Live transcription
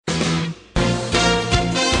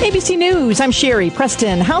ABC News, I'm Sherry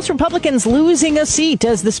Preston. House Republicans losing a seat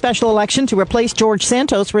as the special election to replace George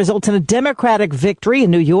Santos results in a Democratic victory in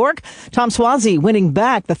New York. Tom Suozzi winning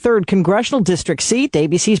back the 3rd Congressional District seat.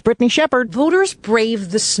 ABC's Brittany Shepard. Voters braved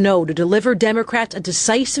the snow to deliver Democrats a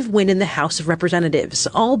decisive win in the House of Representatives,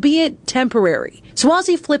 albeit temporary.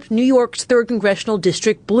 Suozzi flipped New York's 3rd Congressional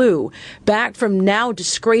District blue, back from now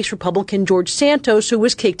disgraced Republican George Santos, who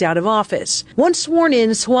was kicked out of office. Once sworn in,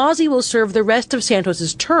 Suozzi will serve the rest of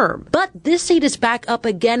Santos's term. But this seat is back up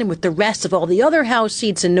again with the rest of all the other House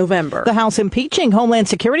seats in November. The House impeaching Homeland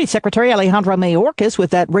Security Secretary Alejandro Mayorkas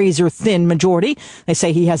with that razor-thin majority. They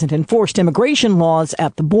say he hasn't enforced immigration laws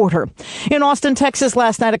at the border. In Austin, Texas,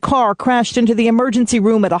 last night, a car crashed into the emergency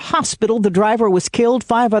room at a hospital. The driver was killed.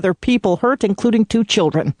 5 other people hurt, including 2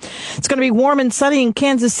 children. It's going to be warm and sunny in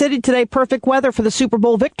Kansas City today. Perfect weather for the Super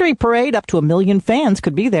Bowl victory parade. Up to 1 million fans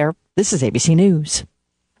could be there. This is ABC News.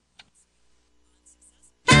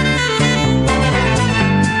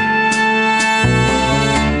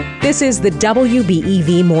 This is the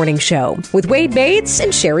WBEV Morning Show with Wade Bates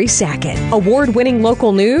and Sherry Sackett. Award-winning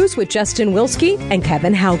local news with Justin Wilski and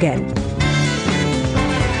Kevin Haugen.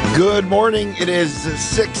 Good morning. It is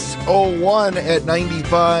 6:01 at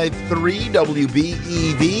 95.3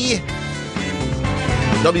 WBEV.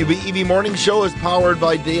 WBEV Morning Show is powered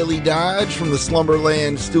by Daily Dodge from the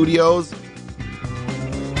Slumberland Studios.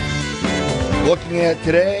 Looking at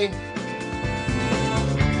today,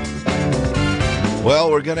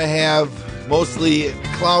 well, we're going to have mostly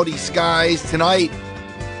cloudy skies tonight.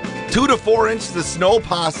 2 to 4 inches of snow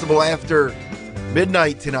possible after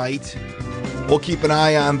midnight tonight. We'll keep an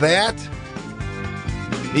eye on that.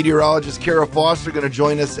 Meteorologist Kara Foster going to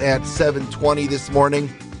join us at 7:20 this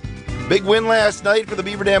morning. Big win last night for the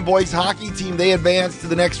Beaver Dam boys hockey team. They advanced to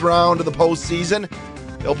the next round of the postseason.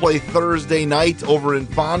 They'll play Thursday night over in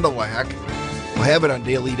Fond du Lac. We'll have it on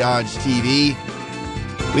Daily Dodge TV.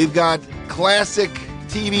 We've got classic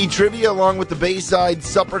TV trivia along with the Bayside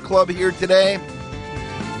Supper Club here today.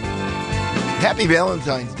 Happy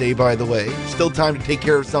Valentine's Day, by the way. Still time to take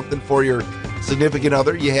care of something for your significant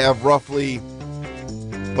other. You have roughly,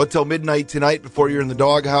 till midnight tonight before you're in the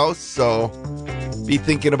doghouse, so be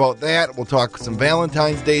thinking about that. We'll talk some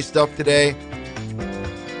Valentine's Day stuff today.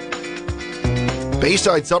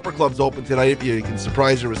 Bayside Supper Club's open tonight if you can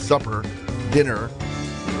surprise her with dinner.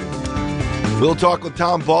 We'll talk with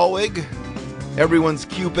Tom Ballweg, everyone's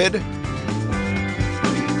Cupid.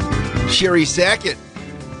 Sherry Sackett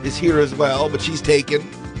is here as well, but she's taken,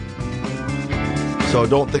 so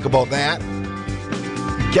don't think about that.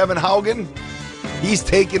 Kevin Haugen, he's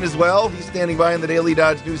taken as well. He's standing by in the Daily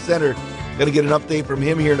Dodge News Center. Going to get an update from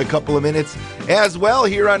him here in a couple of minutes as well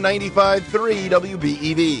here on 95.3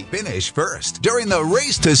 WBEV. Finish first during the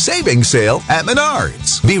Race to Savings sale at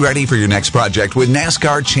Menards. Be ready for your next project with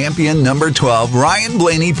NASCAR champion number 12 Ryan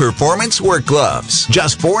Blaney Performance Work Gloves.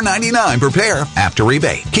 Just $4.99 per pair after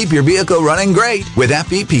rebate. Keep your vehicle running great with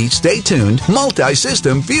FVP Stay Tuned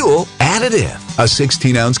Multi-System Fuel Additive. A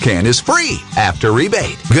 16-ounce can is free after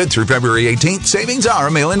rebate. Good through February 18th. Savings are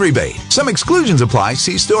a mail-in rebate. Some exclusions apply.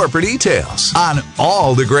 See store for details on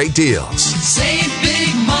all the great deals. Save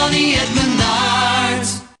big money at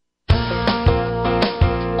Menards.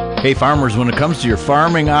 Hey farmers, when it comes to your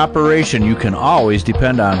farming operation, you can always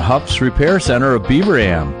depend on Huff's Repair Center of Beaver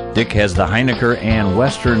Dam. Dick has the Heinecker and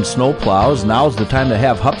Western snow plows. Now's the time to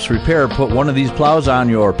have Huff's Repair put one of these plows on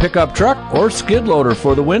your pickup truck or skid loader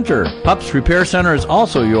for the winter. Huff's Repair Center is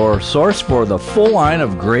also your source for the full line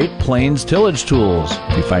of Great Plains tillage tools.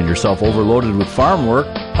 If you find yourself overloaded with farm work,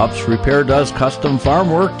 Huff's Repair does custom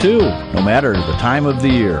farm work too, no matter the time of the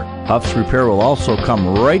year. Huff's Repair will also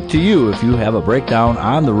come right to you if you have a breakdown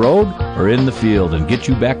on the road or in the field and get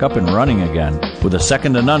you back up and running again. With a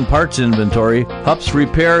second-to-none parts inventory, Huff's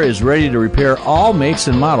Repair is ready to repair all makes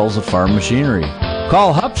and models of farm machinery.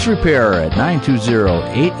 Call Huff's Repair at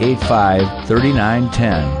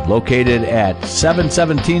 920-885-3910, located at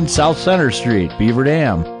 717 South Center Street, Beaver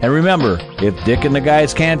Dam. And remember, if Dick and the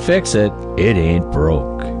guys can't fix it, it ain't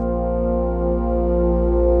broke.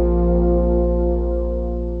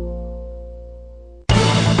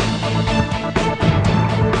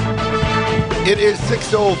 It is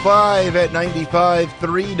 6:05 at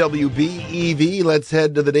 95.3 WBEV. Let's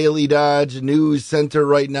head to the Daily Dodge News Center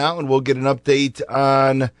right now, and we'll get an update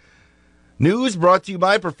on news brought to you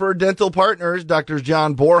by Preferred Dental Partners, Drs.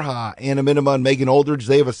 John Borja, Anna Minima, and Megan Oldridge.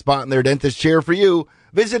 They have a spot in their dentist chair for you.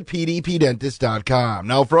 Visit pdpdentist.com.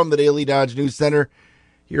 Now from the Daily Dodge News Center,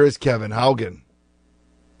 here is Kevin Haugen.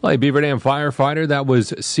 A Beaver Dam firefighter that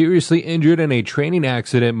was seriously injured in a training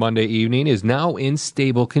accident Monday evening is now in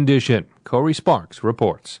stable condition. Corey Sparks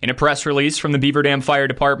reports. In a press release from the Beaver Dam Fire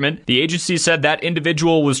Department, the agency said that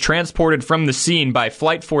individual was transported from the scene by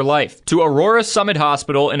Flight for Life to Aurora Summit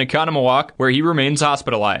Hospital in Oconomowoc, where he remains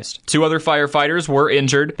hospitalized. 2 other firefighters were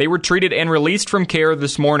injured. They were treated and released from care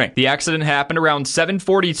this morning. The accident happened around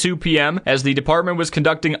 7:42 p.m. as the department was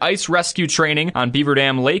conducting ice rescue training on Beaver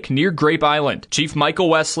Dam Lake near Grape Island. Chief Michael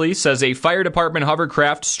Wesley says a fire department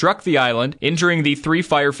hovercraft struck the island, injuring the 3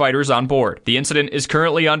 firefighters on board. The incident is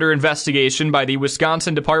currently under investigation by the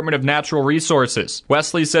Wisconsin Department of Natural Resources.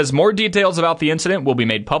 Wesley says more details about the incident will be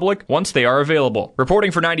made public once they are available.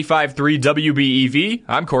 Reporting for 95.3 WBEV,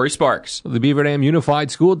 I'm Corey Sparks. The Beaver Dam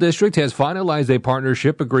Unified School District has finalized a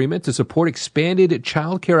partnership agreement to support expanded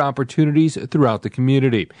child care opportunities throughout the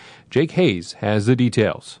community. Jake Hayes has the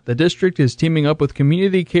details. The district is teaming up with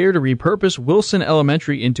Community Care to repurpose Wilson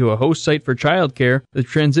Elementary into a host site for child care. The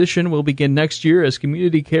transition will begin next year as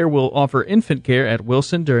Community Care will offer infant care at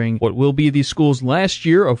Wilson during what will be the school's last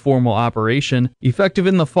year of formal operation. Effective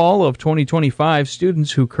in the fall of 2025,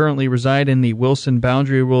 students who currently reside in the Wilson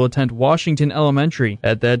boundary will attend Washington Elementary.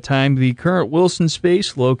 At that time, the current Wilson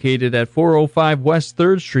space, located at 405 West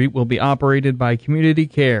 3rd Street, will be operated by Community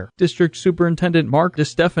Care. District Superintendent Mark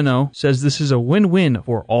DiStefano says this is a win-win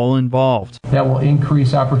for all involved. That will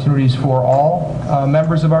increase opportunities for all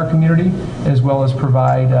members of our community, as well as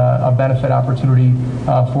provide a benefit opportunity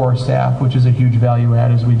for our staff, which is a huge value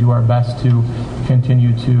add as we do our best to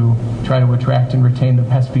continue to try to attract and retain the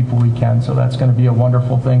best people we can. So that's going to be a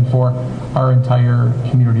wonderful thing for our entire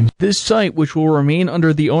community. This site, which will remain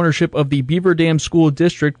under the ownership of the Beaver Dam School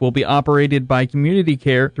District, will be operated by Community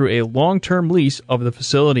Care through a long-term lease of the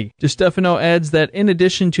facility. DiStefano adds that in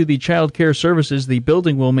addition to the child care services, the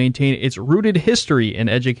building will maintain its rooted history in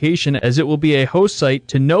education, as it will be a host site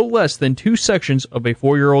to no less than 2 sections of a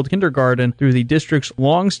 4-year-old kindergarten through the district's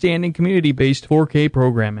long-standing community-based 4K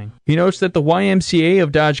programming. He notes that the YMCA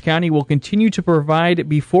of Dodge County will continue to provide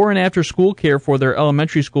before and after school care for their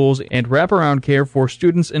elementary schools and wraparound care for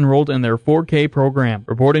students enrolled in their 4K program.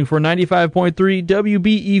 Reporting for 95.3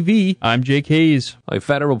 WBEV, I'm Jake Hayes. A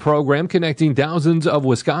federal program connecting thousands of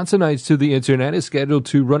Wisconsinites to the internet is scheduled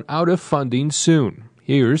to run out of funding soon.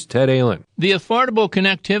 Here's Ted Allen. The Affordable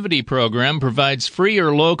Connectivity Program provides free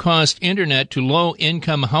or low-cost internet to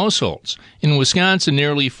low-income households. In Wisconsin,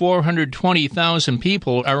 nearly 420,000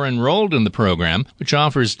 people are enrolled in the program, which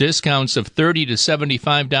offers discounts of $30 to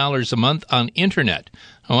 $75 a month on internet.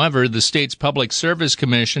 However, the state's Public Service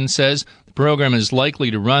Commission says the program is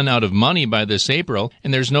likely to run out of money by this April,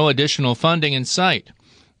 and there's no additional funding in sight.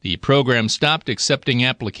 The program stopped accepting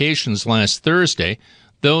applications last Thursday.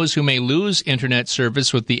 Those who may lose internet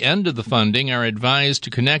service with the end of the funding are advised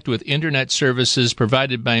to connect with internet services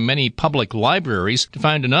provided by many public libraries to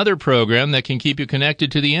find another program that can keep you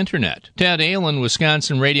connected to the internet. Ted Allen,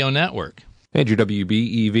 Wisconsin Radio Network. And your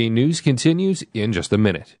WBEV News continues in just a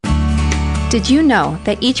minute. Did you know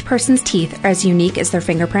that each person's teeth are as unique as their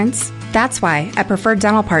fingerprints? That's why at Preferred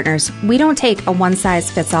Dental Partners, we don't take a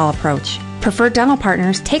one-size-fits-all approach. Preferred Dental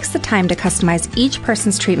Partners takes the time to customize each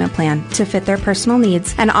person's treatment plan to fit their personal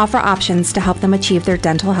needs and offer options to help them achieve their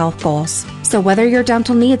dental health goals. So whether your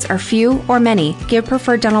dental needs are few or many, give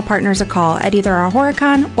Preferred Dental Partners a call at either our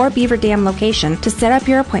Horicon or Beaver Dam location to set up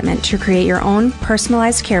your appointment to create your own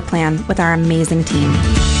personalized care plan with our amazing team.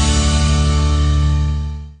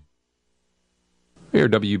 Your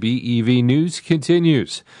WBEV News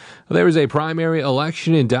continues. There is a primary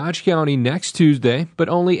election in Dodge County next Tuesday, but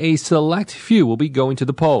only a select few will be going to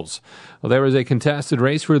the polls. There is a contested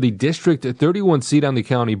race for the District 31 seat on the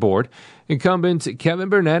county board. Incumbent Kevin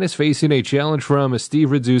Burnett is facing a challenge from Steve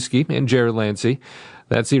Radzewski and Jared Lancey.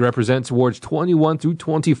 That seat represents wards 21 through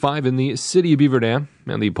 25 in the city of Beaver Dam,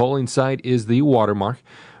 and the polling site is the Watermark.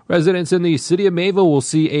 Residents in the city of Mayville will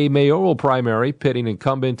see a mayoral primary pitting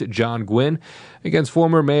incumbent John Gwynn against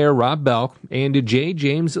former Mayor Rob Belk and J.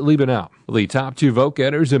 James Liebenow. The top 2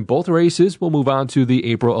 vote-getters in both races will move on to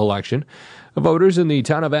the April election. Voters in the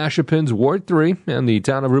town of Ashapin's Ward 3 and the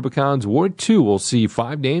town of Rubicon's Ward 2 will see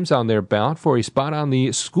 5 names on their ballot for a spot on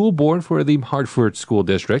the school board for the Hartford School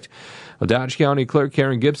District. Dodge County Clerk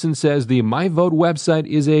Karen Gibson says the MyVote website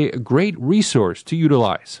is a great resource to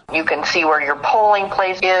utilize. You can see where your polling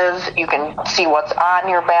place is. You can see what's on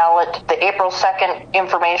your ballot. The April 2nd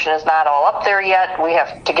information is not all up there yet. We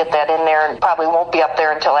have to get that in there, and probably won't be up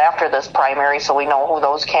there until after this primary, so we know who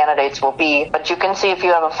those candidates will be. But you can see if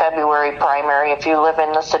you have a February primary. If you live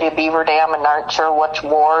in the city of Beaver Dam and aren't sure which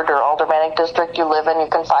ward or aldermanic district you live in, you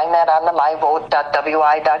can find that on the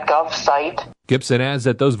myvote.wi.gov site. Gibson adds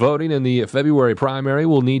that those voting in the February primary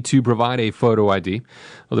will need to provide a photo ID.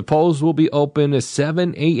 The polls will be open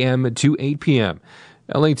 7 a.m. to 8 p.m.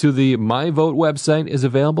 A link to the My Vote website is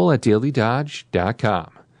available at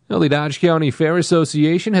dailydodge.com. The Dodge County Fair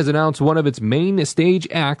Association has announced one of its main stage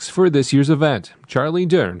acts for this year's event. Charlie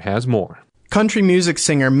Dern has more. Country music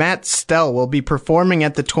singer Matt Stell will be performing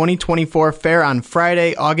at the 2024 fair on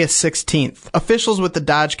Friday, August 16th. Officials with the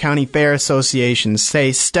Dodge County Fair Association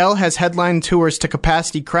say Stell has headlined tours to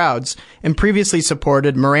capacity crowds and previously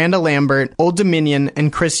supported Miranda Lambert, Old Dominion,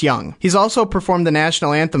 and Chris Young. He's also performed the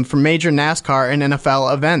national anthem for major NASCAR and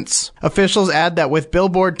NFL events. Officials add that with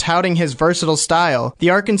Billboard touting his versatile style, the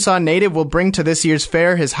Arkansas native will bring to this year's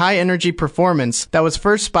fair his high-energy performance that was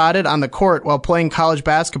first spotted on the court while playing college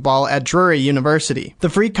basketball at Drury University. The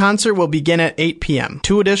free concert will begin at 8 p.m.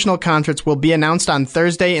 2 additional concerts will be announced on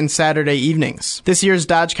Thursday and Saturday evenings. This year's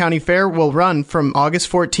Dodge County Fair will run from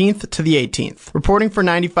August 14th to the 18th. Reporting for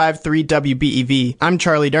 95.3 WBEV, I'm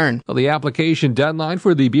Charlie Dern. Well, the application deadline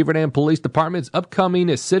for the Beaver Dam Police Department's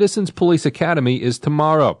upcoming Citizens Police Academy is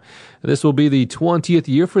tomorrow. This will be the 20th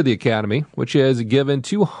year for the academy, which has given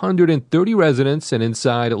 230 residents an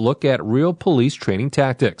inside look at real police training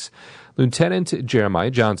tactics. Lieutenant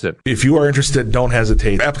Jeremiah Johnson. If you are interested, don't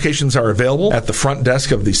hesitate. Applications are available at the front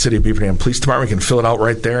desk of the City of Beaver Dam Police Department. You can fill it out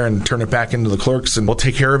right there and turn it back into the clerks, and we'll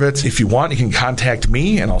take care of it. If you want, you can contact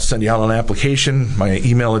me, and I'll send you out an application. My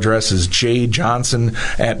email address is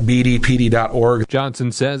jjohnson@bdpd.org.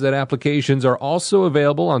 Johnson says that applications are also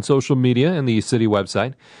available on social media and the city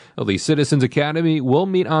website. The Citizens Academy will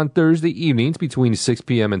meet on Thursday evenings between 6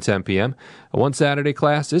 p.m. and 10 p.m. One Saturday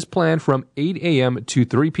class is planned from 8 a.m. to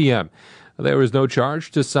 3 p.m. There is no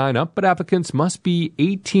charge to sign up, but applicants must be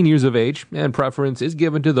 18 years of age, and preference is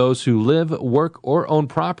given to those who live, work, or own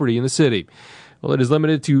property in the city. Well, it is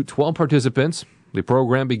limited to 12 participants. The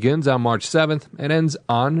program begins on March 7th and ends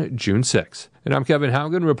on June 6th. And I'm Kevin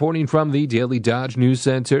Haugen reporting from the Daily Dodge News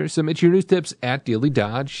Center. Submit your news tips at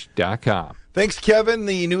dailydodge.com. Thanks, Kevin.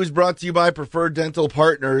 The news brought to you by Preferred Dental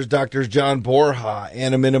Partners, Doctors John Borja,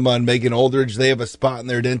 Anna Minima, and Megan Aldridge. They have a spot in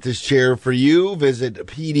their dentist chair for you. Visit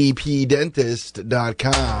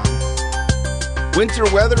pdpdentist.com. Winter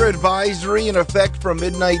weather advisory in effect from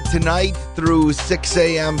midnight tonight through 6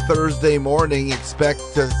 a.m. Thursday morning. Expect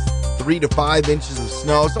 3 to 5 inches of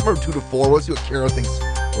snow, somewhere 2 to 4. We'll see what Carol thinks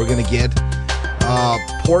we're going to get.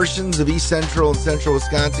 Portions of east central and central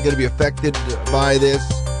Wisconsin going to be affected by this.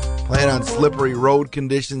 Plan on slippery road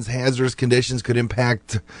conditions. Hazardous conditions could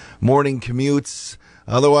impact morning commutes.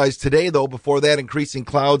 Otherwise, today, though, before that, increasing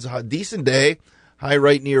clouds, a decent day. High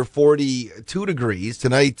right near 42 degrees.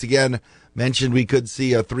 Tonight, again, mentioned we could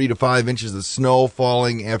see 3 to 5 inches of snow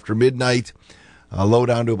falling after midnight. Low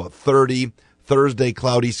down to about 30. Thursday,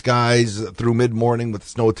 cloudy skies through mid-morning with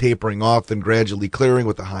snow tapering off, then gradually clearing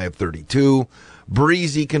with a high of 32.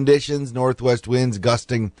 Breezy conditions, northwest winds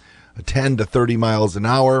gusting 10 to 30 miles an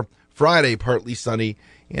hour. Friday, partly sunny,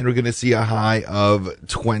 and we're going to see a high of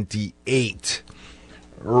 28.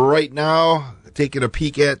 Right now, taking a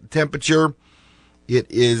peek at temperature, it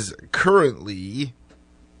is currently,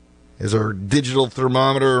 as our digital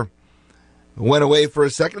thermometer went away for a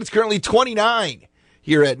second, it's currently 29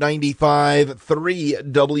 here at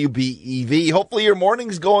 95.3 WBEV. Hopefully your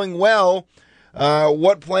morning's going well.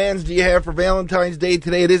 What plans do you have for Valentine's Day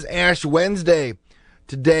today? It is Ash Wednesday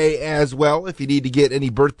today as well. If you need to get any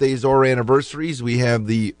birthdays or anniversaries, we have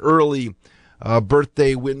the early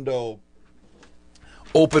birthday window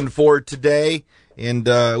open for today. And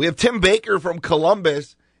we have Tim Baker from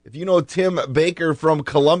Columbus. If you know Tim Baker from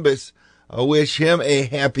Columbus, wish him a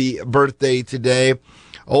happy birthday today.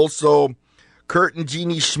 Also, Kurt and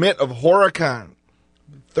Jeannie Schmidt of Horicon,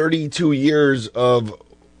 32 years of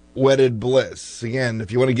wedded bliss. Again,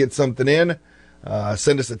 if you want to get something in,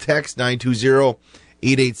 send us a text,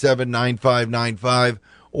 920-887-9595,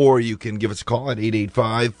 or you can give us a call at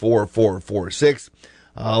 885-4446.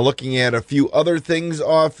 Looking at a few other things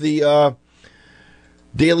off the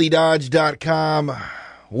dailydodge.com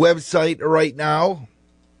website right now.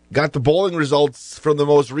 Got the bowling results from the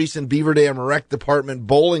most recent Beaver Dam Rec Department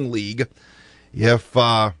Bowling League. If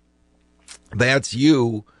that's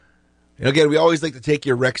you, and again, we always like to take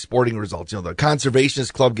your rec sporting results. You know, the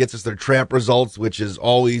Conservationist Club gets us their trap results, which is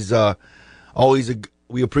always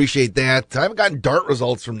we appreciate that. I haven't gotten dart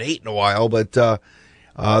results from Nate in a while, but the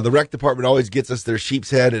rec department always gets us their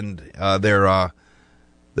sheep's head and their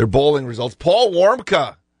bowling results. Paul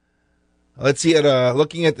Warmka, let's see,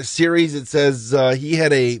 looking at the series, it says he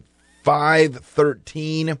had a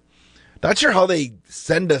 5-13. Not sure how they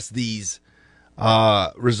send us these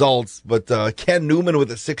results, but Ken Newman with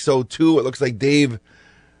a 602. It looks like Dave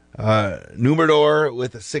Numerdor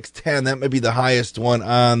with a 610. That might be the highest one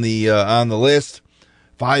on the list.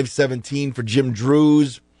 517 for Jim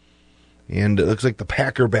Drews. And it looks like the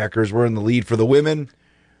Packer backers were in the lead for the women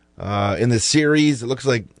in the series. It looks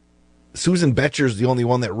like Susan Betcher's the only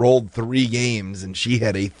one that rolled 3 games, and she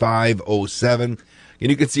had a 5.07. And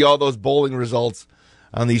you can see all those bowling results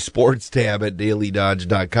on the sports tab at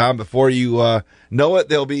dailydodge.com. Before you know it,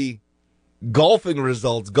 there'll be golfing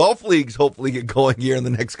results. Golf leagues hopefully get going here in the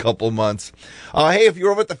next couple months. Hey, if you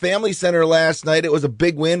were over at the Family Center last night, it was a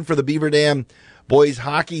big win for the Beaver Dam boys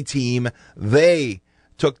hockey team. They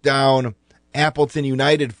took down Appleton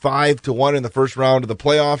United 5-1 in the first round of the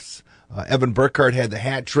playoffs. Evan Burkhardt had the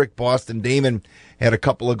hat trick. Boston Damon had a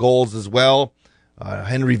couple of goals as well.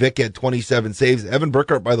 Henry Vick had 27 saves. Evan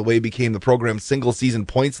Burkhardt, by the way, became the program's single-season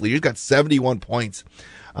points leader. He's got 71 points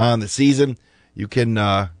on the season. You can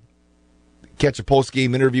catch a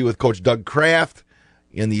post-game interview with Coach Doug Kraft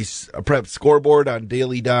in the prep scoreboard on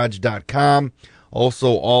dailydodge.com.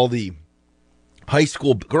 Also, all the high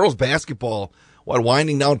school girls basketball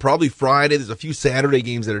winding down probably Friday. There's a few Saturday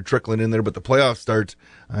games that are trickling in there, but the playoffs start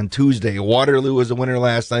on Tuesday. Waterloo was a winner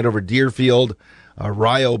last night over Deerfield.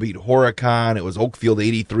 Rio beat Horicon. It was Oakfield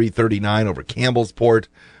 83-39 over Campbellsport.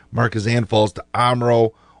 Marquezan falls to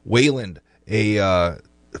Omro. Wayland, a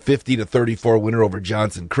 50-34 winner over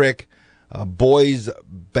Johnson Crick. Boys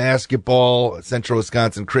basketball, Central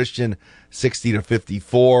Wisconsin Christian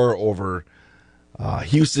 60-54 over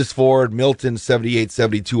Eustis Ford. Milton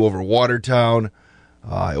 78-72 over Watertown.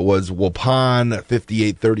 It was Waupun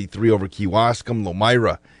 58-33 over Kewaskum.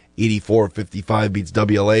 Lomira 84-55 beats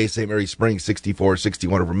WLA. St. Mary Springs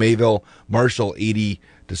 64-61 over Mayville. Marshall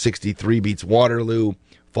 80-63 beats Waterloo.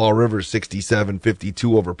 Fall River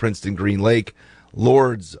 67-52 over Princeton Green Lake.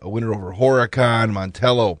 Lourdes a winner over Horicon.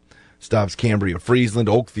 Montello stops Cambria Friesland.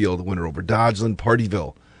 Oakfield a winner over Dodgeland.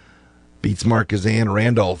 Partyville beats Marquezan.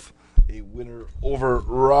 Randolph a winner over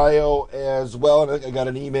Rio as well. And I got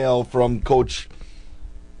an email from Coach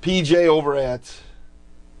PJ over at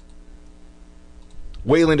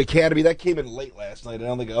Wayland Academy. That came in late last night. I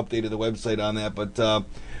don't think I updated the website on that, but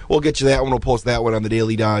we'll get you that one. We'll post that one on the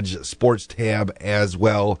Daily Dodge Sports tab as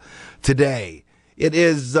well today. It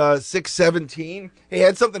is 6:17. Hey, I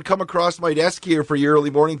had something come across my desk here for your early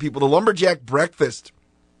morning people. The Lumberjack Breakfast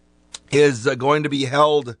is going to be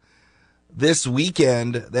held this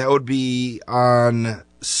weekend. That would be on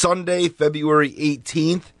Sunday, February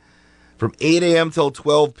 18th from 8 a.m. till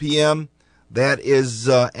 12 p.m. That is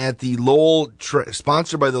at the Lowell,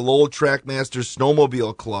 sponsored by the Lowell Trackmasters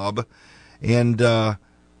Snowmobile Club and the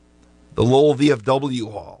Lowell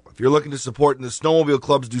VFW Hall. If you're looking to support, and the snowmobile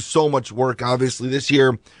clubs do so much work, obviously, this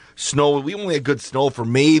year, we only had good snow for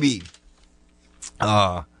maybe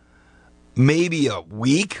a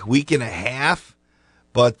week and a half.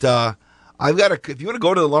 But if you want to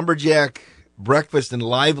go to the Lumberjack Breakfast in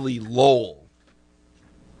lively Lowell,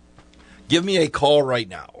 give me a call right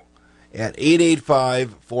now at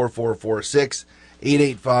 885-4446,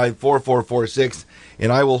 885-4446,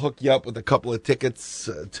 and I will hook you up with a couple of tickets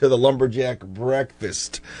to the Lumberjack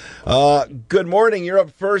Breakfast. Good morning. You're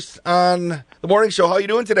up first on the morning show. How are you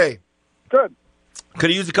doing today? Good. Could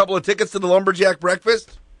you use a couple of tickets to the Lumberjack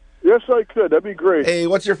Breakfast? Yes, I could. That'd be great. Hey,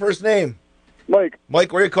 what's your first name? Mike.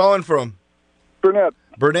 Mike, where are you calling from? Burnett.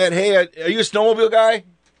 Burnett. Hey, are you a snowmobile guy?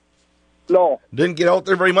 No. Didn't get out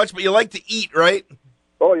there very much, but you like to eat, right?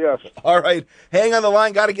 Oh, yes. All right. Hang on the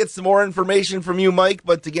line. Got to get some more information from you, Mike.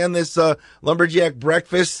 But again, this Lumberjack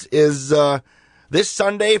Breakfast is this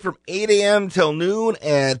Sunday from 8 a.m. till noon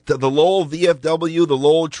at the Lowell VFW, the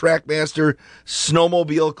Lowell Trackmaster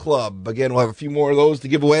Snowmobile Club. Again, we'll have a few more of those to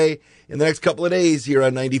give away in the next couple of days here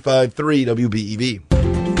on 95.3 WBEV.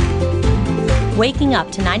 Waking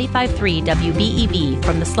up to 95.3 WBEV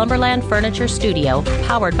from the Slumberland Furniture Studio,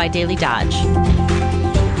 powered by Daily Dodge.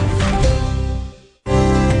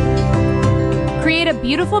 Create a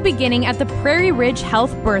beautiful beginning at the Prairie Ridge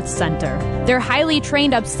Health Birth Center. Their highly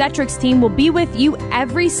trained obstetrics team will be with you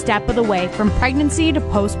every step of the way from pregnancy to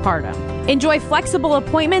postpartum. Enjoy flexible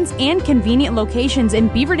appointments and convenient locations in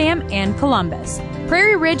Beaver Dam and Columbus.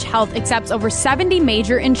 Prairie Ridge Health accepts over 70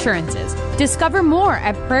 major insurances. Discover more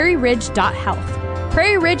at prairieridge.health.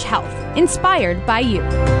 Prairie Ridge Health, inspired by you.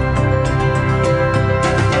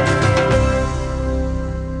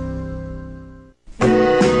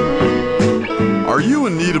 Are you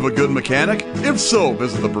in need of a good mechanic? If so,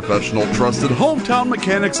 visit the professional, trusted hometown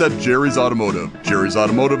mechanics at Jerry's Automotive. Jerry's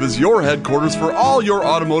Automotive is your headquarters for all your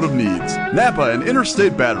automotive needs. Napa and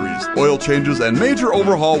interstate batteries, oil changes, and major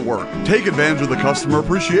overhaul work. Take advantage of the customer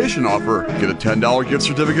appreciation offer. Get a $10 gift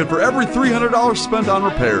certificate for every $300 spent on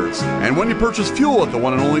repairs. And when you purchase fuel at the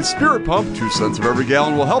one and only Spirit Pump, 2 cents of every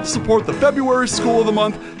gallon will help support the February School of the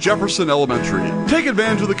Month, Jefferson Elementary. Take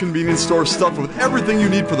advantage of the convenience store stuffed with everything you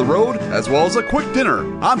need for the road, as well as a quick dinner.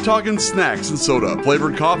 I'm talking snacks and soda,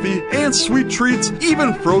 flavored coffee, and sweet treats,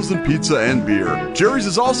 even frozen pizza and beer. Jerry's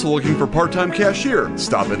is also looking for part-time cashier.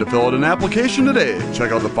 Stop in to fill out an application today.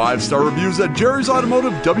 Check out the 5-star reviews at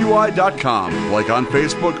jerrysautomotivewi.com. Like on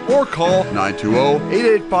Facebook or call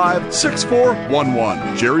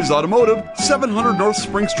 920-885-6411. Jerry's Automotive, 700 North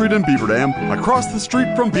Spring Street in Beaver Dam, across the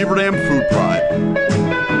street from Beaver Dam Food Pride.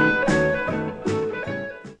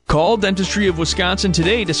 Call Dentistry of Wisconsin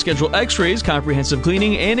today to schedule x-rays, comprehensive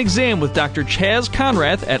cleaning, and exam with Dr. Chaz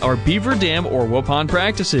Conrath at our Beaver Dam or Waupun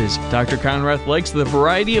practices. Dr. Conrath likes the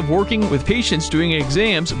variety of working with patients doing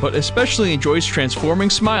exams, but especially enjoys transforming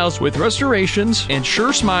smiles with restorations and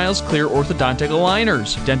Sure Smiles clear orthodontic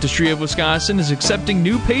aligners. Dentistry of Wisconsin is accepting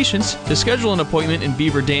new patients. To schedule an appointment in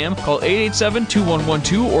Beaver Dam, call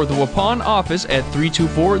 887-2112 or the Waupun office at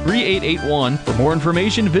 324-3881. For more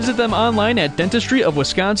information, visit them online at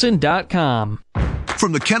dentistryofwisconsin.com.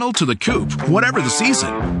 From the kennel to the coop, whatever the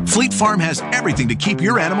season, Fleet Farm has everything to keep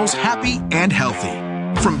your animals happy and healthy.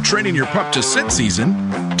 From training your pup to sit season,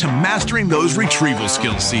 to mastering those retrieval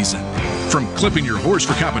skills season. From clipping your horse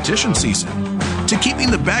for competition season, to keeping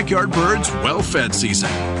the backyard birds well-fed season.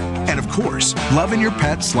 And of course, loving your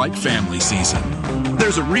pets like family season.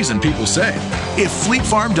 There's a reason people say, if Fleet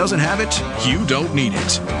Farm doesn't have it, you don't need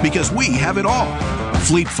it. Because we have it all.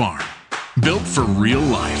 Fleet Farm. Built for real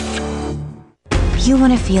life. You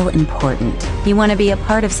want to feel important. You want to be a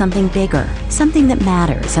part of something bigger, something that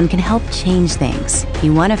matters and can help change things.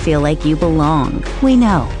 You want to feel like you belong. We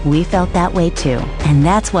know. We felt that way too. And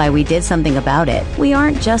that's why we did something about it. We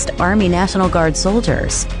aren't just Army National Guard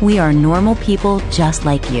soldiers. We are normal people just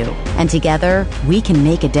like you. And together, we can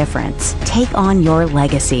make a difference. Take on your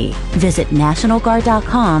legacy. Visit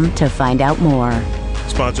NationalGuard.com to find out more.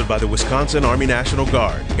 Sponsored by the Wisconsin Army National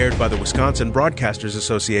Guard. Aired by the Wisconsin Broadcasters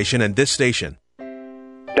Association and this station.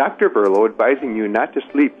 Dr. Verlo advising you not to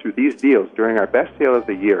sleep through these deals during our best sale of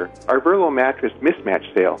the year, our Verlo mattress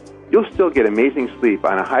mismatch sale. You'll still get amazing sleep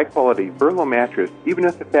on a high-quality Verlo mattress, even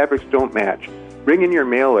if the fabrics don't match. Bring in your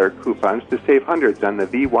mail-order coupons to save hundreds on the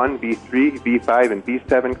V1, V3, V5, and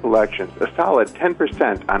V7 collections. A solid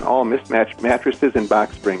 10% on all mismatched mattresses and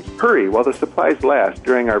box springs. Hurry while the supplies last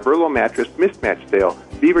during our Verlo mattress mismatch sale.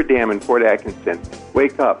 Beaver Dam in Fort Atkinson.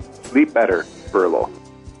 Wake up. Sleep better. Verlo.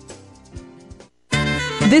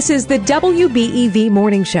 This is the WBEV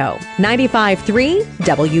Morning Show, 95.3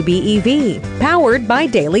 WBEV, powered by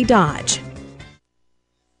Daily Dodge.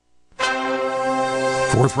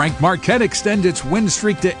 Fourth-ranked Marquette extends its win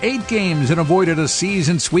streak to 8 games and avoided a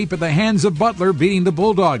season sweep at the hands of Butler, beating the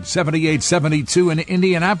Bulldogs 78-72 in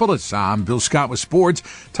Indianapolis. I'm Bill Scott with sports.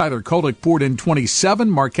 Tyler Kolek poured in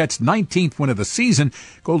 27, Marquette's 19th win of the season.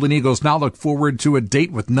 Golden Eagles now look forward to a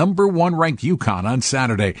date with number 1 ranked UConn on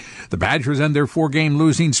Saturday. The Badgers end their 4-game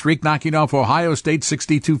losing streak, knocking off Ohio State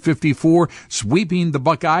 62-54, sweeping the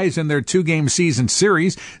Buckeyes in their 2-game season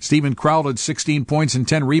series. Stephen Crowell had 16 points and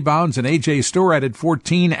 10 rebounds, and A.J. Storr added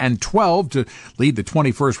 14 and 12 to lead the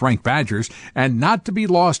 21st ranked Badgers. And not to be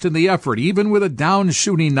lost in the effort, even with a down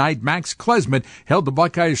shooting night, Max Klesmit held the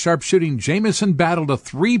Buckeyes sharpshooting Jamison Battle to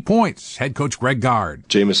 3 points. Head coach Greg Gard.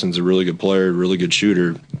 Jamison's a really good player, really good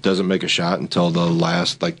shooter. Doesn't make a shot until the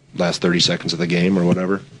last 30 seconds of the game or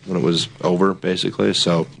whatever, when it was over, basically.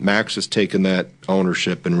 So Max has taken that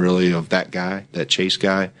ownership and really of that guy, that Chase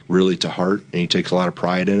guy, really to heart, and he takes a lot of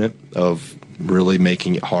pride in it, of really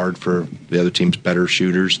making it hard for the other team's better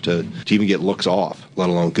shooters to even get looks off, let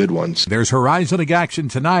alone good ones. There's Horizon League action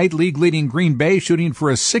tonight. League-leading Green Bay shooting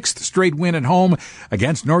for a 6th straight win at home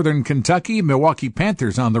against Northern Kentucky. Milwaukee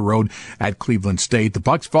Panthers on the road at Cleveland State. The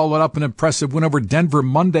Bucks followed up an impressive win over Denver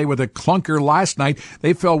Monday with a clunker last night.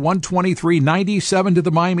 They fell 123-97 to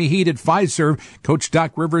the Miami Heat at Fiserv. Coach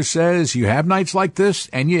Doc Rivers says you have nights like this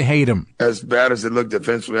and you hate them. As bad as it looked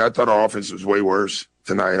defensively, I thought our offense was way worse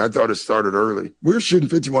tonight. I thought it started early. We were shooting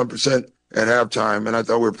 51% at halftime, and I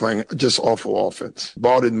thought we were playing just awful offense.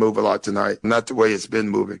 Ball didn't move a lot tonight, not the way it's been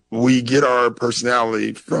moving. We get our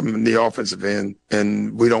personality from the offensive end,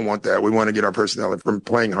 and we don't want that. We want to get our personality from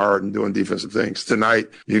playing hard and doing defensive things. Tonight,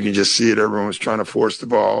 you can just see it. Everyone was trying to force the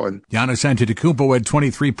ball. And Giannis Antetokounmpo had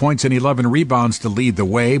 23 points and 11 rebounds to lead the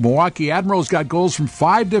way. Milwaukee Admirals got goals from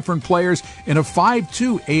 5 different players in a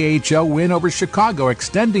 5-2 AHL win over Chicago,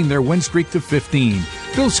 extending their win streak to 15.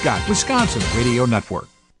 Bill Scott, Wisconsin Radio Network.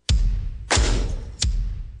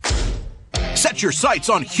 Set your sights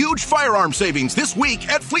on huge firearm savings this week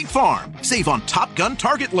at Fleet Farm. Save on Top Gun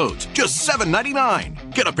target loads, just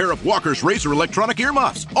 $7.99. Get a pair of Walker's Razor electronic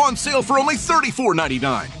earmuffs on sale for only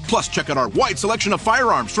 $34.99. Plus, check out our wide selection of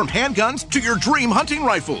firearms from handguns to your dream hunting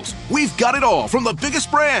rifles. We've got it all from the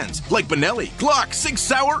biggest brands like Benelli, Glock, Sig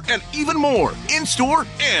Sauer, and even more in-store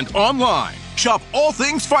and online. Shop all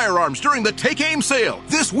things firearms during the Take Aim sale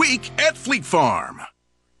this week at Fleet Farm.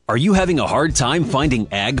 Are you having a hard time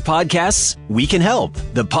finding ag podcasts? We can help.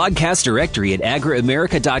 The podcast directory at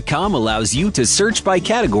agriamerica.com allows you to search by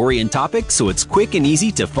category and topic so it's quick and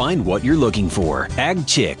easy to find what you're looking for. Ag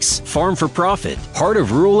Chicks, Farm for Profit, Heart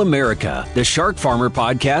of Rural America, the Shark Farmer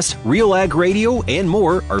Podcast, Real Ag Radio, and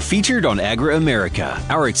more are featured on Agri-America.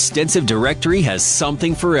 Our extensive directory has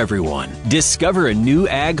something for everyone. Discover a new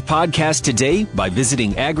ag podcast today by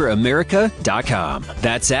visiting agriamerica.com.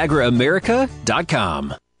 That's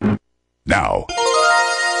agriamerica.com. Now,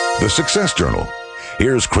 the Success Journal.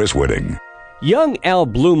 Here's Chris Whitting. Young Al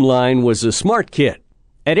Blumlein was a smart kid.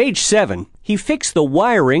 At age 7, he fixed the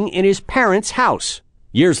wiring in his parents' house.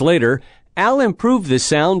 Years later, Al improved the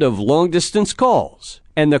sound of long-distance calls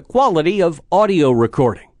and the quality of audio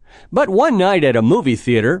recording. But one night at a movie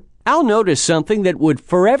theater, Al noticed something that would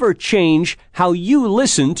forever change how you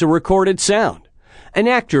listen to recorded sound. An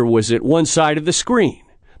actor was at one side of the screen,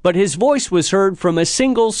 but his voice was heard from a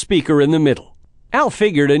single speaker in the middle. Al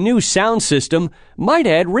figured a new sound system might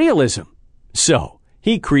add realism. So,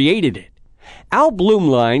 he created it. Al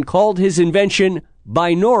Blumlein called his invention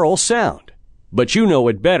binaural sound, but you know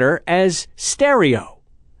it better as stereo.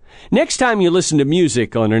 Next time you listen to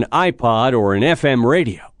music on an iPod or an FM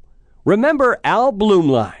radio, remember Al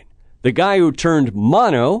Blumlein, the guy who turned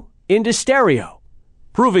mono into stereo,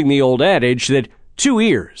 proving the old adage that 2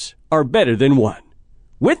 ears are better than one.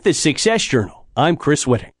 With the Success Journal, I'm Chris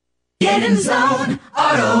Whitting. Get in zone,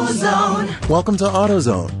 AutoZone. Welcome to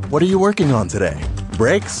AutoZone. What are you working on today?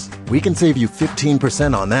 Brakes? We can save you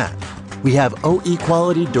 15% on that. We have OE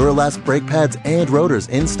quality Duralast brake pads and rotors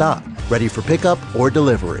in stock, ready for pickup or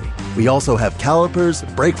delivery. We also have calipers,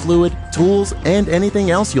 brake fluid, tools, and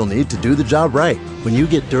anything else you'll need to do the job right. When you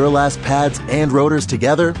get Duralast pads and rotors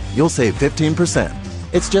together, you'll save 15%.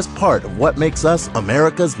 It's just part of what makes us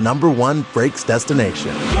America's #1 brakes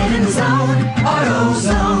destination. Get in zone,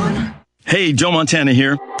 AutoZone. Hey, Joe Montana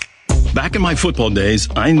here. Back in my football days,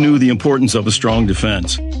 I knew the importance of a strong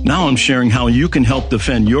defense. Now I'm sharing how you can help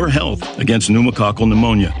defend your health against pneumococcal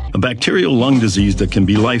pneumonia, a bacterial lung disease that can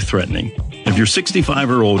be life-threatening. If you're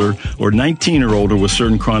 65 or older, or 19 or older with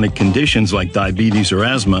certain chronic conditions like diabetes or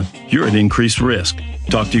asthma, you're at increased risk.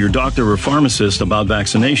 Talk to your doctor or pharmacist about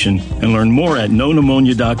vaccination and learn more at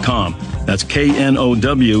knowpneumonia.com. That's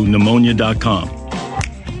KNOW pneumonia.com.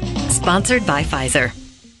 Sponsored by Pfizer.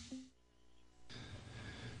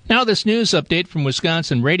 Now this news update from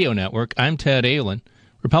Wisconsin Radio Network. I'm Ted Ahlin.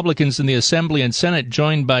 Republicans in the Assembly and Senate,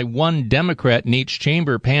 joined by one Democrat in each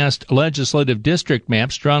chamber, passed legislative district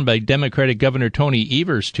maps drawn by Democratic Governor Tony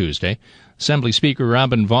Evers Tuesday. Assembly Speaker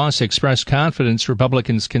Robin Vos expressed confidence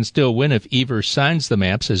Republicans can still win if Evers signs the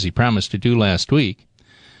maps, as he promised to do last week.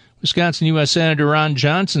 Wisconsin U.S. Senator Ron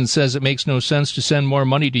Johnson says it makes no sense to send more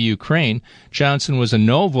money to Ukraine. Johnson was a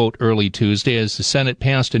no vote early Tuesday as the Senate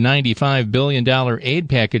passed a $95 billion aid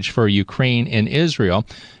package for Ukraine and Israel.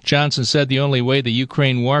 Johnson said the only way the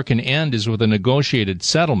Ukraine war can end is with a negotiated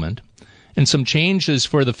settlement. And some changes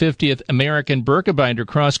for the 50th American Birkebinder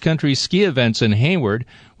cross-country ski events in Hayward.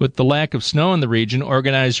 With the lack of snow in the region,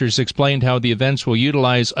 organizers explained how the events will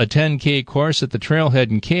utilize a 10K course at the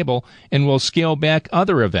trailhead in Cable and will scale back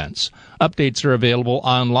other events. Updates are available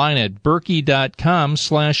online at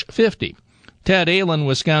berkey.com/50. Ted Ahlin,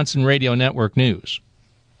 Wisconsin Radio Network News.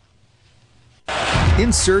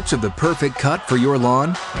 In search of the perfect cut for your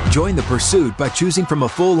lawn? Join the pursuit by choosing from a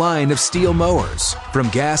full line of Steel mowers. From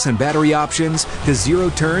gas and battery options to zero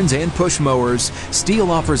turns and push mowers, Steel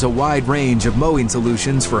offers a wide range of mowing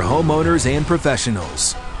solutions for homeowners and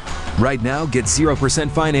professionals. Right now, get 0%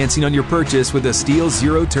 financing on your purchase with a Steel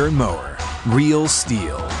zero-turn mower. Real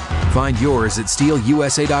Steel. Find yours at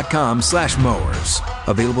stehlusa.com/mowers.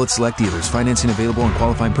 Available at select dealers. Financing available on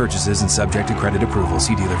qualifying purchases and subject to credit approval.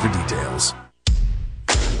 See dealer for details.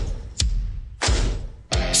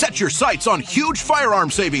 Set your sights on huge firearm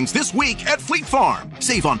savings this week at Fleet Farm.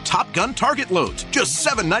 Save on Top Gun target loads, just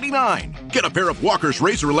 $7.99. Get a pair of Walker's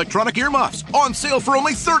Razor electronic earmuffs on sale for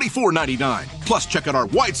only $34.99. Plus, check out our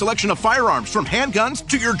wide selection of firearms from handguns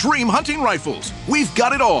to your dream hunting rifles. We've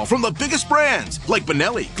got it all from the biggest brands like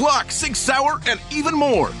Benelli, Glock, Sig Sauer, and even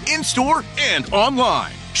more in-store and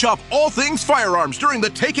online. Shop all things firearms during the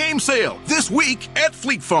Take Aim sale this week at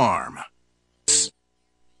Fleet Farm.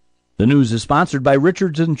 The news is sponsored by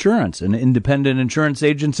Richards Insurance, an independent insurance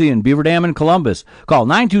agency in Beaver Dam and Columbus. Call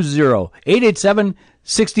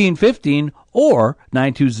 920-887-1615 or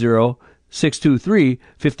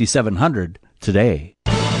 920-623-5700 today.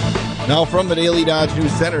 Now from the Daily Dodge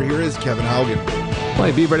News Center, here is Kevin Haugen.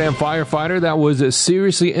 A Beaver Dam firefighter that was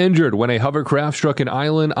seriously injured when a hovercraft struck an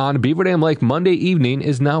island on Beaver Dam Lake Monday evening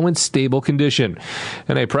is now in stable condition.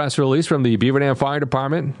 In a press release from the Beaver Dam Fire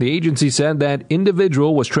Department, the agency said that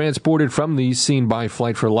individual was transported from the scene by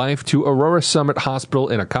Flight for Life to Aurora Summit Hospital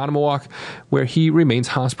in Oconomowoc, where he remains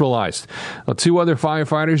hospitalized. 2 other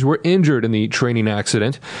firefighters were injured in the training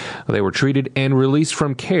accident. They were treated and released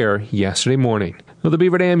from care yesterday morning. The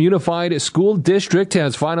Beaver Dam Unified School District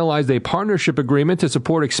has finalized a partnership agreement to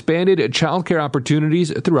support expanded child care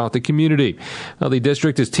opportunities throughout the community. The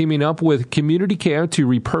district is teaming up with Community Care to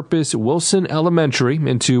repurpose Wilson Elementary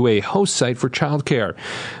into a host site for child care.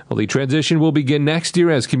 The transition will begin next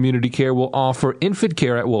year as Community Care will offer infant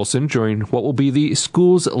care at Wilson during what will be the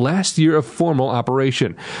school's last year of formal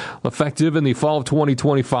operation. Effective in the fall of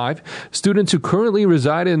 2025, students who currently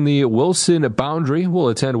reside in the Wilson boundary will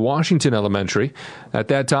attend Washington Elementary. At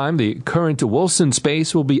that time, the current Wilson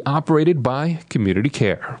space will be operated by Community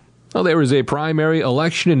Care. Well, there is a primary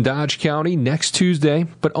election in Dodge County next Tuesday,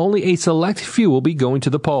 but only a select few will be going to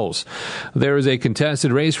the polls. There is a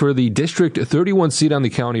contested race for the District 31 seat on the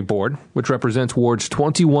county board, which represents wards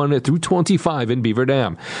 21 through 25 in Beaver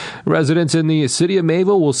Dam. Residents in the city of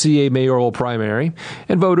Mayville will see a mayoral primary,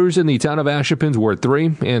 and voters in the town of Ashepin's Ward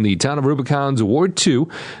 3 and the town of Rubicon's Ward 2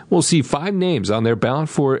 will see 5 names on their ballot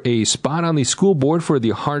for a spot on the school board for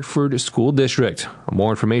the Hartford School District.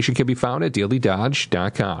 More information can be found at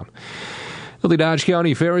dailydodge.com. The Dodge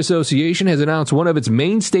County Fair Association has announced one of its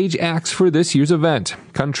main stage acts for this year's event.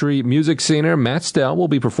 Country music singer Matt Stell will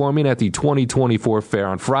be performing at the 2024 fair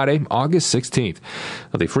on Friday, August 16th.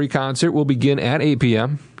 The free concert will begin at 8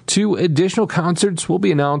 p.m. 2 additional concerts will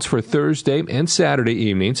be announced for Thursday and Saturday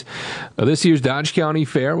evenings. This year's Dodge County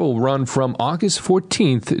Fair will run from August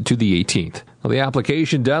 14th to the 18th. The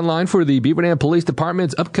application deadline for the Beaver Dam Police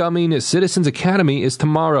Department's upcoming Citizens Academy is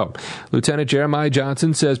tomorrow. Lieutenant Jeremiah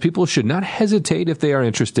Johnson says people should not hesitate if they are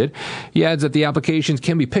interested. He adds that the applications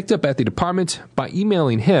can be picked up at the department by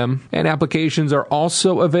emailing him, and applications are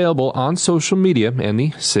also available on social media and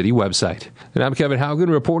the city website. And I'm Kevin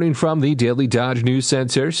Haugen reporting from the Daily Dodge News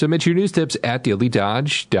Center. Submit your news tips at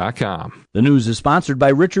dailydodge.com. The news is sponsored by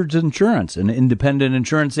Richards Insurance, an independent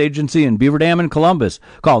insurance agency in Beaver Dam and Columbus.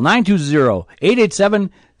 Call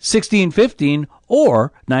 920-887-1615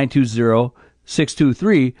 or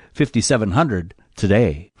 920-623-5700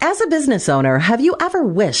 today. As a business owner, have you ever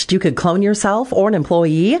wished you could clone yourself or an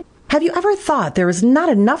employee? Have you ever thought there is not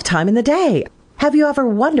enough time in the day? Have you ever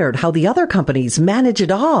wondered how the other companies manage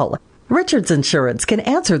it all? Richards Insurance can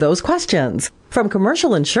answer those questions. From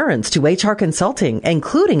commercial insurance to HR consulting,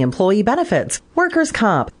 including employee benefits, workers'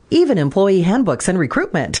 comp, even employee handbooks and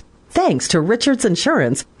recruitment. Thanks to Richards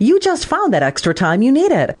Insurance, you just found that extra time you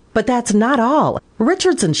needed. But that's not all.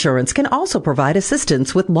 Richards Insurance can also provide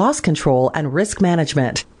assistance with loss control and risk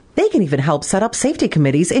management. They can even help set up safety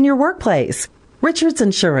committees in your workplace. Richards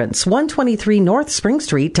Insurance, 123 North Spring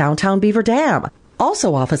Street, downtown Beaver Dam.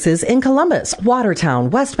 Also offices in Columbus,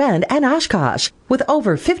 Watertown, West Bend, and Oshkosh. With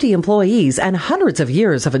over 50 employees and hundreds of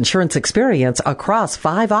years of insurance experience across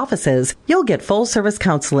 5 offices, you'll get full-service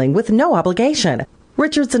counseling with no obligation.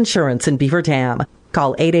 Richards Insurance in Beaver Dam.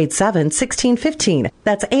 Call 887-1615.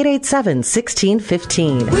 That's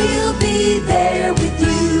 887-1615. We'll be there with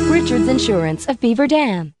you. Richards Insurance of Beaver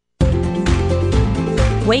Dam.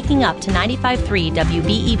 Waking up to 95.3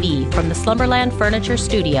 WBEV from the Slumberland Furniture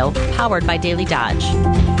Studio, powered by Daily Dodge.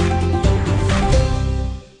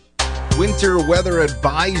 Winter weather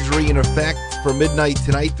advisory in effect for midnight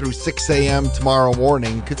tonight through 6 a.m. tomorrow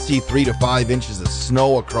morning. Could see 3 to 5 inches of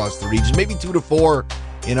snow across the region, maybe 2 to 4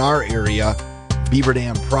 in our area, Beaver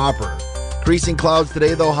Dam proper. Increasing clouds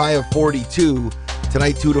today, though, high of 42.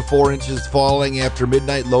 Tonight, 2 to 4 inches falling after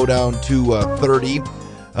midnight, low down to 30.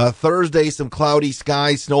 Thursday, some cloudy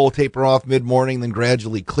skies. Snow will taper off mid-morning, then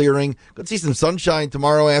gradually clearing. Could see some sunshine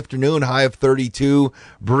tomorrow afternoon, high of 32.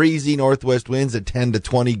 Breezy northwest winds at 10 to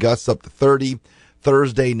 20, gusts up to 30.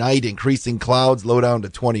 Thursday night, increasing clouds, low down to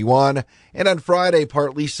 21. And on Friday,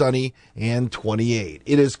 partly sunny and 28.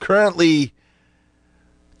 It is currently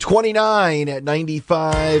 29 at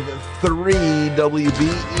 95.3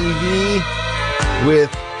 WBEV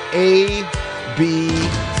with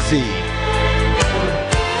ABC.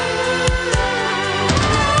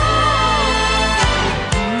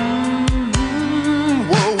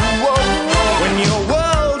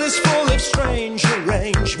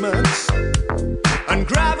 And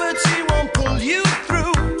gravity won't pull you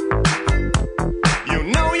through. You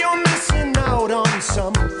know you're missing out on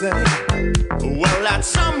something. Well, that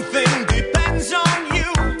something depends on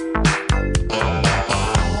you.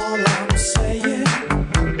 All I'm saying,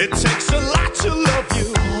 it takes a lot to love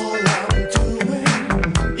you. All I'm doing,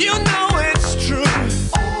 you know it's true.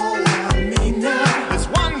 All I mean now is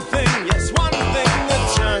one thing, yes, one thing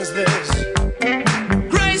that turns this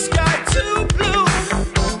gray sky to blue.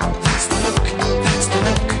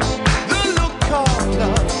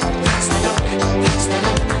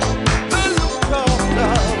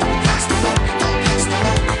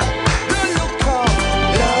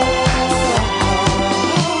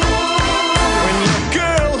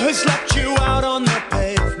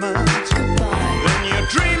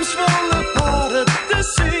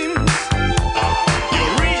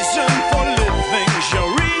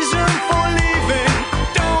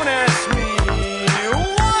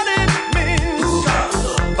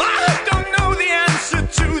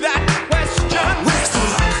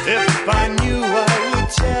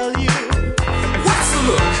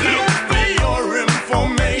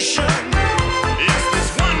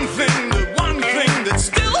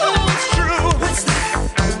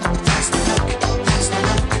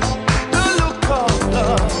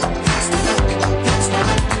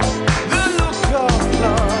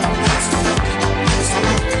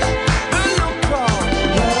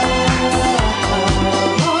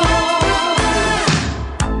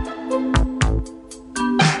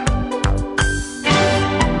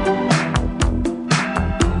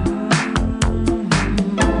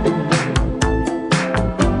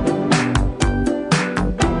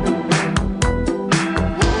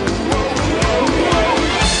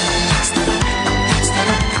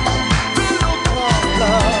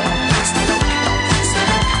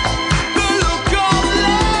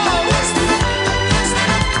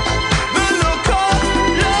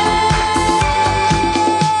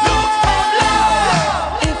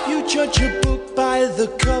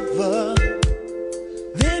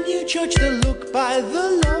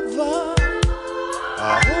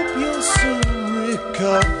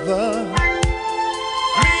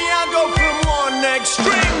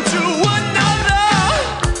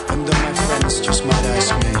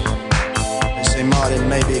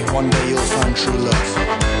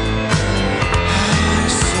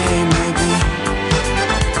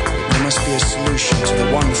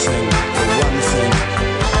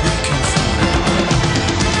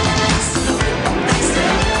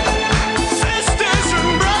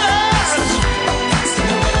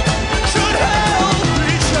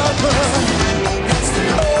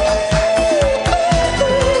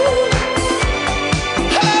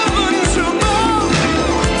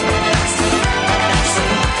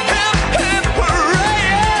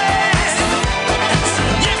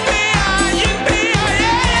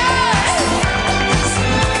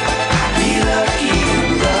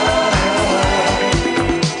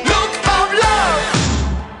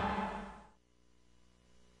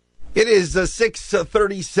 It is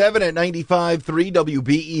 6:37 at 95.3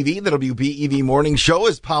 WBEV. The WBEV Morning Show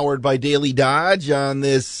is powered by Daily Dodge on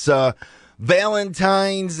this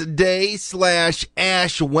Valentine's Day /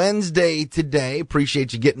 Ash Wednesday today.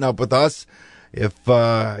 Appreciate you getting up with us. If,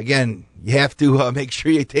 again, you have to make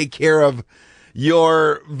sure you take care of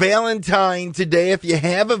your Valentine today. If you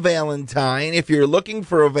have a Valentine, if you're looking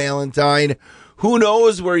for a Valentine, who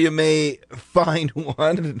knows where you may find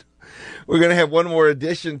one. We're going to have one more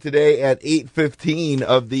edition today at 8:15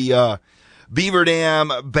 of the Beaver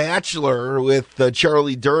Dam Bachelor with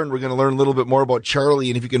Charlie Dern. We're going to learn a little bit more about Charlie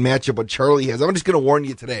and if you can match up what Charlie has. I'm just going to warn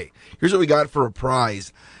you today. Here's what we got for a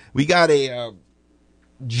prize. We got a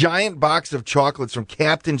giant box of chocolates from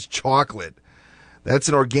Captain's Chocolate. That's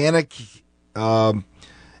an organic,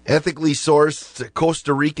 ethically sourced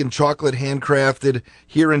Costa Rican chocolate handcrafted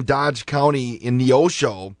here in Dodge County in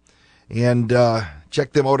Neosho. And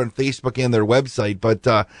check them out on Facebook and their website. But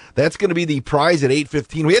that's going to be the prize at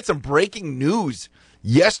 8:15. We had some breaking news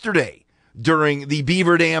yesterday during the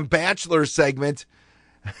Beaver Dam Bachelor segment.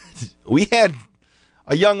 we had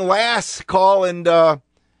a young lass call and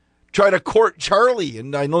try to court Charlie,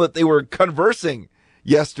 and I know that they were conversing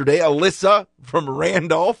yesterday. Alyssa from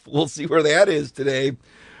Randolph. We'll see where that is today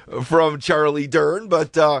from Charlie Dern,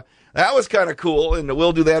 but that was kind of cool, and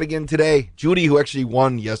we'll do that again today. Judy, who actually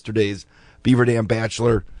won yesterday's Beaver Dam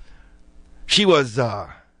Bachelor, she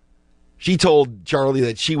told Charlie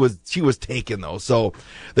that she was taken, though, so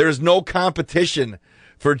there's no competition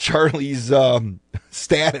for Charlie's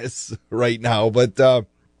status right now. But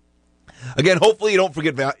again, hopefully you don't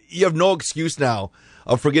forget. You have no excuse now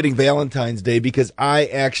of forgetting Valentine's Day, because I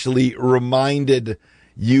actually reminded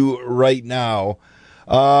you right now.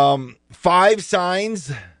 5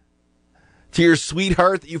 signs to your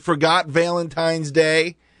sweetheart that you forgot Valentine's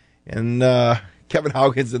Day. And Kevin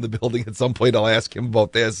Haugen's in the building. At some point I'll ask him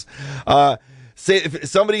about this. If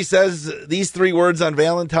somebody says these 3 words on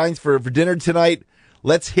Valentine's for dinner tonight,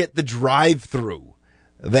 let's hit the drive-thru.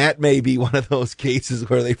 That may be one of those cases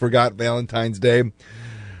where they forgot Valentine's Day.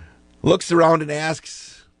 Looks around and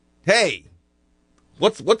asks, hey,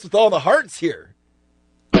 what's with all the hearts here?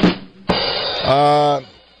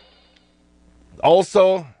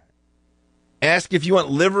 Also, ask if you want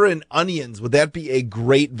liver and onions. Would that be a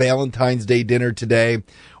great Valentine's Day dinner today?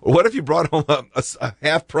 Or what if you brought home a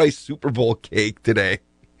half-price Super Bowl cake today?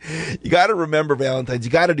 You got to remember Valentine's.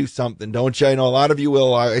 You got to do something, don't you? I know a lot of you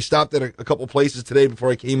will. I stopped at a couple places today before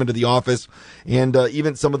I came into the office, and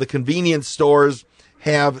even some of the convenience stores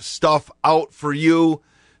have stuff out for you.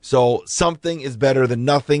 So something is better than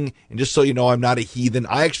nothing. And just so you know, I'm not a heathen.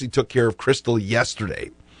 I actually took care of Crystal yesterday.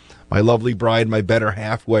 My lovely bride, my better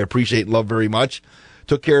half, who I appreciate and love very much.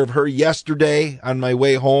 Took care of her yesterday. On my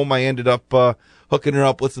way home, I ended up hooking her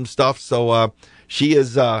up with some stuff. So she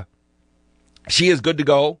is good to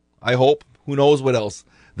go, I hope. Who knows what else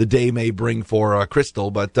the day may bring for Crystal.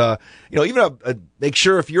 But, even make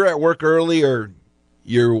sure if you're at work early or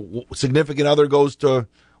your significant other goes to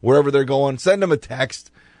wherever they're going, send them a text.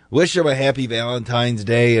 Wish them a happy Valentine's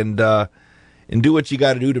Day, and do what you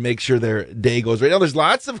got to do to make sure their day goes right. Now, there's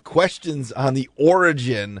lots of questions on the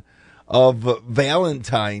origin of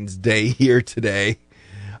Valentine's Day here today.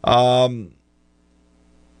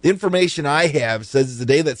 Information I have says it's a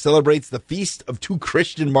day that celebrates the feast of 2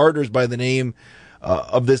 Christian martyrs by the name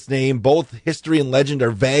of this name. Both history and legend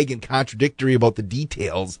are vague and contradictory about the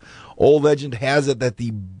details. Old legend has it that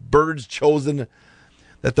the birds chose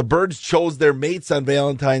their mates on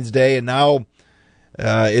Valentine's Day, and now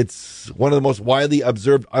it's one of the most widely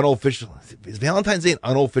observed unofficial. Is Valentine's Day an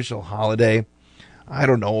unofficial holiday? I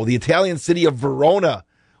don't know. The Italian city of Verona,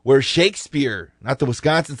 where Shakespeare, not the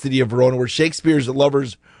Wisconsin city of Verona, where Shakespeare's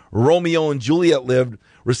lovers Romeo and Juliet lived,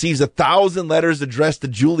 receives 1,000 letters addressed to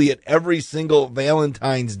Juliet every single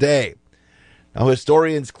Valentine's Day. Now,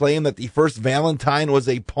 historians claim that the first Valentine was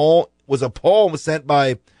a poem sent in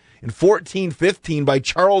 1415 by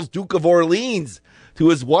Charles, Duke of Orleans, to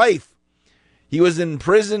his wife. He was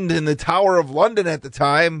imprisoned in the Tower of London at the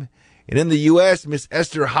time, and in the U.S., Miss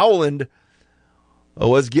Esther Howland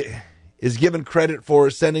is given credit for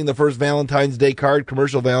sending the first Valentine's Day card.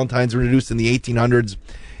 Commercial Valentines were introduced in the 1800s,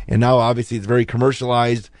 and now obviously it's very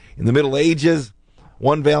commercialized. In the Middle Ages,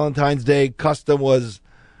 one Valentine's Day custom was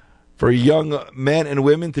for young men and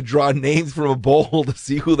women to draw names from a bowl to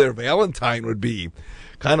see who their Valentine would be.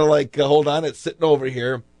 Kind of like, hold on, it's sitting over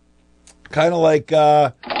here. Kind of like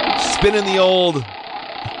spinning the old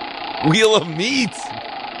wheel of meat.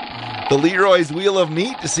 The Leroy's Wheel of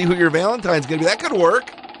Meat to see who your Valentine's going to be. That could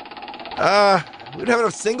work. We don't have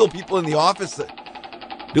enough single people in the office,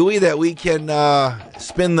 do we, that we can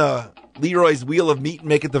spin the Leroy's Wheel of Meat and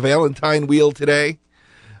make it the Valentine wheel today?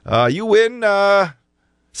 You win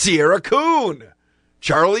Sierra Kuhn,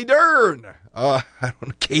 Charlie Dern, I don't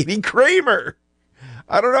know, Katie Kramer.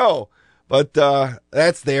 I don't know, but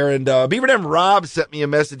that's there. And Beaver Dam Rob sent me a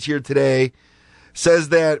message here today. Says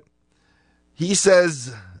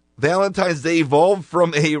Valentine's Day evolved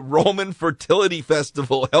from a Roman fertility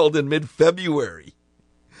festival held in mid-February,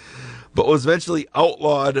 but was eventually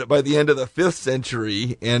outlawed by the end of the 5th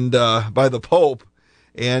century and by the Pope.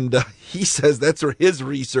 And he says that's where his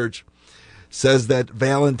research says that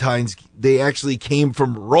Valentine's Day actually came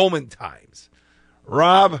from Roman times.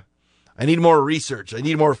 Rob, I need more research. I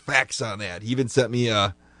need more facts on that. He even sent me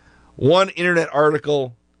one internet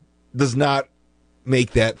article does not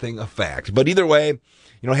make that thing a fact. But either way,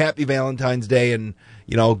 happy Valentine's Day, and,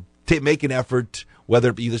 make an effort, whether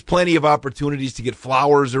it be, there's plenty of opportunities to get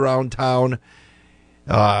flowers around town.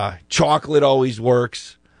 Chocolate always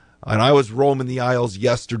works. And I was roaming the aisles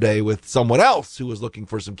yesterday with someone else who was looking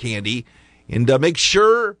for some candy. And make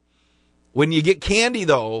sure when you get candy,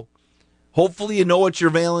 though, hopefully you know what your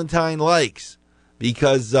Valentine likes,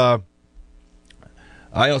 because I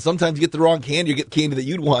know sometimes you get the wrong candy or get candy that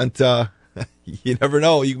you'd want. You never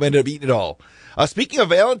know. You end up eating it all. Speaking of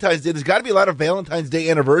Valentine's Day, there's got to be a lot of Valentine's Day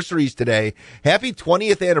anniversaries today. Happy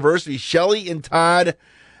 20th anniversary. Shelley and Todd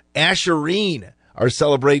Asherine are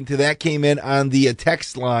celebrating today. That came in on the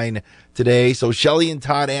text line today. So Shelley and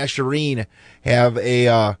Todd Asherine have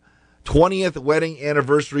a 20th wedding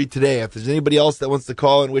anniversary today. If there's anybody else that wants to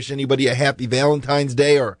call and wish anybody a happy Valentine's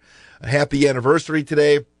Day or a happy anniversary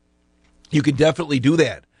today, you can definitely do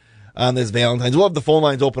that on this Valentine's. We'll have the phone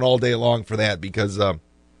lines open all day long for that, because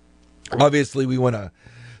obviously we want to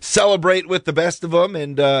celebrate with the best of them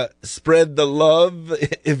and spread the love,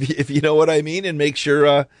 if you know what I mean, and make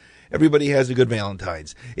sure everybody has a good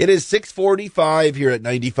Valentine's. It is 6:45 here at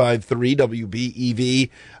 95.3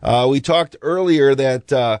 WBEV. We talked earlier that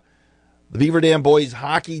the Beaver Dam boys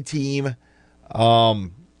hockey team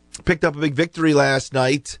picked up a big victory last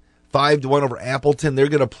night, 5-1 over Appleton. They're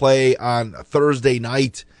going to play on Thursday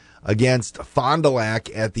night against Fond du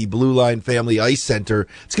Lac at the Blue Line Family Ice Center.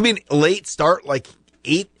 It's going to be a late start, like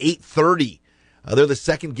 8:30. They're the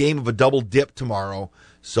second game of a double dip tomorrow.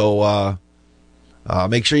 So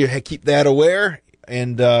make sure you keep that aware.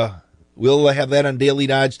 And we'll have that on Daily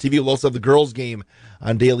Dodge TV. We'll also have the girls' game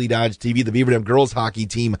on Daily Dodge TV. The Beaver Dam girls hockey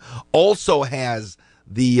team also has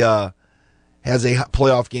a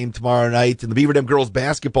playoff game tomorrow night. And the Beaver Dam girls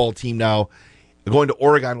basketball team now going to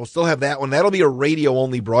Oregon. We'll still have that one. That'll be a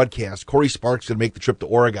radio-only broadcast. Corey Sparks going to make the trip to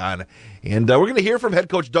Oregon. And we're going to hear from head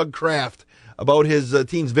coach Doug Kraft about his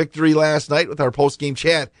team's victory last night with our post-game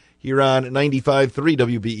chat here on 95.3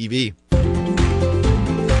 WBEV.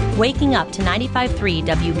 Waking up to 95.3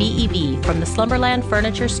 WBEV from the Slumberland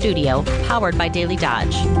Furniture Studio, powered by Daily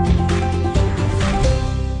Dodge.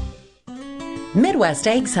 Midwest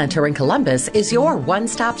Egg Center in Columbus is your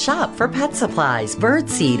one-stop shop for pet supplies, bird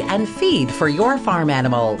seed, and feed for your farm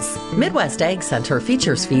animals. Midwest Egg Center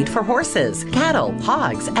features feed for horses, cattle,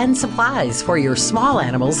 hogs, and supplies for your small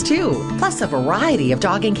animals too. Plus a variety of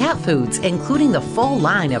dog and cat foods, including the full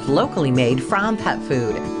line of locally made From Pet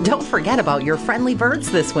Food. Don't forget about your friendly birds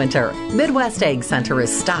this winter. Midwest Egg Center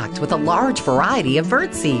is stocked with a large variety of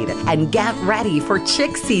bird seed. And get ready for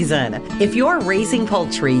chick season. If you're raising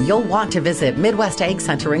poultry, you'll want to visit Midwest Egg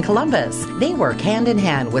Center in Columbus. They work hand in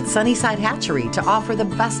hand with Sunnyside Hatchery to offer the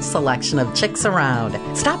best selection of chicks around.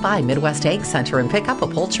 Stop by Midwest Egg Center and pick up a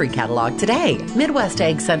poultry catalog today. Midwest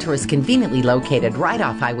Egg Center is conveniently located right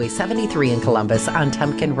off Highway 73 in Columbus on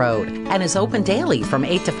Temkin Road and is open daily from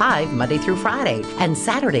 8 to 5 Monday through Friday and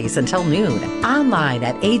Saturdays until noon. Online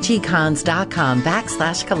at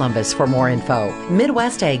agcons.com/Columbus for more info.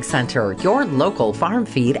 Midwest Egg Center, your local farm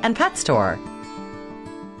feed and pet store.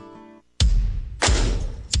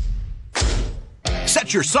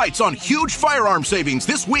 Set your sights on huge firearm savings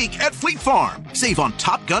this week at Fleet Farm. Save on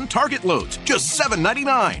Top Gun target loads, just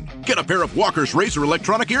 $7.99. Get a pair of Walker's Razor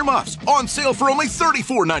electronic earmuffs on sale for only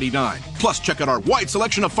 $34.99. Plus, check out our wide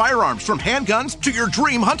selection of firearms from handguns to your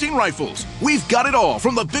dream hunting rifles. We've got it all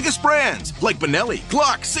from the biggest brands like Benelli,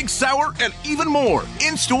 Glock, Sig Sauer, and even more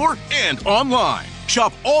in-store and online.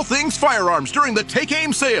 Shop all things firearms during the Take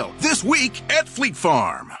Aim sale this week at Fleet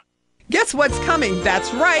Farm. Guess what's coming?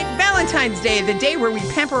 That's right, Valentine's Day, the day where we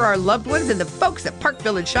pamper our loved ones, and the folks at Park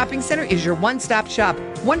Village Shopping Center is your one-stop shop.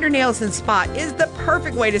 Wonder Nails and Spa is the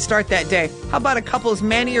perfect way to start that day. How about a couple's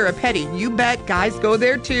mani or a pedi? You bet, guys go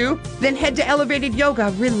there too. Then head to Elevated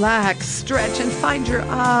Yoga, relax, stretch, and find your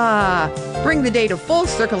Bring the day to full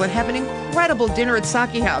circle and have an incredible dinner at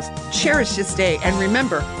Saki House. Cherish this day, and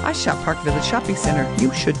remember, I shop Park Village Shopping Center.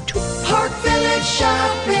 You should too. Park Village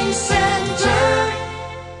Shopping Center.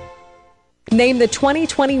 Named the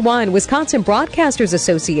 2021 Wisconsin Broadcasters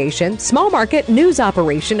Association Small Market News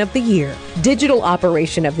Operation of the Year, Digital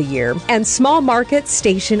Operation of the Year, and Small Market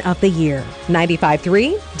Station of the Year.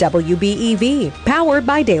 95.3 WBEV, powered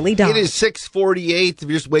by Daily Dodge. It is 6:48. If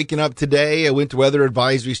you're just waking up today, a winter weather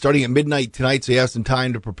advisory starting at midnight tonight, so you have some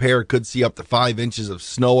time to prepare. Could see up to 5 inches of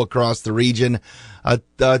snow across the region.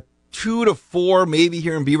 2 to 4, maybe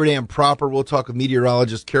here in Beaver Dam proper. We'll talk with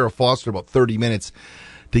meteorologist Kara Foster about 30 minutes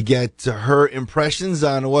to get her impressions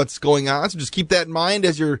on what's going on. So just keep that in mind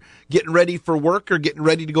as you're getting ready for work or getting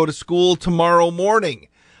ready to go to school tomorrow morning.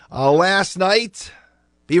 Last night,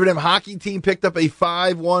 Beaver Dam hockey team picked up a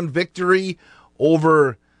 5-1 victory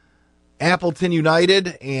over Appleton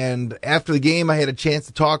United. And after the game, I had a chance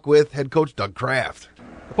to talk with head coach Doug Kraft.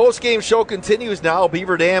 The post-game show continues now.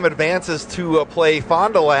 Beaver Dam advances to play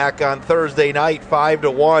Fond du Lac on Thursday night,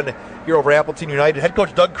 5-1 here over Appleton United. Head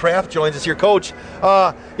coach Doug Kraft joins us here. Coach,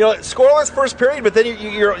 scoreless first period, but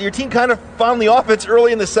then your team kind of found the offense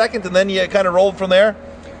early in the second, and then you kind of rolled from there?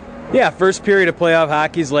 Yeah, first period of playoff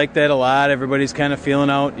hockey's like that a lot. Everybody's kind of feeling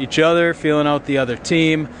out each other, feeling out the other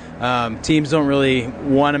team. Teams don't really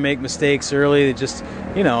want to make mistakes early. They just,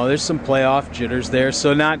 there's some playoff jitters there,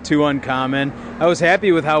 so not too uncommon. I was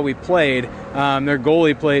happy with how we played. Their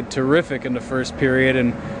goalie played terrific in the first period,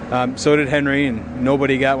 and so did Henry, and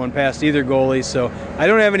nobody got one past either goalie. So I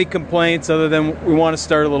don't have any complaints other than we want to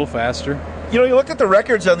start a little faster. You look at the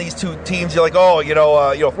records on these two teams, you're like,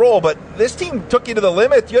 roll. But this team took you to the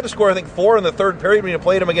limit. You had to score, I think, 4 in the third period when you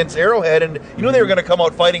played them against Arrowhead, and you knew they were going to come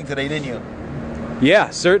out fighting today, didn't you? Yeah,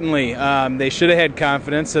 certainly. They should have had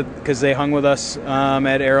confidence because they hung with us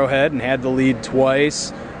at Arrowhead and had the lead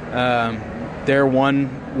twice. Their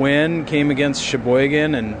one win came against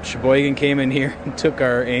Sheboygan, and Sheboygan came in here and took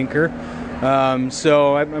our anchor.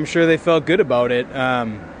 So I'm sure they felt good about it.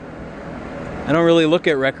 I don't really look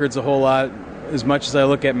at records a whole lot as much as I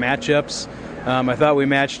look at matchups. I thought we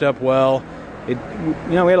matched up well. We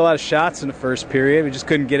had a lot of shots in the first period. We just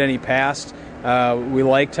couldn't get any past. We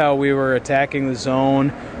liked how we were attacking the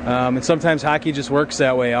zone. And sometimes hockey just works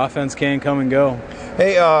that way. Offense can come and go.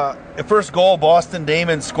 Hey, first goal Boston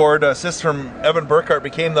Damon scored. Assist from Evan Burkhart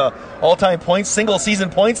became the all-time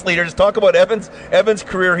single-season points leader. Just talk about Evan's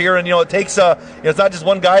career here. And, it takes it's not just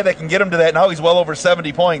one guy that can get him to that. Now he's well over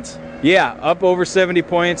 70 points. Yeah, up over 70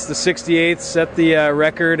 points. The 68th set the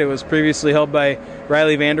record. It was previously held by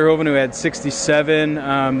Riley Vanderhoven, who had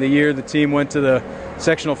 67 the year the team went to the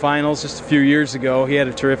sectional finals just a few years ago. He had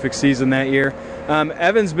a terrific season that year.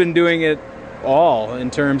 Evan's been doing it all in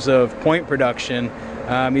terms of point production.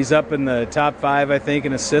 He's up in the top 5, I think,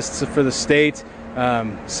 in assists for the state.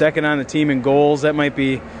 Second on the team in goals. That might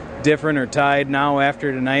be different or tied now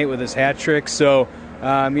after tonight with his hat trick. So,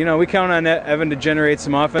 we count on Evan to generate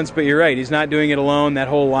some offense, but you're right. He's not doing it alone. That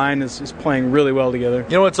whole line is playing really well together.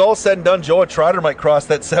 It's all said and done. Joe Trotter might cross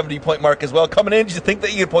that 70-point mark as well. Coming in, do you think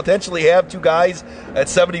that you could potentially have 2 guys at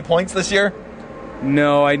 70 points this year?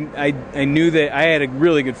 No, I knew that. I had a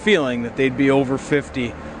really good feeling that they'd be over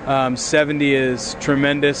 50. 70 is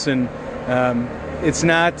tremendous, and it's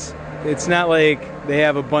not like they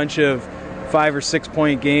have a bunch of 5 or 6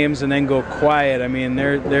 point games and then go quiet. I mean,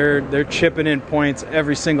 they're chipping in points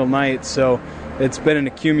every single night, so it's been an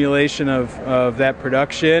accumulation of that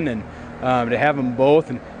production, and to have them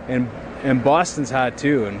both, and Boston's hot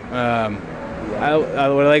too. And what I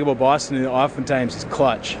like about Boston oftentimes is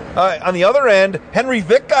clutch. On the other end, Henry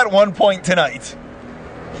Vick got 1 point tonight.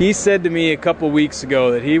 He said to me a couple weeks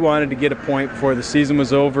ago that he wanted to get a point before the season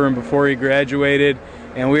was over and before he graduated,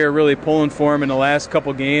 and we were really pulling for him in the last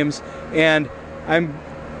couple games. And I'm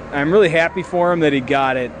really happy for him that he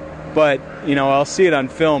got it. But I'll see it on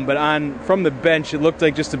film. But from the bench, it looked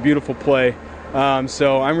like just a beautiful play.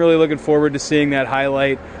 So I'm really looking forward to seeing that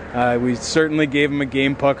highlight. We certainly gave him a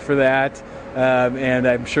game puck for that. And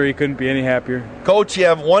I'm sure he couldn't be any happier. Coach, you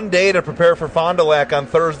have 1 day to prepare for Fond du Lac on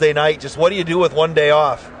Thursday night. Just what do you do with 1 day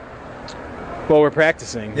off? Well, we're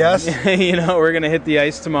practicing. Yes. We're going to hit the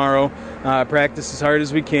ice tomorrow, practice as hard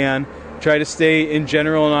as we can, try to stay in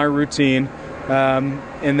general in our routine,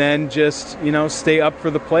 and then just, stay up for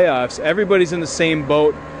the playoffs. Everybody's in the same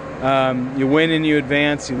boat. You win and you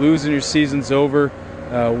advance. You lose and your season's over.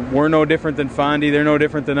 We're no different than Fondy. They're no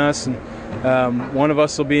different than us. And one of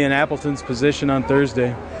us will be in Appleton's position on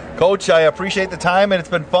Thursday. Coach, I appreciate the time, and it's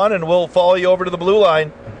been fun, and we'll follow you over to the blue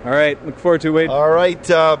line. All right. Look forward to it, Wade. All right.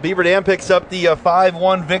 Beaver Dam picks up the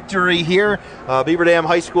 5-1 victory here. Beaver Dam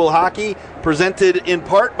High School Hockey, presented in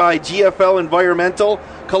part by GFL Environmental,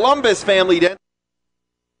 Columbus Family Dentistry.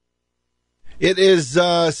 It is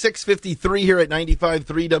 6:53 here at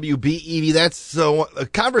 95.3 WBEV. That's a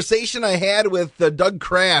conversation I had with Doug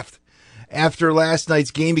Kraft after last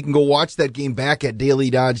night's game. You can go watch that game back at Daily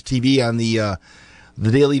Dodge TV on the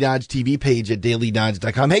Daily Dodge TV page at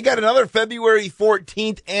dailydodge.com. Hey, got another February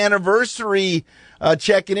 14th anniversary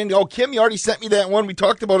checking in. Oh, Kim, you already sent me that one. We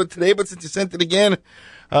talked about it today, but since you sent it again,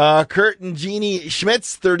 Kurt and Jeannie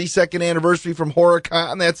Schmidt's 32nd anniversary from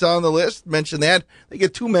Horicon. That's on the list. Mention that. They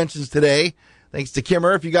get 2 mentions today, thanks to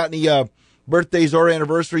Kimmer. If you got any birthdays or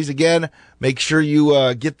anniversaries, again, make sure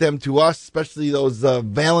you get them to us, especially those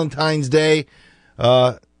Valentine's Day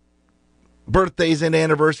birthdays and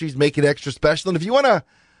anniversaries. Make it extra special. And if you want to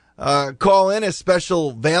call in a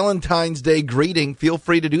special Valentine's Day greeting, feel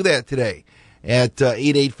free to do that today at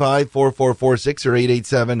 885-4446 or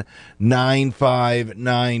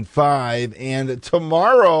 887-9595. And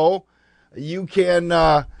tomorrow, you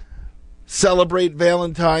can celebrate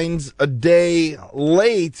Valentine's a day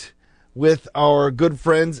late with our good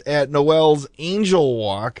friends at Noel's Angel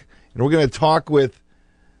Walk. And we're going to talk with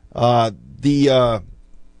the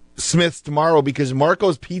Smiths tomorrow because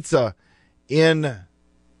Marco's Pizza in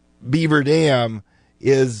Beaver Dam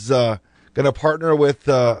is going to partner with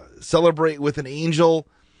Celebrate with an Angel.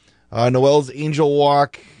 Noel's Angel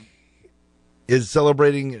Walk is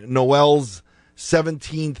celebrating Noel's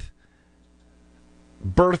 17th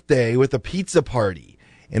birthday with a pizza party.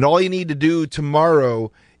 And all you need to do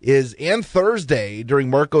tomorrow and Thursday during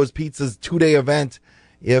Marco's Pizza's 2-day event,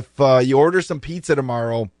 if you order some pizza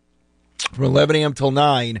tomorrow from 11 a.m. till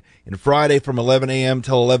 9 and Friday from 11 a.m.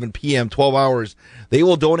 till 11 p.m., 12 hours, they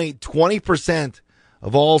will donate 20%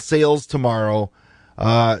 of all sales tomorrow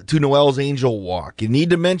to Noel's Angel Walk. You need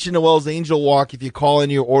to mention Noel's Angel Walk if you call in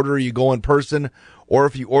your order, you go in person, or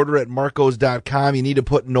if you order at marcos.com, you need to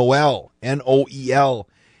put Noel, N-O-E-L,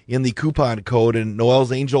 in the coupon code. And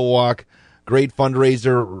Noel's Angel Walk, great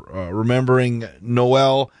fundraiser, remembering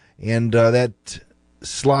Noel, and that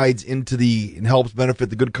slides into and helps benefit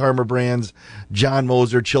the Good Karma Brands John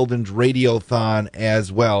Moser Children's Radiothon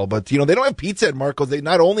as well. But, they don't have pizza at Marco's. They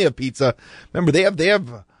not only have pizza, remember, they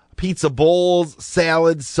have pizza bowls,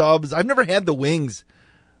 salads, subs. I've never had the wings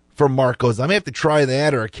from Marco's. I may have to try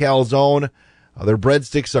that, or a calzone. Their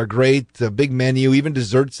breadsticks are great. A big menu, even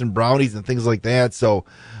desserts and brownies and things like that. So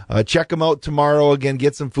check them out tomorrow. Again,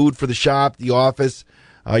 get some food for the shop, the office,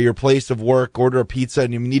 your place of work. Order a pizza,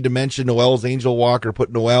 and you need to mention Noel's Angel Walk or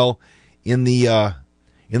put Noel in the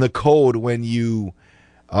code when you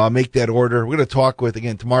make that order. We're going to talk with,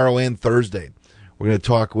 again, tomorrow and Thursday. We're going to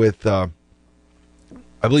talk with, I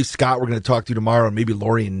believe, Scott we're going to talk to tomorrow, and maybe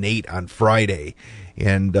Lori and Nate on Friday.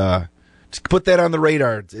 And just put that on the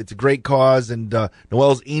radar. It's a great cause, and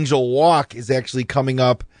Noel's Angel Walk is actually coming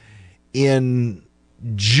up in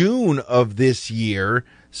June of this year,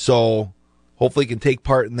 so hopefully you can take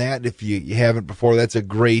part in that. If you haven't before, that's a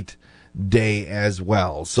great day as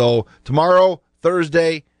well. So tomorrow,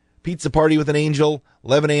 Thursday, pizza party with an angel,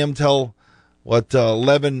 11 a.m. till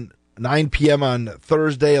 9 p.m. on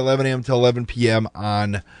Thursday, 11 a.m. till 11 p.m.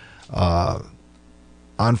 on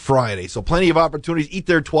Friday. So plenty of opportunities. Eat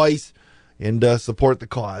there twice and support the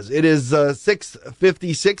cause. It is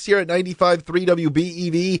 6:56 here at 95.3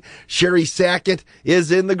 WBEV. Sherry Sackett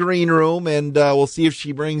is in the green room, and we'll see if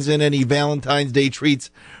she brings in any Valentine's Day treats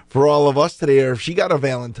for all of us today, or if she got a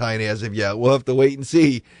Valentine as of yet. We'll have to wait and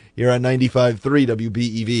see here on 95.3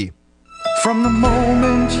 WBEV. From the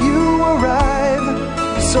moment you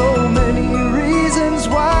arrive, so many reasons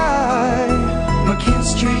why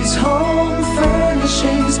McKinstry's Home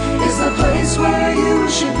Furnishings is the place where you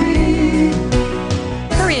should be.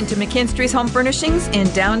 Hurry into McKinstry's Home Furnishings in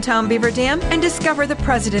downtown Beaver Dam and discover the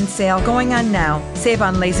President's Sale going on now. Save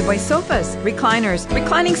on Lazy Boy sofas, recliners,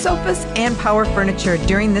 reclining sofas, and power furniture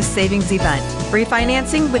during this savings event. Free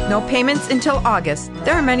financing with no payments until August.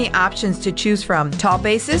 There are many options to choose from. Tall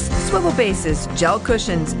bases, swivel bases, gel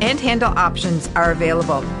cushions, and handle options are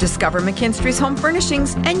available. Discover McKinstry's Home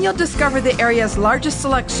Furnishings and you'll discover the area's largest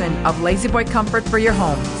selection of Lazy Boy comfort for your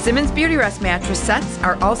home. Simmons Beauty Rest mattress sets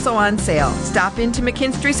are also on sale. Stop into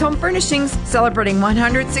McKinstry's Home Furnishings, celebrating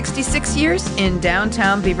 166 years in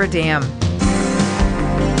downtown Beaver Dam.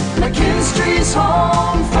 McKinstry's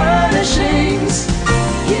Home Furnishings,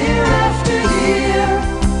 year after year.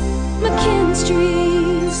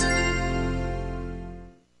 McKinstry's.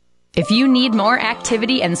 If you need more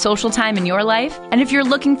activity and social time in your life, and if you're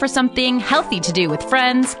looking for something healthy to do with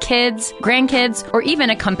friends, kids, grandkids, or even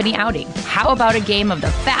a company outing, how about a game of the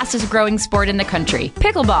fastest growing sport in the country,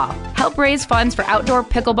 pickleball? Help raise funds for outdoor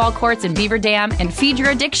pickleball courts in Beaver Dam and feed your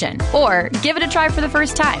addiction. Or give it a try for the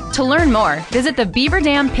first time. To learn more, visit the Beaver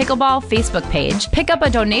Dam Pickleball Facebook page, pick up a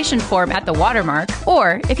donation form at the watermark,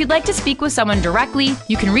 or if you'd like to speak with someone directly,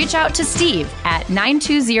 you can reach out to Steve at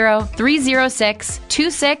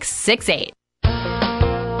 920-306-2668.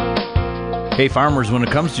 Hey farmers, when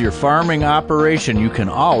it comes to your farming operation, you can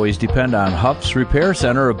always depend on Huff's Repair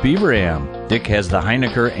Center of Beaver Dam. Dick has the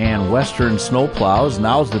Heinecker and Western snow plows.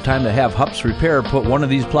 Now's the time to have Huff's Repair put one of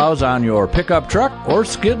these plows on your pickup truck or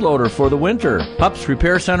skid loader for the winter. Huff's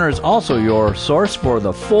Repair Center is also your source for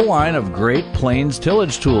the full line of Great Plains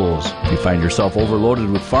tillage tools. If you find yourself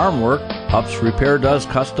overloaded with farm work, Huff's Repair does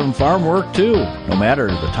custom farm work too, no matter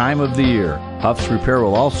the time of the year. Huff's Repair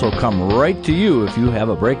will also come right to you if you have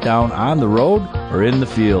a breakdown on the road or in the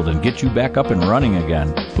field and get you back up and running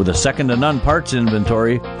again. With a second-to-none parts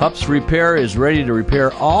inventory, Huff's Repair is ready to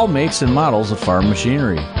repair all makes and models of farm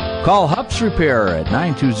machinery. Call Hups Repair at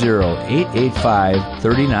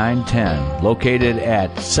 920-885-3910. Located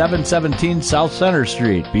at 717 South Center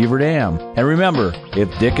Street, Beaver Dam. And remember,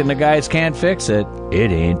 if Dick and the guys can't fix it,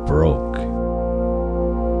 it ain't broke.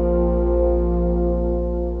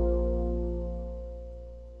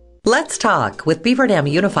 Let's talk with Beaver Dam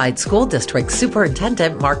Unified School District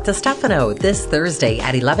Superintendent Mark DeStefano this Thursday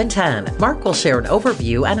at 11:10. Mark will share an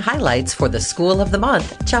overview and highlights for the School of the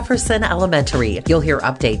Month, Jefferson Elementary. You'll hear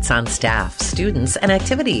updates on staff, students, and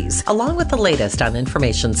activities, along with the latest on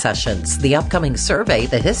information sessions, the upcoming survey,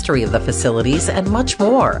 the history of the facilities, and much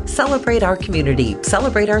more. Celebrate our community,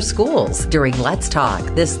 celebrate our schools during Let's Talk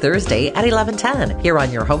this Thursday at 11:10 here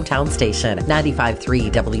on your hometown station,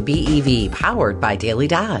 95.3 WBEV, powered by Daily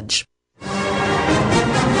Dodge.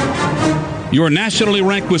 Your nationally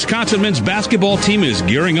ranked Wisconsin men's basketball team is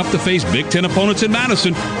gearing up to face Big Ten opponents in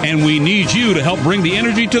Madison, and we need you to help bring the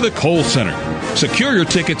energy to the Kohl Center. Secure your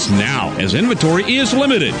tickets now, as inventory is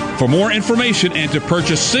limited. For more information and to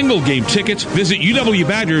purchase single-game tickets, visit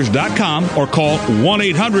uwbadgers.com or call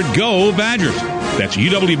 1-800-GO-BADGERS. That's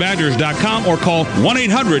uwbadgers.com or call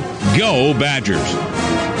 1-800-GO-BADGERS.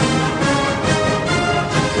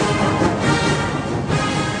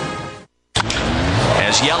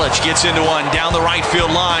 As Yelich gets into one down the right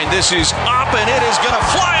field line, this is up and it is going to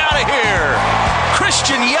fly out of here.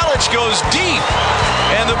 Christian Yelich goes deep,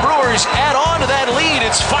 and the Brewers add on to that lead.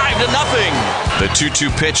 It's 5-0. The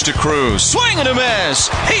 2-2 pitch to Cruz. Swing and a miss.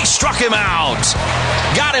 He struck him out.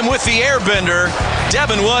 Got him with the airbender.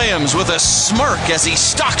 Devin Williams with a smirk as he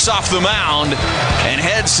stalks off the mound and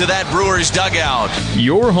heads to that Brewers dugout.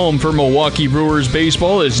 Your home for Milwaukee Brewers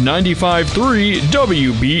baseball is 95.3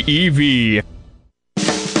 WBEV.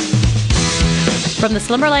 From the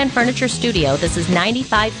Slimmerland Furniture Studio, this is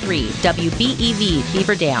 95.3 WBEV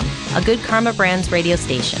Beaver Dam, a Good Karma Brands radio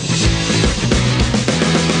station.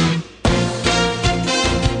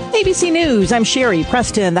 ABC News, I'm Sherry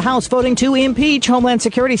Preston. The House voting to impeach Homeland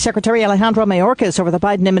Security Secretary Alejandro Mayorkas over the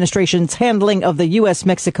Biden administration's handling of the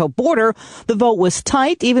U.S.-Mexico border. The vote was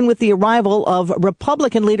tight, even with the arrival of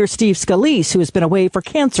Republican leader Steve Scalise, who has been away for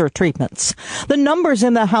cancer treatments. The numbers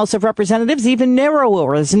in the House of Representatives even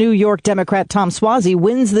narrower as New York Democrat Tom Suozzi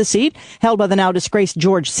wins the seat held by the now disgraced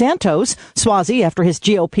George Santos. Suozzi, after his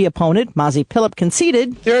GOP opponent, Mazi Pilip,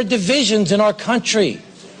 conceded. There are divisions in our country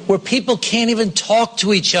where people can't even talk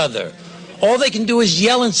to each other. All they can do is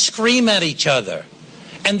yell and scream at each other.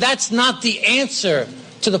 And that's not the answer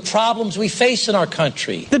to the problems we face in our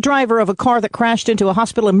country. The driver of a car that crashed into a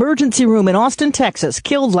hospital emergency room in Austin, Texas,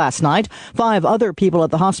 killed last night. 5 other people at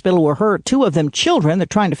the hospital were hurt, 2 of them children. They're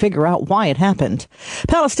trying to figure out why it happened.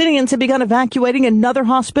 Palestinians have begun evacuating another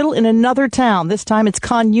hospital in another town. This time it's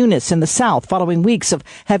Khan Yunis in the south, following weeks of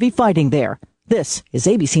heavy fighting there. This is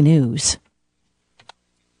ABC News.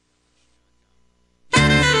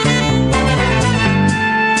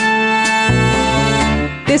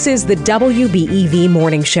 This is the WBEV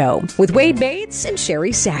Morning Show with Wade Bates and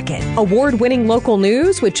Sherry Sackett. Award-winning local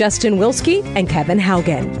news with Justin Wilski and Kevin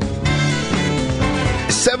Haugen.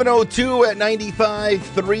 7:02 at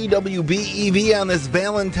 95.3 WBEV on this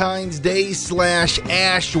Valentine's Day /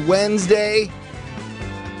 Ash Wednesday.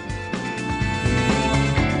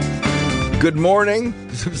 Good morning.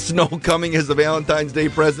 Some snow coming as a Valentine's Day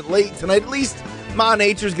present late tonight. At least Ma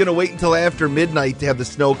Nature's going to wait until after midnight to have the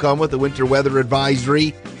snow come with the winter weather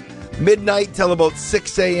advisory. Midnight till about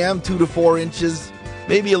 6 a.m., 2 to 4 inches,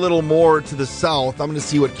 maybe a little more to the south. I'm going to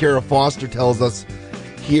see what Kara Foster tells us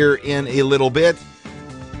here in a little bit.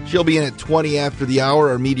 She'll be in at 20 after the hour,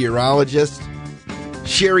 our meteorologist.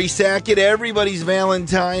 Sherry Sackett, everybody's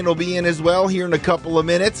Valentine, will be in as well here in a couple of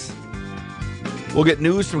minutes. We'll get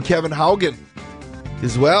news from Kevin Haugen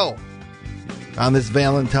as well on this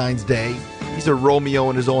Valentine's Day. He's a Romeo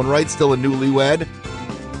in his own right, still a newlywed.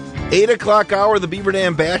 8 o'clock hour, the Beaver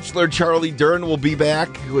Dam Bachelor, Charlie Dern, will be back.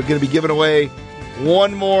 We're going to be giving away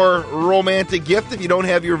one more romantic gift if you don't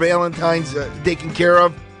have your Valentine's taken care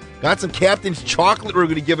of. Got some Captain's Chocolate we're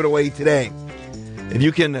going to give it away today. If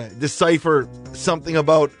you can decipher something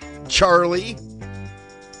about Charlie.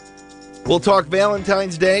 We'll talk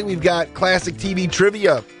Valentine's Day. We've got classic TV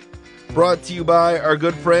trivia brought to you by our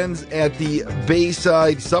good friends at the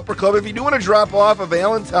Bayside Supper Club. If you do want to drop off a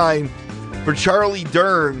Valentine for Charlie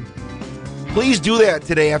Dern, please do that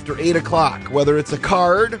today after 8 o'clock. Whether it's a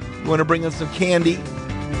card, you want to bring in some candy,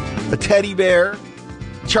 a teddy bear.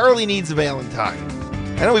 Charlie needs a Valentine.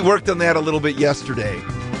 I know we worked on that a little bit yesterday.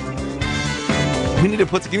 We need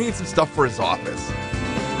some stuff for his office.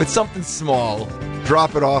 If it's something small,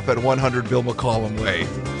 drop it off at 100 Bill McCollum Way.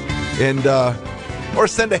 And, or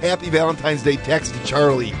send a happy Valentine's Day text to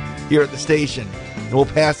Charlie here at the station. and we'll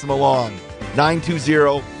pass them along.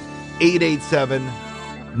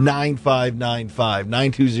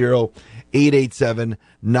 920-887-9595.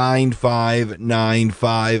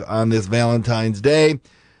 920-887-9595 on this Valentine's Day.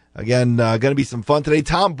 Again, going to be some fun today.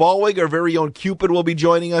 Tom Ballweg, our very own Cupid, will be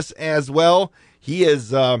joining us as well. He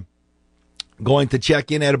is going to check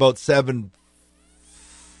in at about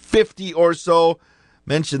 7:50 or so.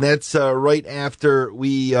 Mentioned that's right after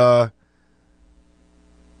we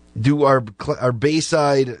do our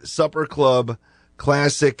Bayside Supper Club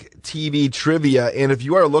Classic TV Trivia. And if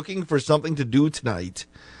you are looking for something to do tonight,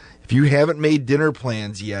 if you haven't made dinner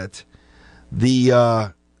plans yet,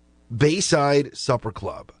 the Bayside Supper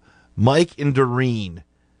Club, Mike and Doreen,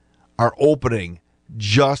 are opening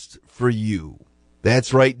just for you.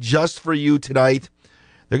 That's right, just for you tonight.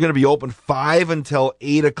 They're going to be open 5 until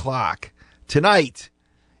 8 o'clock tonight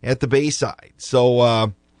at the Bayside.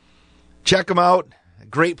 So check them out.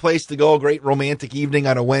 Great place to go. Great romantic evening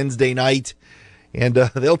on a Wednesday night. And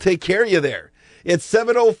they'll take care of you there. It's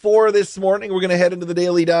 7:04 this morning. We're going to head into the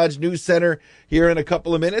Daily Dodge News Center here in a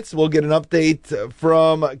couple of minutes. We'll get an update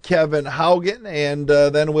from Kevin Haugen, and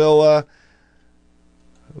then we'll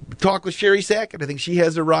talk with Sherry Sackett. I think she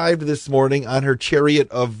has arrived this morning on her chariot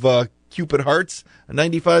of Cupid Hearts,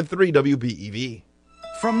 95.3 WBEV.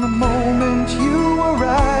 From the moment you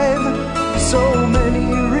arrive, so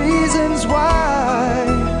many reasons why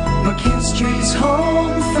McKinstry's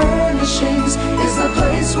Home Furnishings is the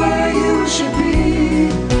place where you should be.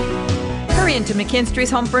 Hurry into McKinstry's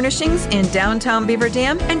Home Furnishings in downtown Beaver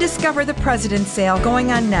Dam and discover the President's Sale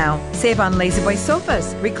going on now. Save on Lazy Boy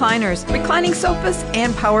sofas, recliners, reclining sofas,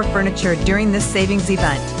 and power furniture during this savings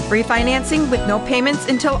event. Free financing with no payments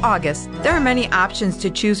until August. There are many options to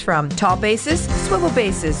choose from. Tall bases, swivel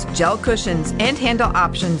bases, gel cushions, and handle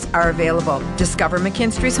options are available. Discover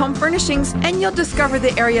McKinstry's Home Furnishings and you'll discover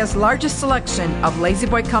the area's largest selection of Lazy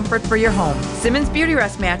Boy comfort for your home. Simmons Beauty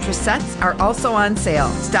Rest mattress sets are also on sale.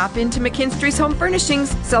 Stop into McKinstry's Home Furnishings,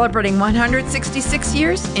 celebrating 166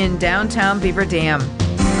 years in downtown Beaver Dam.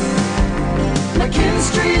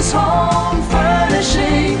 McKinstry's Home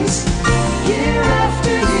Furnishings, year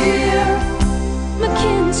after year.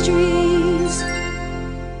 McKinstry's.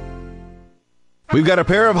 We've got a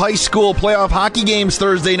pair of high school playoff hockey games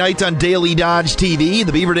Thursday night on Daily Dodge TV.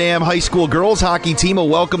 The Beaver Dam High School girls hockey team will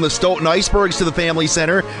welcome the Stoughton Icebergs to the Family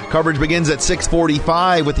Center. Coverage begins at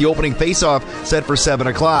 6:45 with the opening faceoff set for 7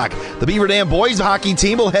 o'clock. The Beaver Dam boys hockey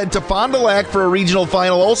team will head to Fond du Lac for a regional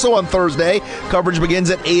final also on Thursday. Coverage begins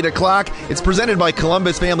at 8 o'clock. It's presented by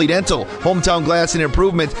Columbus Family Dental, Hometown Glass and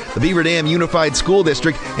Improvement, the Beaver Dam Unified School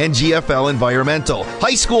District, and GFL Environmental.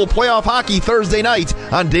 High school playoff hockey Thursday night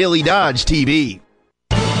on Daily Dodge TV.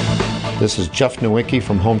 This is Jeff Nowicki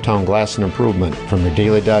from Hometown Glass and Improvement. From your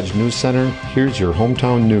Daily Dodge News Center, here's your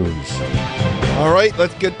hometown news. All right,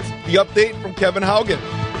 let's get the update from Kevin Haugen.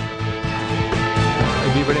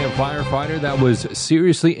 A Beaver Dam firefighter that was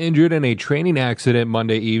seriously injured in a training accident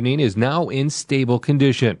Monday evening is now in stable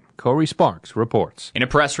condition. Corey Sparks reports. In a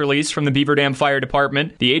press release from the Beaver Dam Fire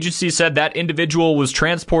Department, the agency said that individual was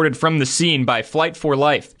transported from the scene by Flight for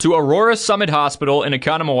Life to Aurora Summit Hospital in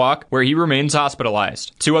Oconomowoc, where he remains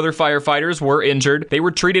hospitalized. 2 other firefighters were injured. They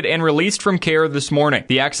were treated and released from care this morning.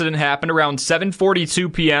 The accident happened around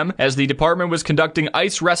 7:42 p.m. as the department was conducting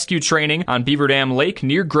ice rescue training on Beaver Dam Lake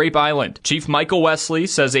near Grape Island. Chief Michael Wesley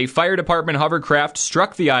says a fire department hovercraft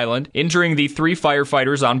struck the island, injuring the 3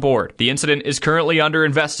 firefighters on board. The incident is currently under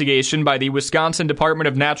investigation by the Wisconsin Department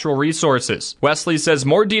of Natural Resources. Wesley says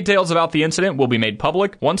more details about the incident will be made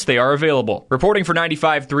public once they are available. Reporting for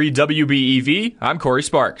 95.3 WBEV, I'm Corey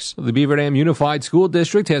Sparks. The Beaver Dam Unified School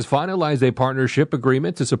District has finalized a partnership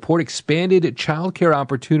agreement to support expanded child care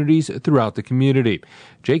opportunities throughout the community.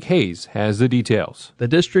 Jake Hayes has the details. The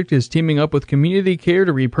district is teaming up with Community Care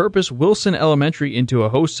to repurpose Wilson Elementary into a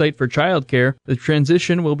host site for child care. The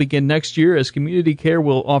transition will begin next year as Community Care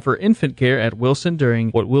will offer infant care at Wilson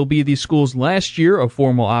during what will be the school's last year of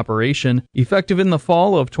formal operation. Effective in the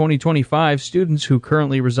fall of 2025, students who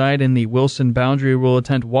currently reside in the Wilson boundary will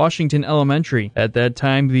attend Washington Elementary. At that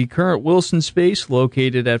time, the current Wilson space,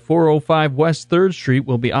 located at 405 West 3rd Street,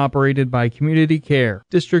 will be operated by Community Care.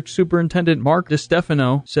 District Superintendent Mark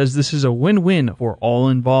DiStefano says this is a win-win for all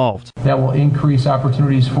involved. That will increase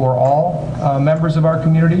opportunities for all members of our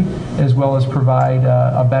community, as well as provide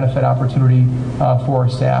a benefit opportunity for our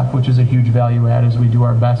staff, which is a huge value add as we do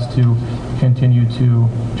our best to continue to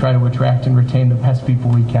try to attract and retain the best people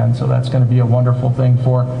we can. So that's going to be a wonderful thing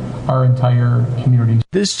for our entire community.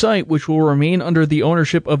 This site, which will remain under the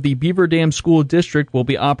ownership of the Beaver Dam School District, will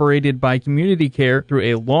be operated by Community Care through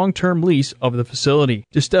a long-term lease of the facility.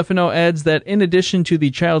 DeStefano adds that in addition to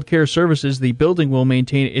the child care services, the building will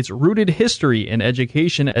maintain its rooted history in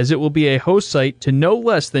education, as it will be a host site to no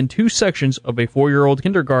less than 2 sections of a 4-year-old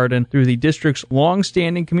kindergarten through the district's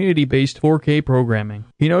long-standing community-based 4K programming.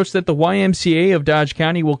 He notes that the YMCA of Dodge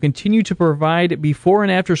County will continue to provide before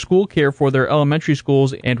and after school care for their elementary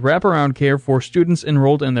schools and wraparound care for students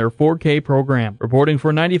enrolled in their 4K program. Reporting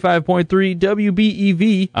for 95.3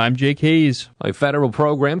 WBEV, I'm Jake Hayes. A federal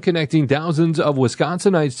program connecting thousands of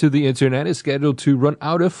Wisconsinites to the internet is scheduled to run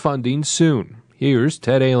out of funding soon. Here's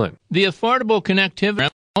Ted Allen. The Affordable Connectivity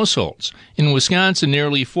Households. In Wisconsin,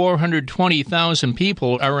 nearly 420,000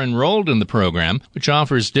 people are enrolled in the program, which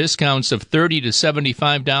offers discounts of $30 to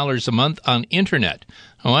 $75 a month on internet.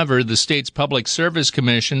 However, the state's Public Service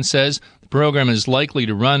Commission says the program is likely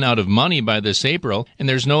to run out of money by this April, and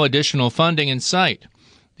there's no additional funding in sight.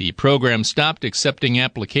 The program stopped accepting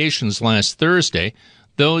applications last Thursday.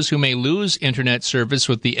 Those who may lose internet service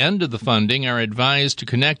with the end of the funding are advised to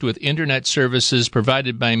connect with internet services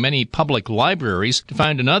provided by many public libraries to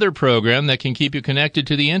find another program that can keep you connected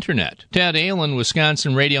to the internet. Ted Allen,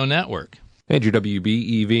 Wisconsin Radio Network. And your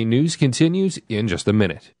WBEV News continues in just a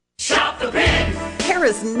minute. Shop the Pig! There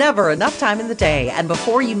is never enough time in the day, and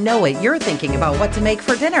before you know it, you're thinking about what to make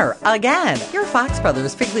for dinner again. Your Fox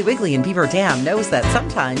Brothers Piggly Wiggly in Beaver Dam knows that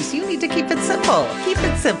sometimes you need to keep it simple. Keep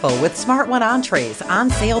it simple with Smart One entrees on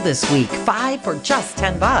sale this week, 5 for just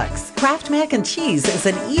 $10. Kraft Mac and Cheese is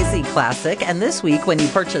an easy classic, and this week when you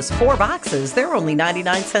purchase 4 boxes, they're only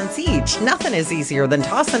 99 cents each. Nothing is easier than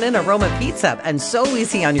tossing in a Roma pizza, and so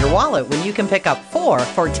easy on your wallet when you can pick up 4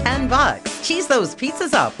 for $10. Cheese those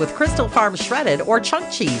pizzas up with Crystal Farm shredded or chunk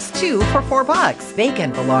cheese, 2 for $4.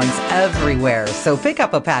 Bacon belongs everywhere, so pick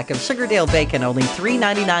up a pack of Sugardale bacon, only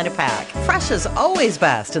 $3.99 a pack. Fresh is always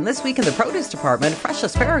best, and this week in the produce department, fresh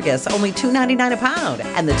asparagus only $2.99 a pound,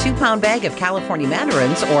 and the 2-pound bag of California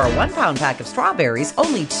mandarins or a 1-pound pack of strawberries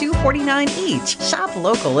only $2.49 each. Shop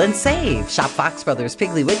local and save. Shop Fox Brothers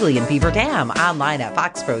Piggly Wiggly in Beaver Dam online at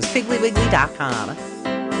foxbrospigglywiggly.com.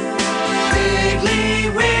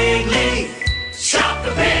 Piggly Wiggly, shop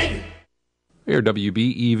the pig! Your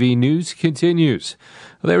WBEV News continues.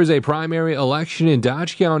 There is a primary election in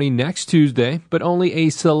Dodge County next Tuesday, but only a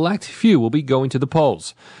select few will be going to the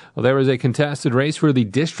polls. There is a contested race for the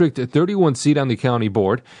District 31 seat on the county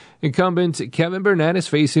board. Incumbent Kevin Burnett is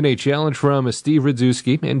facing a challenge from Steve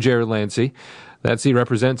Radzewski and Jared Lancey. That seat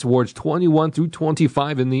represents wards 21 through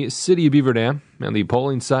 25 in the city of Beaver Dam, and the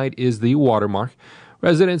polling site is the Watermark.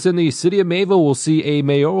 Residents in the city of Mayville will see a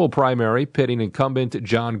mayoral primary pitting incumbent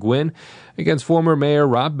John Gwynn against former Mayor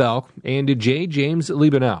Rob Belk and J. James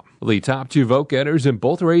Liebenow. The top 2 vote getters in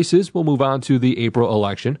both races will move on to the April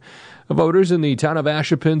election. Voters in the town of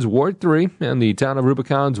Ashapin's Ward 3 and the town of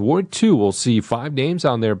Rubicon's Ward 2 will see 5 names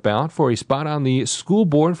on their ballot for a spot on the school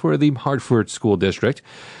board for the Hartford School District.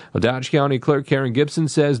 Dodge County Clerk Karen Gibson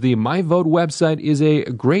says the MyVote website is a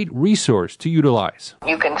great resource to utilize.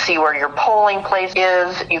 You can see where your polling place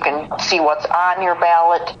is. You can see what's on your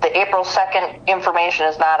ballot. The April 2nd information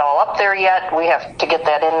is not all up there yet. We have to get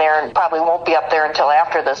that in there, and probably won't be up there until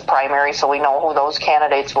after this primary, so we know who those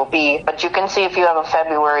candidates will be. But you can see if you have a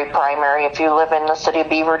February primary. If you live in the city of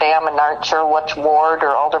Beaver Dam and aren't sure which ward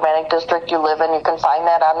or aldermanic district you live in, you can find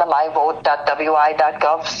that on the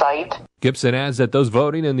myvote.wi.gov site. Gibson adds that those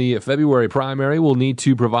voting in the February primary will need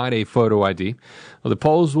to provide a photo ID. The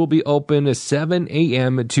polls will be open at 7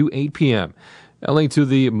 a.m. to 8 p.m. A link to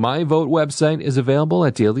the MyVote website is available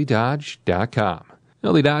at dailydodge.com.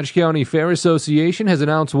 Now, the Dodge County Fair Association has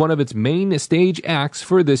announced one of its main stage acts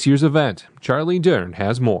for this year's event. Charlie Dern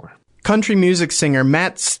has more. Country music singer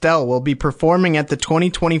Matt Stell will be performing at the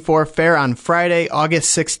 2024 fair on Friday,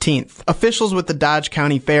 August 16th. Officials with the Dodge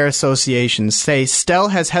County Fair Association say Stell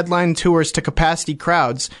has headlined tours to capacity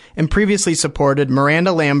crowds and previously supported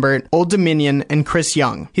Miranda Lambert, Old Dominion, and Chris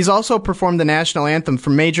Young. He's also performed the national anthem for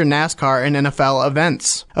major NASCAR and NFL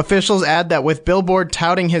events. Officials add that with Billboard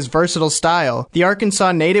touting his versatile style, the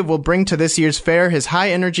Arkansas native will bring to this year's fair his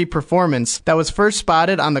high-energy performance that was first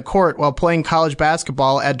spotted on the court while playing college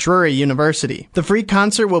basketball at Drury University. The free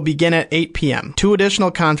concert will begin at 8 p.m. 2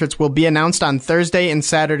 additional concerts will be announced on Thursday and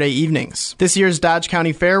Saturday evenings. This year's Dodge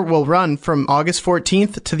County Fair will run from August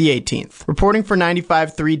 14th to the 18th. Reporting for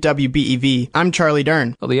 95.3 WBEV, I'm Charlie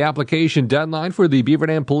Dern. Well, the application deadline for the Beaver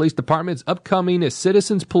Dam Police Department's upcoming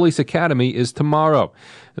Citizens Police Academy is tomorrow.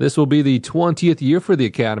 This will be the 20th year for the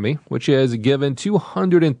Academy, which has given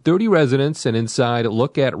 230 residents an inside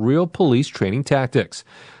look at real police training tactics.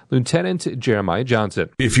 Lieutenant Jeremiah Johnson.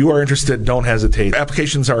 If you are interested, don't hesitate.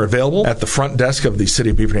 Applications are available at the front desk of the City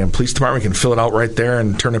of Beaver Dam Police Department. You can fill it out right there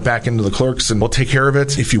and turn it back into the clerks, and we'll take care of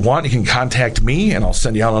it. If you want, you can contact me, and I'll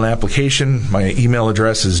send you out an application. My email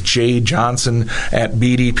address is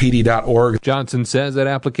jjohnson@bdpd.org. Johnson says that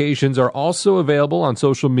applications are also available on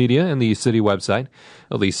social media and the city website.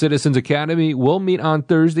 Well, the Citizens Academy will meet on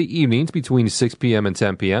Thursday evenings between 6 p.m. and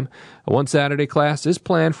 10 p.m. One Saturday class is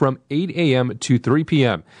planned from 8 a.m. to 3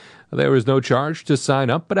 p.m. There is no charge to sign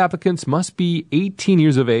up, but applicants must be 18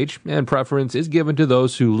 years of age, and preference is given to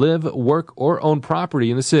those who live, work, or own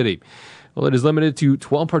property in the city. Well, it is limited to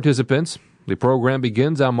 12 participants. The program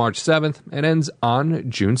begins on March 7th and ends on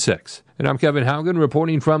June 6th. And I'm Kevin Haugen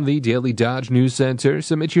reporting from the Daily Dodge News Center.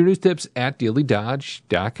 Submit your news tips at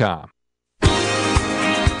dailydodge.com.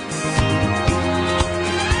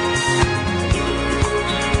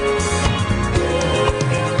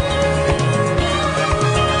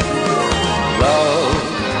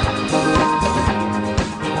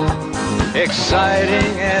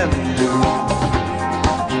 Exciting and new.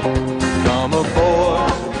 Come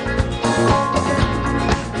aboard.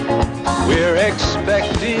 We're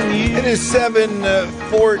expecting you. It is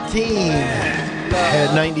 7:14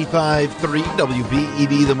 at 95.3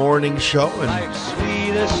 WBEV, the morning show. And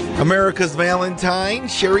America's Valentine,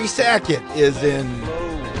 Sherry Sackett, is in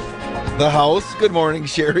the house. Good morning,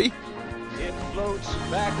 Sherry.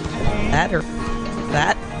 That or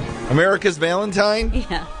that? America's Valentine?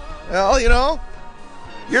 Yeah. Well, you know,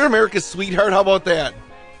 you're America's sweetheart. How about that?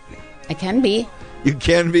 I can be. You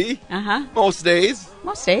can be? Uh-huh. Most days?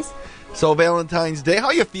 Most days. So Valentine's Day,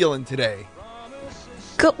 how you feeling today?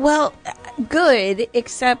 Good. Well, good,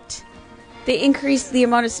 except they increased the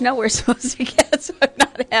amount of snow we're supposed to get, so I'm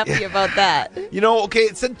not happy about that. You know, okay,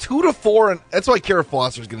 it said 2 to 4, and that's why Kara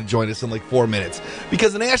Foster is going to join us in like 4 minutes.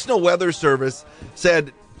 Because the National Weather Service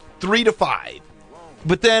said 3 to 5.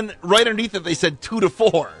 But then right underneath it, they said 2 to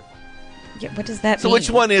 4. Yeah, what does that mean? So which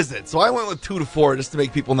one is it? So I went with 2 to 4 just to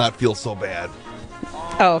make people not feel so bad.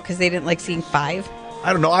 Oh, because they didn't like seeing 5?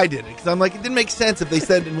 I don't know. I didn't. Because I'm like, it didn't make sense if they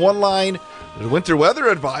said in one line, there's a winter weather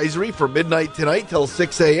advisory for midnight tonight till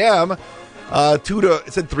 6 a.m.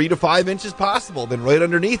 It said 3 to 5 inches possible. Then right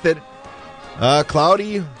underneath it,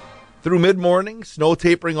 cloudy through mid-morning, snow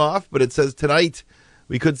tapering off. But it says tonight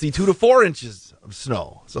we could see 2 to 4 inches of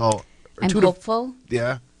snow. So I'm hopeful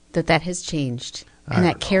that has changed. And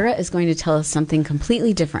that Kara is going to tell us something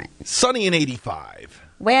completely different. Sunny and 85.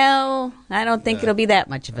 Well, I don't think it'll be that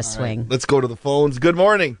much of a swing. Let's go to the phones. Good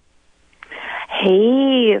morning.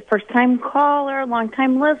 Hey, first-time caller,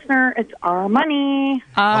 long-time listener. It's our money.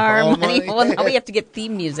 Our money. Well, now we have to get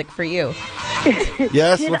theme music for you.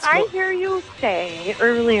 Yes. Did I hear you say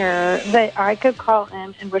earlier that I could call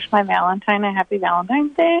in and wish my Valentine a happy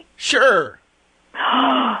Valentine's Day? Sure.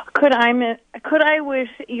 Could I wish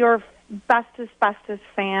your bestest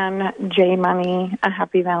fan, J Money, a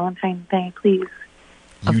happy Valentine's Day, please?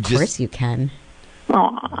 Of course you can.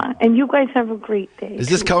 Aw, and you guys have a great day. Does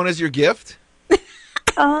this count as your gift?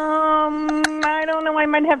 I don't know. I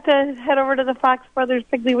might have to head over to the Fox Brothers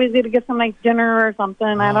Piggly Wiggly to get some nice dinner or something.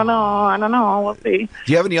 I don't know. We'll see.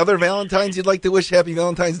 Do you have any other Valentines you'd like to wish happy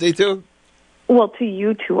Valentine's Day to? Well, to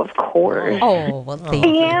you two, of course. Oh, well, thank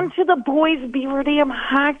you. And to the boys' Beaver Dam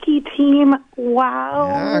hockey team.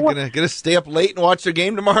 Wow. Yeah, gonna stay up late and watch their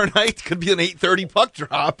game tomorrow night. Could be an 8:30 puck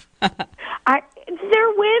drop.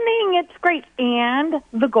 They're winning. It's great. And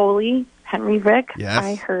the goalie, Henry Vick, yes.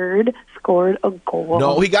 I heard, scored a goal.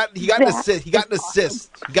 No, he got an assist. He got an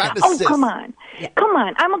assist. Oh, come on. Yeah. Come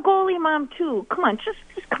on. I'm a goalie mom, too. Come on. Just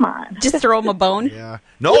come on. Just throw him a bone? Yeah.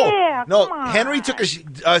 No. Come on. Henry took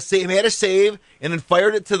a save, made a save, and then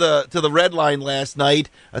fired it to the red line last night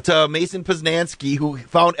to Mason Poznanski, who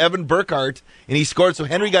found Evan Burkhart, and he scored. So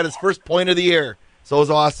Henry got his first point of the year. So it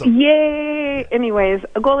was awesome. Yay. Anyways,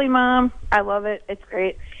 a goalie mom. I love it. It's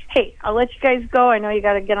great. Hey, I'll let you guys go. I know you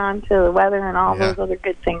got to get on to the weather and all those other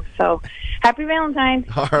good things. So, happy Valentine's.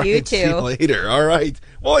 All right, you too. See you later. All right.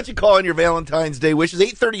 We'll let you call in your Valentine's Day wishes.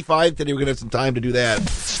 8:35 today. We're going to have some time to do that.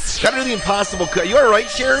 Got to do the impossible. You all right,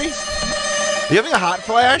 Sherry? Are you having a hot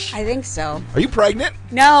flash? I think so. Are you pregnant?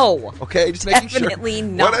 No. Okay, just making sure. Definitely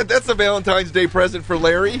not. That's a Valentine's Day present for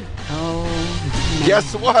Larry. Oh.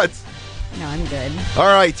 Guess what? No, I'm good. All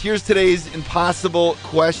right, here's today's impossible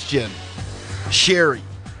question. Sherry.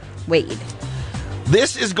 Wade.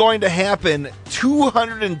 This is going to happen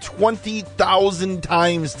 220,000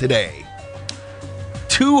 times today.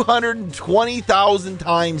 220,000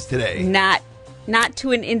 times today. Not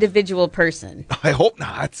to an individual person. I hope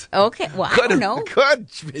not. Okay, well, I don't know. Could.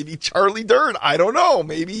 Maybe Charlie Dern. I don't know.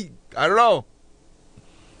 Maybe. I don't know.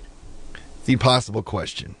 It's the impossible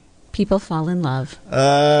question. People fall in love.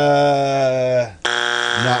 Not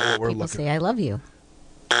what we're People looking say, I love you.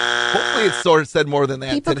 Hopefully it's sort of said more than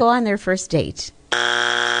that. People go on their first date.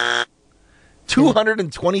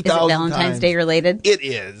 220,000 Is it Valentine's times. Day related? It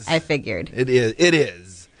is. I figured. It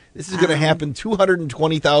is. This is going to happen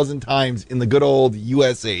 220,000 times in the good old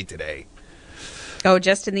USA today. Oh,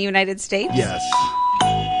 just in the United States? Yes.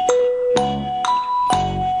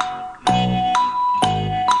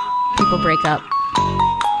 People break up.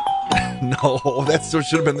 No, that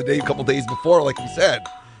should have been a couple days before, like we said.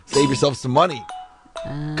 Save yourself some money.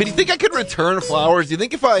 Could you think I could return flowers? Do you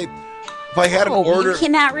think if I had an order? You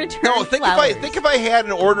cannot return flowers. If I had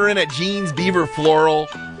an order in at Jean's Beaver Floral.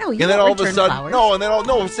 No, you and then don't all of a return sudden,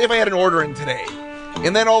 flowers. say if I had an order in today,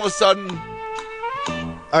 and then all of a sudden,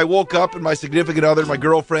 I woke up and my significant other, my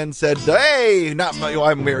girlfriend, said, "Hey, not my,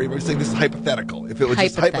 I'm married." But I'm saying this is hypothetical. If it was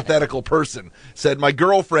just a hypothetical person, said my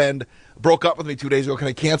girlfriend broke up with me 2 days ago. Can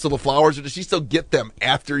I cancel the flowers, or does she still get them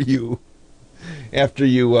after you?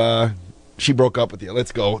 She broke up with you.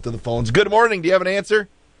 Let's go to the phones. Good morning. Do you have an answer?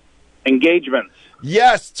 Engagements.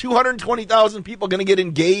 Yes, 220,000 people going to get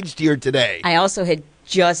engaged here today. I also had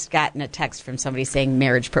just gotten a text from somebody saying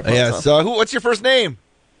marriage proposal. Yes. What's your first name?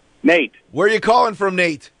 Nate. Where are you calling from,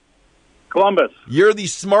 Nate? Columbus. You're the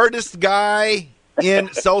smartest guy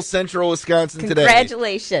in South Central Wisconsin today.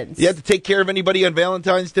 Congratulations. You have to take care of anybody on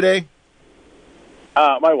Valentine's today?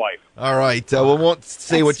 My wife. All right. We won't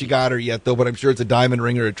say what you got her yet, though, but I'm sure it's a diamond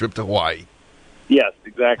ring or a trip to Hawaii. Yes,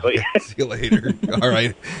 exactly. See you later. All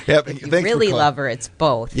right. If you really love her, it's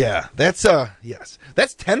both. Yeah, that's yes.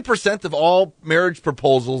 That's 10% of all marriage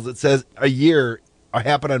proposals that says a year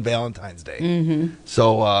happen on Valentine's Day. Mm-hmm.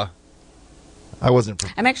 So I wasn't.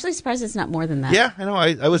 I'm actually surprised it's not more than that. Yeah, I know.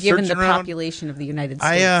 I was given searching the around. population of the United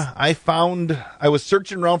States. I was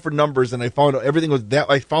searching around for numbers, and I found everything was that.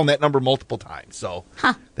 I found that number multiple times. So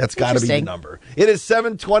that's got to be the number. It is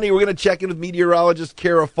 7:20. We're going to check in with meteorologist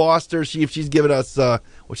Kara Foster. See if she's given us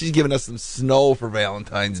she's given us some snow for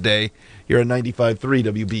Valentine's Day here at 95.3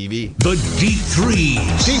 WBEV. The Deep Threes.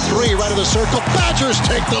 Deep three, right of the circle. Badgers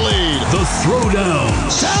take the lead. The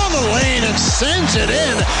Throwdowns. Down the lane and sends it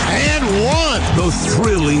in and one. The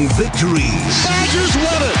thrilling victories. Badgers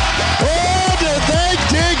win it. Oh, did they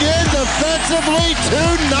dig in defensively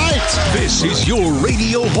tonight? This is your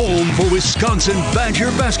radio home for Wisconsin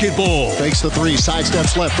Badger basketball. Fakes the three,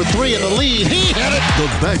 sidesteps left for three in the lead. He hit it. The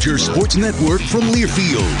Badger Sports Network from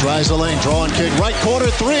Learfield. Tries the lane, drawing kick, right corner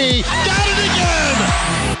three. Got it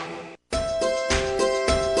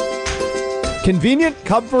again. Convenient,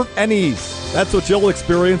 comfort, and ease. That's what you'll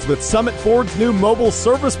experience with Summit Ford's new mobile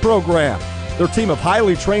service program. Their team of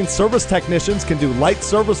highly trained service technicians can do light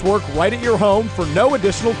service work right at your home for no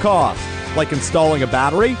additional cost, like installing a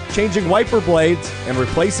battery, changing wiper blades, and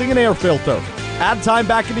replacing an air filter. Add time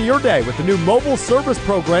back into your day with the new mobile service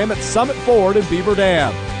program at Summit Ford in Beaver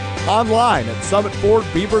Dam. Online at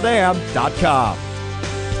summitfordbeaverdam.com.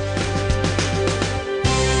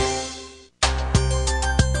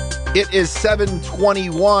 It is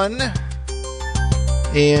 7:21,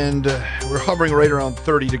 and we're hovering right around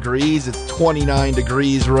 30 degrees. It's 29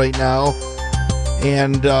 degrees right now.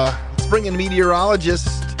 And let's bring in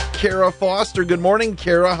meteorologist Kara Foster. Good morning,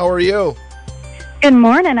 Kara. How are you? Good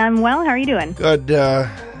morning. I'm well. How are you doing? Good. Do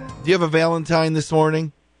you have a Valentine this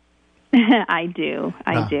morning? I do.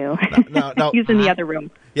 No. He's in the other room.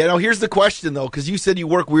 Yeah, no, here's the question, though, because you said you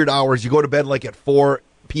work weird hours. You go to bed like at 4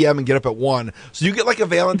 p.m. and get up at 1. So you get like a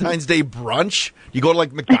Valentine's Day brunch? You go to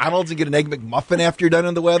like McDonald's and get an Egg McMuffin after you're done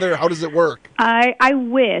in the weather? How does it work? I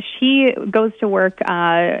wish. He goes to work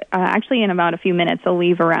actually in about a few minutes. He'll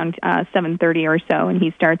leave around 7:30 or so, and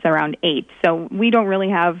he starts around 8. So we don't really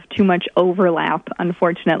have too much overlap,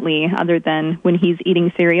 unfortunately, other than when he's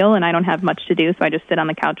eating cereal, and I don't have much to do, so I just sit on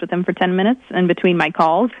the couch with him for 10 minutes in between my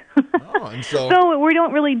calls. And so we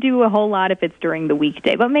don't really do a whole lot if it's during the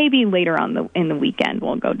weekday, but maybe later on in the weekend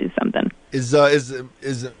we'll go do something. Is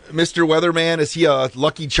Mr. Weatherman, is he a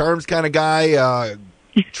Lucky Charms kind of guy?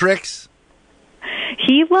 Tricks?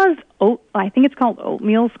 He loves I think it's called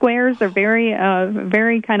oatmeal squares. They're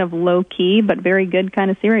very kind of low key, but very good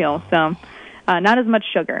kind of cereal. So not as much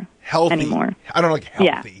sugar healthy anymore. I don't like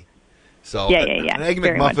healthy. Yeah. So Yeah. an Egg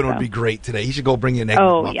Very much McMuffin would so. be great today. He should go bring an Egg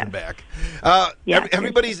McMuffin back.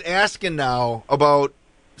 Everybody's asking now about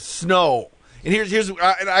snow. And here's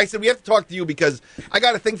and I said we have to talk to you because I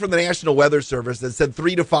got a thing from the National Weather Service that said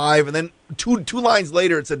 3 to 5, and then two lines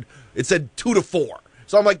later it said 2 to 4.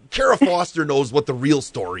 So I'm like, Kara Foster knows what the real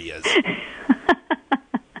story is.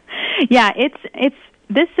 Yeah, it's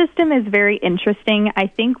this system is very interesting. I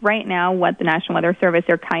think right now what the National Weather Service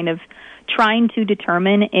are kind of trying to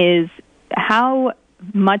determine is how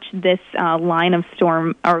much this line of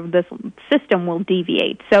storm or this system will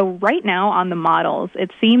deviate. So right now on the models,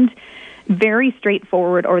 it seemed very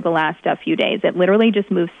straightforward over the last few days. It literally just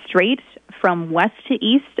moves straight from west to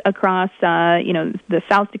east across, the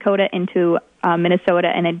South Dakota into Minnesota,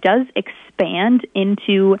 and it does expand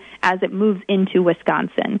as it moves into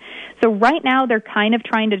Wisconsin. So right now they're kind of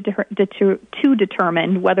trying to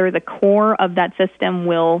determine whether the core of that system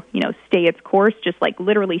will, stay its course, just like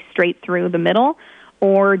literally straight through the middle,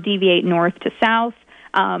 or deviate north to south.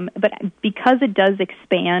 But because it does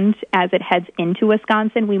expand as it heads into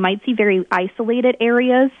Wisconsin, we might see very isolated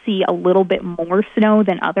areas see a little bit more snow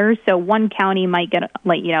than others. So one county might get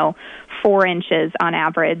 4 inches on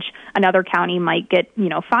average. Another county might get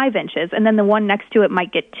 5 inches, and then the one next to it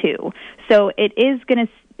might get 2. So it is going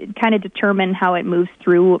to kind of determine how it moves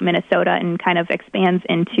through Minnesota and kind of expands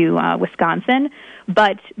into Wisconsin.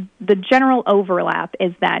 But the general overlap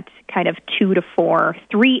is that kind of 2 to 4.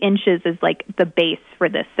 3 inches is like the base for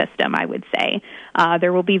this system, I would say.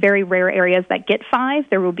 There will be very rare areas that get 5.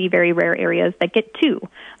 There will be very rare areas that get 2.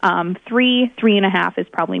 3.5 is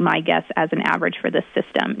probably my guess as an average for this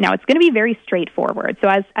system. Now, it's going to be very straightforward. So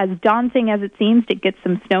as daunting as it seems to get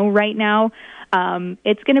some snow right now,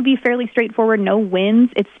 it's going to be fairly straightforward, no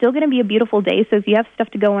winds. It's still going to be a beautiful day, so if you have stuff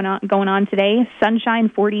going on today, sunshine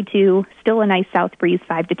 42, still a nice south breeze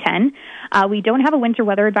 5 to 10. We don't have a winter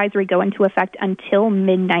weather advisory go into effect until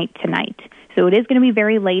midnight tonight. So it is going to be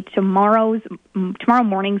very late. Tomorrow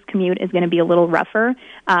morning's commute is going to be a little rougher.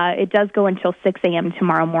 It does go until 6 a.m.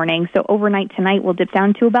 tomorrow morning. So overnight tonight we'll dip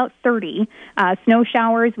down to about 30. Snow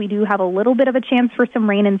showers, we do have a little bit of a chance for some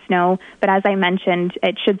rain and snow, but as I mentioned,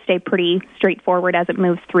 it should stay pretty straightforward as it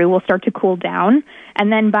moves through. We'll start to cool down.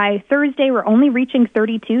 And then by Thursday, we're only reaching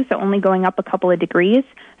 32, so only going up a couple of degrees.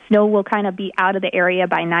 Snow will kind of be out of the area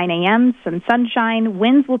by 9 a.m., some sunshine.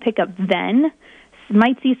 Winds will pick up then.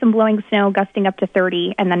 Might see some blowing snow gusting up to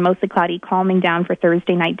 30, and then mostly cloudy, calming down for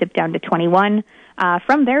Thursday night, dip down to 21.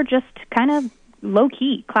 From there, just kind of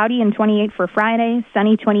low-key, cloudy and 28 for Friday,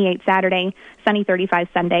 sunny 28 Saturday, sunny 35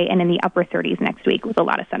 Sunday, and in the upper 30s next week with a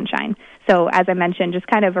lot of sunshine. So as I mentioned, just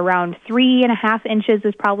kind of around 3.5 inches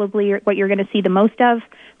is probably what you're going to see the most of,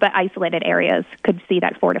 but isolated areas could see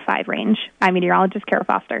that 4 to 5 range. I'm meteorologist Kara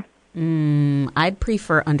Foster. I'd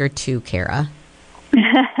prefer under 2, Kara.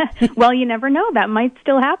 Well, you never know. That might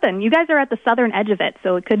still happen. You guys are at the southern edge of it,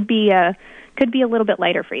 so it could be a little bit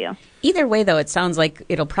lighter for you. Either way, though, it sounds like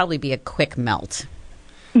it'll probably be a quick melt.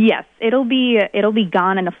 Yes, it'll be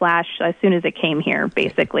gone in a flash as soon as it came here,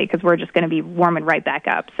 basically, because we're just going to be warming right back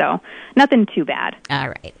up. So nothing too bad. All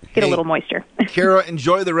right, get a little moisture. Kara,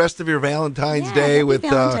 enjoy the rest of your Valentine's Day with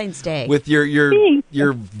Valentine's Day with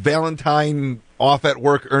your Valentine off at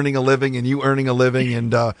work earning a living and you earning a living,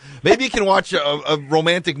 and maybe you can watch a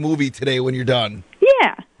romantic movie today when you're done.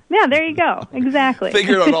 Yeah, there you go. Exactly.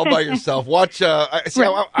 Figure it out all by yourself. Watch. I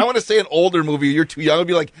want to say an older movie. You're too young. I'd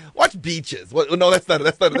be like, watch Beaches. No, that's not a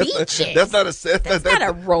romantic.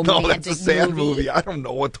 No, that's a sad movie. I don't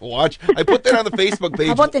know what to watch. I put that on the Facebook page.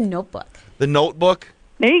 How about The Notebook? The Notebook.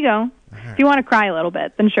 There you go. If you want to cry a little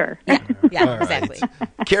bit, then sure. Yeah, exactly.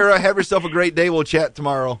 Kara, have yourself a great day. We'll chat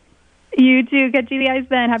tomorrow. You too. Catch you guys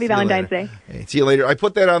then. Happy Valentine's Day. Hey, see you later. I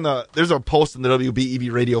put that on there's a post on the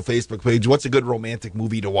WBEV radio Facebook page. What's a good romantic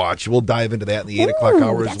movie to watch? We'll dive into that in the 8 o'clock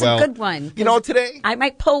hour as well. That's a good one. You know, today? I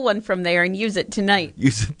might pull one from there and use it tonight.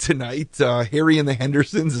 Harry and the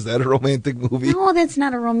Hendersons. Is that a romantic movie? No, that's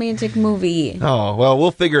not a romantic movie. Oh, well,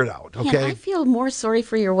 we'll figure it out, okay? Man, I feel more sorry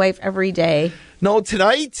for your wife every day. No,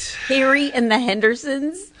 tonight? Harry and the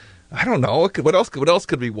Hendersons? I don't know. What else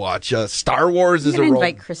could we watch? Star Wars is a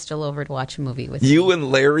invite Crystal over to watch a movie with you and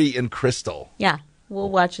Larry and Crystal. Yeah, we'll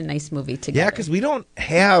watch a nice movie together. Yeah, because we don't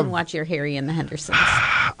have. You can watch your Harry and the Hendersons.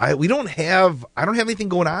 I don't have anything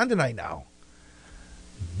going on tonight now.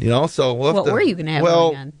 You know, so what were you going to have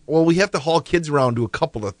going on? Well, we have to haul kids around to a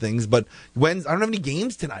couple of things, but I don't have any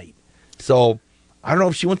games tonight, so I don't know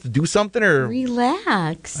if she wants to do something or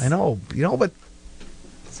relax. I know, but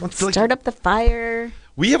start up the fire.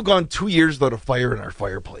 We have gone 2 years without a fire in our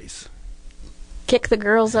fireplace. Kick the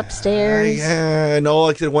girls upstairs. Yeah, no,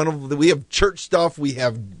 like I said, we have church stuff, we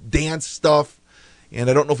have dance stuff, and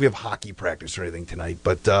I don't know if we have hockey practice or anything tonight,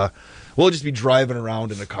 but we'll just be driving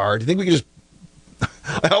around in a car. Do you think we could just...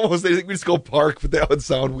 I almost think we just go park, but that would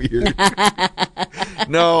sound weird.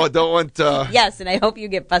 No, I don't want... yes, and I hope you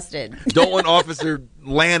get busted. Don't want Officer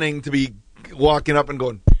Lanning to be walking up and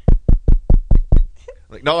going...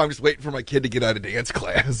 Like, no, I'm just waiting for my kid to get out of dance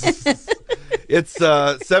class. It's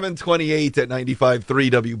 7:28 at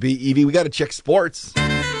 95.3 WBEV. We got to check sports.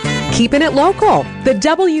 Keeping it local. The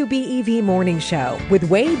WBEV Morning Show with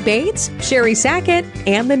Wade Bates, Sherry Sackett,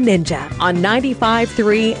 and the Ninja on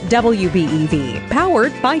 95.3 WBEV.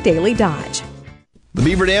 Powered by Daily Dodge. The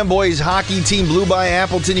Beaver Dam boys hockey team blew by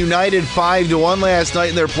Appleton United 5-1 last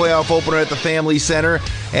night in their playoff opener at the Family Center.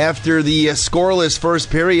 After the scoreless first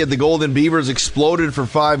period, the Golden Beavers exploded for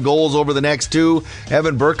 5 goals over the next 2.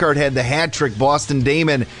 Evan Burkhardt had the hat trick. Boston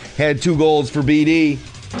Damon had 2 goals for BD.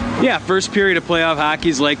 Yeah, first period of playoff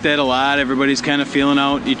hockey's like that a lot. Everybody's kind of feeling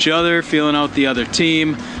out each other, feeling out the other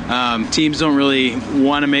team. Teams don't really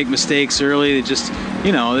want to make mistakes early. They just,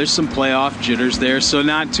 there's some playoff jitters there, so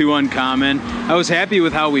not too uncommon. I was happy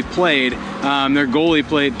with how we played. Their goalie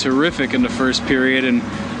played terrific in the first period, and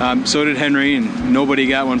so did Henry, and nobody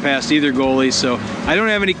got one past either goalie. So I don't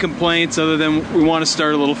have any complaints other than we want to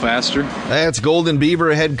start a little faster. That's Golden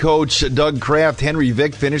Beaver head coach Doug Kraft. Henry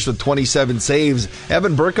Vick finished with 27 saves.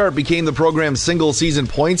 Evan Burkhardt became the program's single-season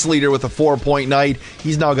points leader with a 4-point night.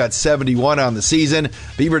 He's now got 71 on the season.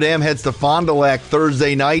 Beaver Dam heads to Fond du Lac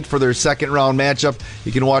Thursday night for their second-round matchup.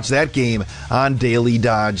 You can watch that game on Daily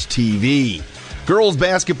Dodge TV. Girls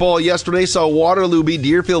basketball yesterday saw Waterloo beat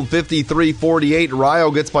Deerfield 53-48. Rio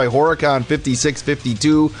gets by Horicon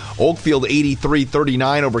 56-52. Oakfield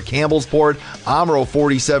 83-39 over Campbellsport. Amro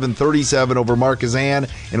 47-37 over Marquezan.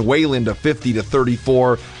 And Wayland a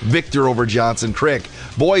 50-34 victor over Johnson Crick.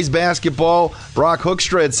 Boys basketball, Brock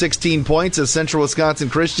Hoekstra had 16 points as Central Wisconsin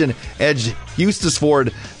Christian edged Eustisford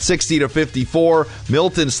 60-54.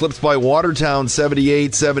 Milton slips by Watertown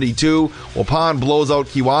 78-72. Waupun blows out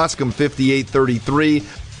Kewaskum 58-33.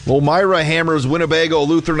 Elmira hammers Winnebago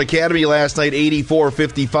Lutheran Academy last night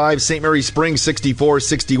 84-55. St. Mary Springs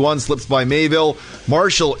 64-61 slips by Mayville.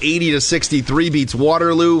 Marshall 80-63 beats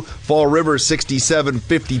Waterloo. Fall River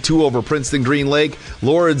 67-52 over Princeton Green Lake.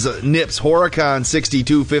 Lourdes nips Horicon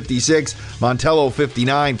 62-56. Montello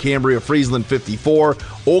 59. Cambria Friesland 54.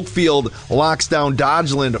 Oakfield locks down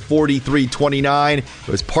Dodgeland 43-29. It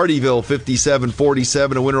was Partyville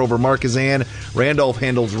 57-47, a winner over Marquezan. Randolph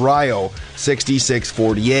handles Rio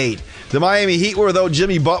 66-48. The Miami Heat were without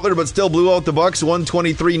Jimmy Butler, but still blew out the Bucks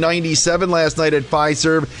 123-97 last night at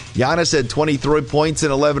Fiserv. Giannis had 23 points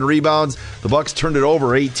and 11 rebounds. The Bucks turned it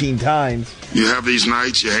over 18 times. You have these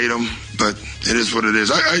nights, you hate them, but it is what it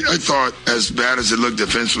is. I thought, as bad as it looked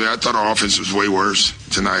defensively, I thought our offense was way worse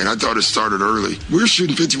tonight. I thought it started early. We were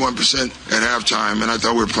shooting 51% at halftime, and I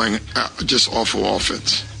thought we were playing just awful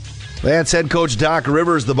offense. That's head coach Doc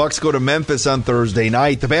Rivers. The Bucks go to Memphis on Thursday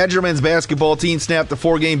night. The Badger men's basketball team snapped a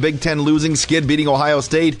 4-game Big Ten losing skid, beating Ohio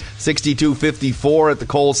State 62-54 at the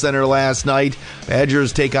Kohl Center last night.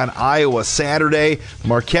 Badgers take on Iowa Saturday. The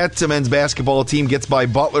Marquette men's basketball team gets by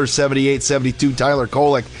Butler 78-72. Tyler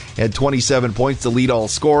Kolek had 27 points to lead all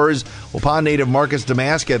scorers. Waupun native Marcus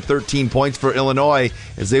Damask had 13 points for Illinois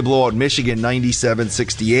as they blow out Michigan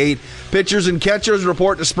 97-68. Pitchers and catchers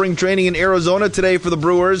report to spring training in Arizona today for the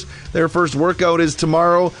Brewers. Their first workout is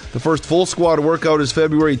tomorrow. The first full squad workout is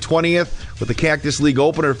February 20th with the Cactus League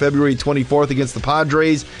opener February 24th against the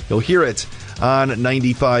Padres. You'll hear it on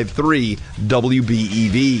 95.3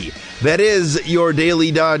 WBEV. That is your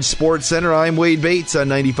Daily Dodge Sports Center. I'm Wade Bates on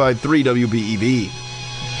 95.3 WBEV.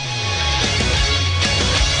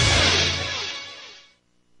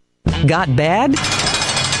 Got bad?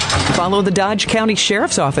 Follow the Dodge County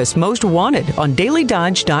Sheriff's Office Most Wanted on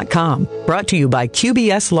dailydodge.com. Brought to you by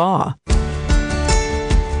QBS Law.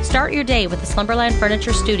 Start your day with the Slumberland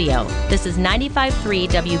Furniture Studio. This is 95.3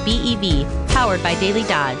 WBEV, powered by Daily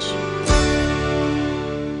Dodge.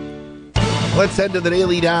 Let's head to the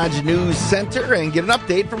Daily Dodge News Center and get an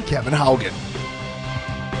update from Kevin Haugen.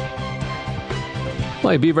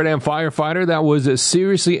 A Beaver Dam firefighter that was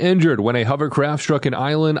seriously injured when a hovercraft struck an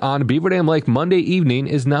island on Beaver Dam Lake Monday evening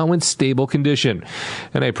is now in stable condition.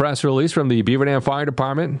 In a press release from the Beaver Dam Fire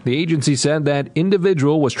Department, the agency said that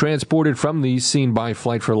individual was transported from the scene by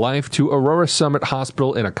Flight for Life to Aurora Summit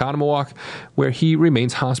Hospital in Oconomowoc, where he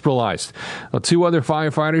remains hospitalized. 2 other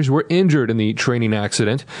firefighters were injured in the training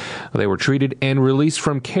accident. They were treated and released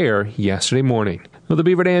from care yesterday morning. Well, the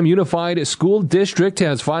Beaver Dam Unified School District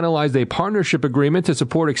has finalized a partnership agreement to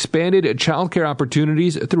support expanded childcare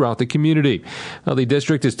opportunities throughout the community. Well, the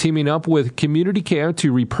district is teaming up with Community Care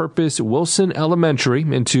to repurpose Wilson Elementary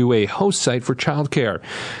into a host site for childcare.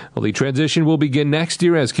 Well, the transition will begin next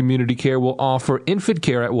year as Community Care will offer infant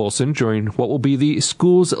care at Wilson during what will be the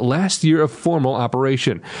school's last year of formal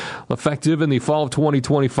operation. Effective in the fall of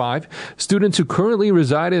 2025, students who currently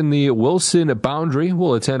reside in the Wilson boundary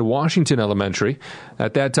will attend Washington Elementary.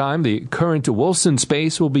 At that time, the current Wilson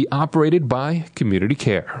space will be operated by Community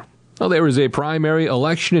Care. Well, there is a primary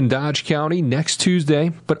election in Dodge County next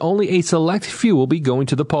Tuesday, but only a select few will be going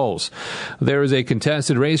to the polls. There is a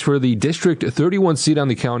contested race for the District 31 seat on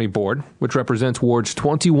the county board, which represents wards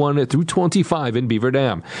 21 through 25 in Beaver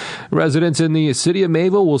Dam. Residents in the city of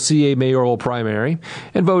Mayville will see a mayoral primary,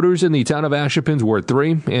 and voters in the town of Ashippin's Ward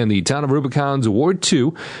 3 and the town of Rubicon's Ward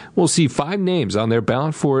 2 will see 5 names on their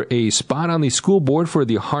ballot for a spot on the school board for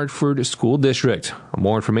the Hartford School District.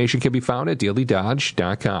 More information can be found at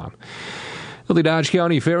dailydodge.com. The Dodge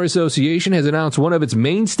County Fair Association has announced one of its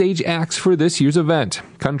main stage acts for this year's event.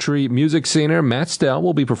 Country music singer Matt Stell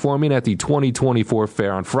will be performing at the 2024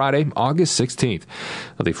 fair on Friday, August 16th.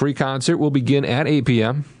 The free concert will begin at 8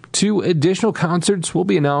 p.m. 2 additional concerts will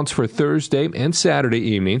be announced for Thursday and Saturday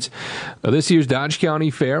evenings. This year's Dodge County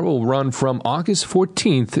Fair will run from August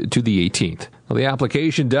 14th to the 18th. The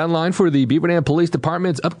application deadline for the Beaver Dam Police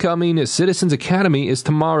Department's upcoming Citizens Academy is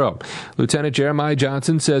tomorrow. Lieutenant Jeremiah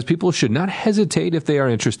Johnson says people should not hesitate if they are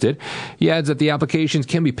interested. He adds that the applications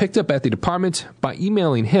can be picked up at the department by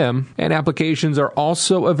emailing him, and applications are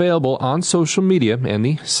also available on social media and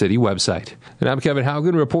the city website. And I'm Kevin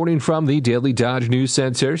Haugen reporting from the Daily Dodge News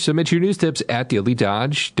Center. Submit your news tips at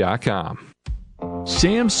dailydodge.com.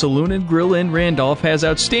 Sam's Saloon and Grill in Randolph has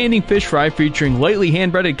outstanding fish fry featuring lightly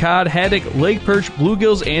hand-breaded cod, haddock, lake perch,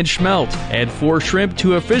 bluegills, and schmelt. Add 4 shrimp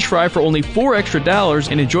to a fish fry for only $4 extra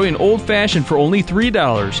and enjoy an old-fashioned for only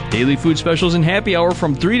 $3. Daily food specials and happy hour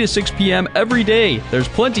from 3 to 6 p.m. every day. There's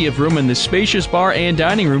plenty of room in this spacious bar and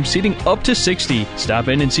dining room, seating up to 60. Stop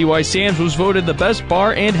in and see why Sam's was voted the best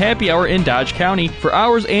bar and happy hour in Dodge County. For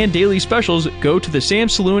hours and daily specials, go to the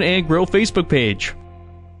Sam's Saloon and Grill Facebook page.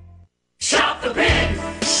 Shop the Pig!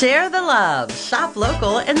 Share the love, shop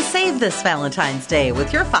local, and save this Valentine's Day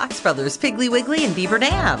with your Fox Brothers Piggly Wiggly in Beaver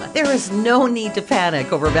Dam. There is no need to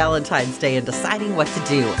panic over Valentine's Day and deciding what to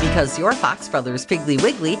do, because your Fox Brothers Piggly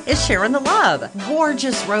Wiggly is sharing the love.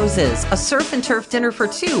 Gorgeous roses, a surf and turf dinner for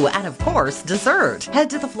 2, and of course, dessert. Head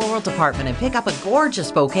to the floral department and pick up a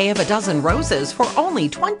gorgeous bouquet of a dozen roses for only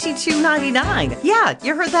 $22.99. Yeah,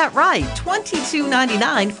 you heard that right,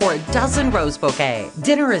 $22.99 for a dozen rose bouquet.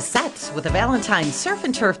 Dinner is set with a Valentine surf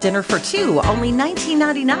and turf dinner for 2, only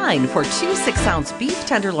 $19.99 for 2 6-ounce beef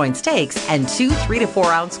tenderloin steaks and 2 3 to 4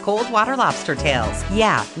 ounce cold water lobster tails.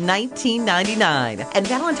 Yeah, $19.99. And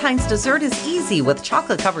Valentine's dessert is easy with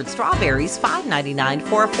chocolate-covered strawberries, $5.99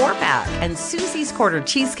 for a 4-pack. And Susie's quarter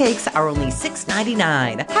cheesecakes are only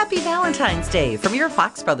 $6.99. Happy Valentine's Day from your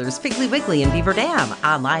Fox Brothers Piggly Wiggly in Beaver Dam.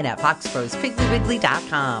 Online at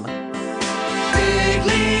foxbrospiglywiggly.com.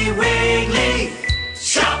 Piggly Wiggly,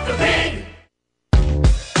 shop the pig!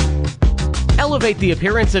 Elevate the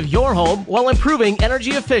appearance of your home while improving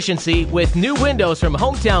energy efficiency with new windows from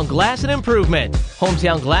Hometown Glass and Improvement.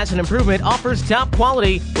 Hometown Glass and Improvement offers top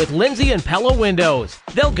quality with Lindsay and Pello windows.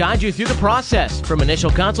 They'll guide you through the process from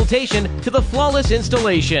initial consultation to the flawless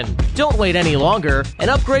installation. Don't wait any longer and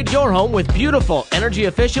upgrade your home with beautiful energy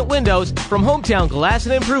efficient windows from Hometown Glass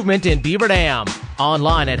and Improvement in Beaver Dam.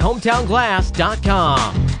 Online at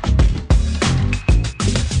hometownglass.com.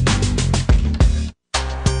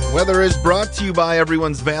 Weather is brought to you by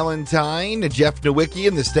everyone's Valentine, Jeff Nowicki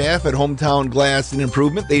and the staff at Hometown Glass and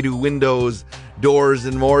Improvement. They do windows, doors,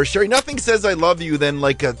 and more. Sherry, nothing says I love you than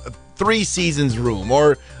like a 3 Seasons room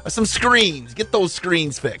or some screens. Get those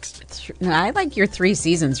screens fixed. I like your 3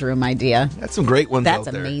 Seasons room idea. That's some great ones out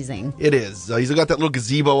there. That's amazing. It is. He's got that little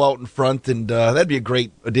gazebo out in front, and that'd be a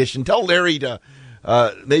great addition. Tell Larry to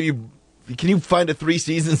maybe, can you find a 3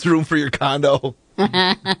 Seasons room for your condo?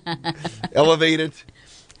 Elevate it.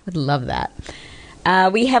 Would love that.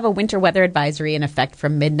 We have a winter weather advisory in effect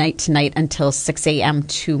from midnight tonight until 6 a.m.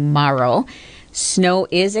 tomorrow. Snow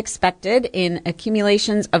is expected in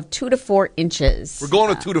accumulations of 2 to 4 inches. We're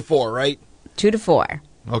going to 2 to 4, right? 2 to 4.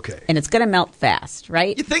 Okay. And it's going to melt fast,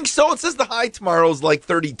 right? You think so? It says the high tomorrow is like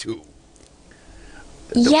 32.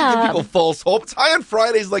 Yeah. Don't give people false hope. It's high on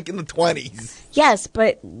Fridays, like in the 20s. Yes,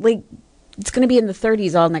 but like it's going to be in the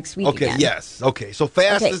 30s all next week. Okay, again. yes. Okay, so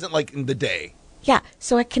fast isn't like in the day. Yeah,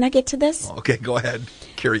 so can I get to this? Okay, go ahead.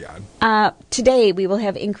 Carry on. Today, we will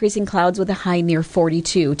have increasing clouds with a high near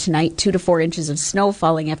 42. Tonight, 2 to 4 inches of snow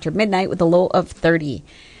falling after midnight with a low of 30.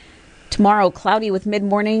 Tomorrow, cloudy with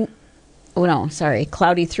mid-morning.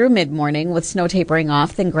 Cloudy through mid-morning with snow tapering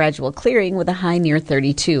off, then gradual clearing with a high near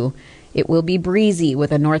 32. It will be breezy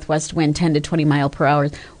with a northwest wind 10 to 20 mile per hour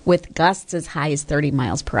with gusts as high as 30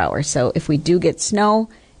 miles per hour. So if we do get snow,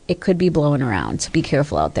 it could be blowing around, so be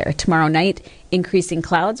careful out there. Tomorrow night, increasing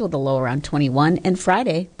clouds with a low around 21, and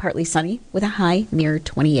Friday, partly sunny with a high near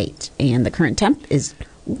 28. And the current temp is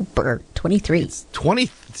 23. It's 20.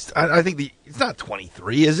 I think it's not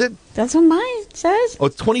 23, is it? That's what mine says. Oh,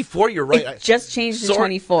 it's 24. You're right. It just changed to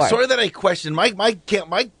 24. Sorry that I questioned. My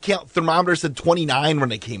count thermometer said 29 when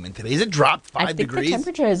I came in today. Has it dropped 5 degrees? I think the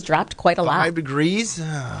temperature has dropped quite a lot. 5 degrees?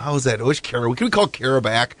 How is that? I wish Kara. Can we call Kara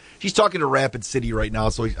back? She's talking to Rapid City right now,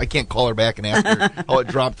 so I can't call her back and ask her how it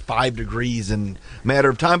dropped 5 degrees in a matter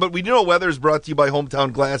of time. But we do know weather is brought to you by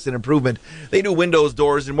Hometown Glass and Improvement. They do windows,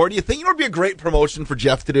 doors, and more. Do you think it would be a great promotion for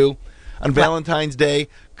Jeff to do on Valentine's Day?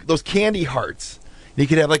 Those candy hearts. You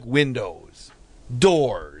could have like windows,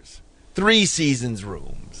 doors, 3 seasons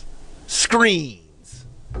rooms, screens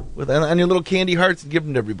on your little candy hearts and give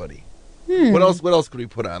them to everybody. What else could we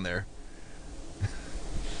put on there?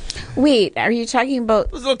 Wait, are you talking about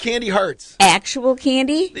those little candy hearts? Actual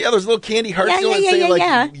candy? Yeah, those little candy hearts.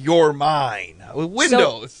 Yeah. You're mine.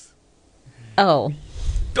 Windows.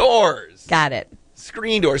 Doors. Got it.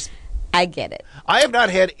 Screen doors. I get it. I have not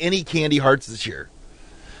had any candy hearts this year.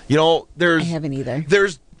 I haven't either. I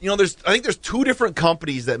think there's 2 different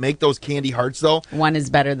companies that make those candy hearts, though. One is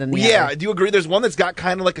better than the other. Yeah, do you agree? There's one that's got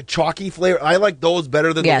kind of like a chalky flavor. I like those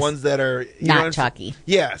better than the ones that are not chalky.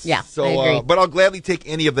 Yes. Yeah, so, I agree. But I'll gladly take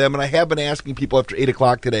any of them, and I have been asking people after 8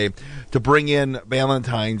 o'clock today to bring in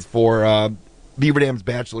Valentines for Beaver Dam's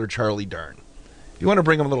Bachelor, Charlie Dern. If you want to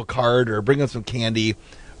bring him a little card or bring him some candy,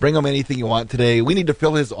 bring him anything you want today. We need to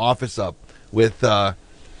fill his office up with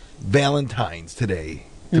Valentines today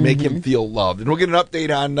to make him feel loved. And we'll get an update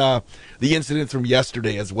on the incidents from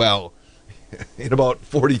yesterday as well in about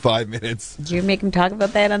 45 minutes. Did you make him talk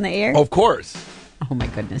about that on the air? Of course. Oh, my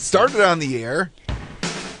goodness. Started on the air.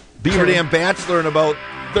 Beaver Dam Bachelor in about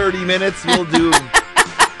 30 minutes. We'll do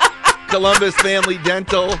Columbus Family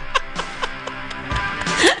Dental.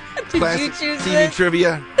 Did you choose TV this?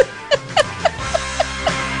 Trivia.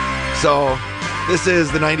 So, this is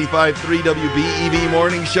the 95.3 WBEV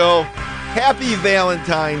Morning Show. Happy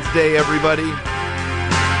Valentine's Day, everybody. You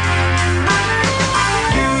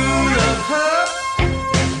love her,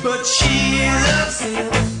 but she loves him.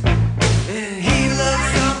 And he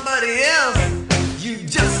loves somebody else. You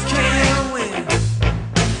just can't win.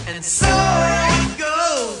 And so it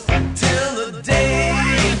goes till the day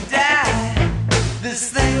you die. This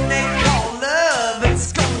thing they call love,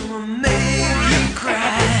 it's gonna make you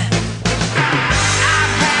cry.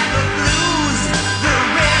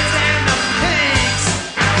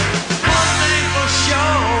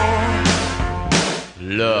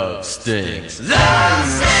 Love stinks. Love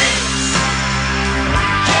stinks.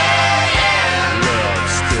 Yeah, yeah. Love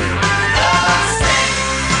stinks. Love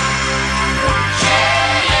stinks.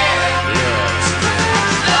 Yeah, yeah. Love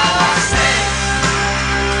stinks. Love stinks.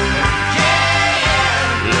 Yeah,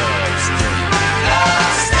 yeah. Love stinks.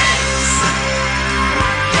 Love stinks.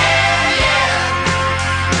 Yeah, yeah.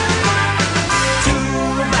 2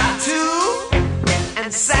 by 2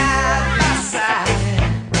 and side by side.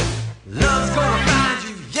 Love's gonna find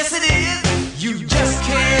you. Yes, it is. You just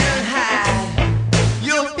can't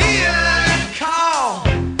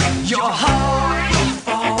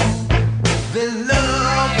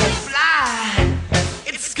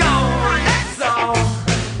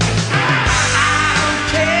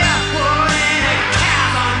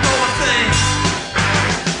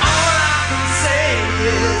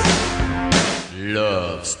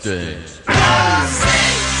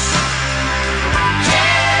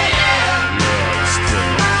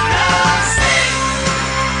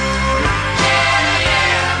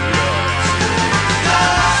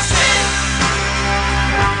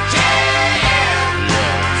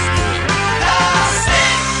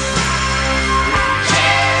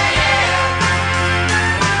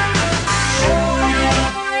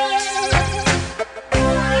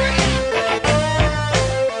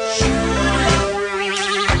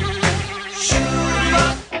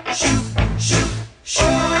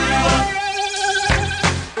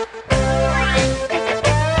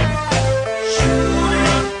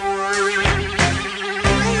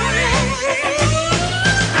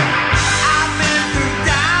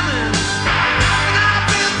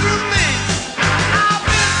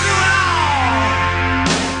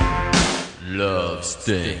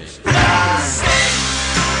stinks.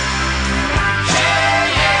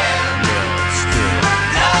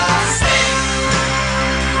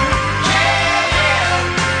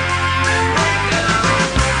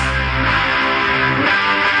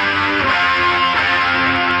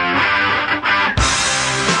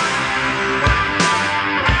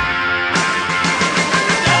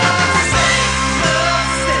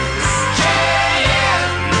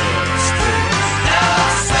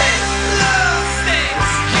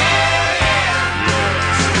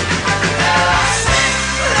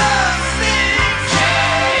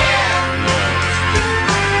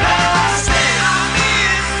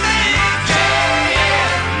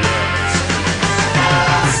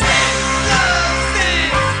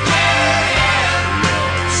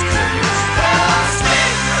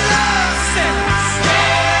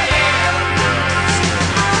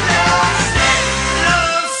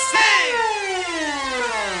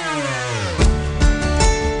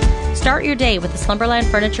 Start your day with the Slumberland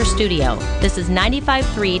Furniture Studio. This is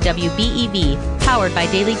 95.3 WBEV, powered by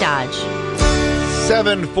Daily Dodge.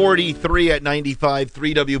 7:43 at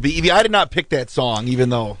 95.3 WBEV. I did not pick that song, even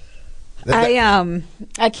though... I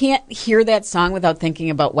can't hear that song without thinking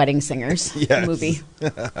about Wedding Singers, Yes. the movie.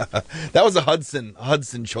 That was a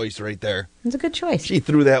Hudson choice right there. It's a good choice. She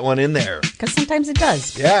threw that one in there. Because sometimes it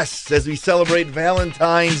does. Yes, as we celebrate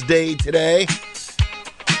Valentine's Day today.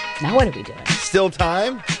 Now what are we doing? Still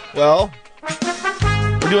time? Well,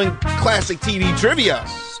 we're doing classic TV trivia.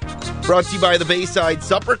 Brought to you by the Bayside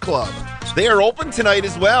Supper Club. They are open tonight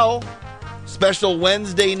as well. Special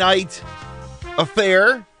Wednesday night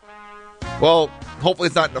affair. Well, hopefully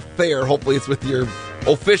it's not an affair. Hopefully it's with your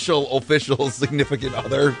official significant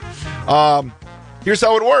other. Here's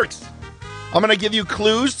how it works. I'm going to give you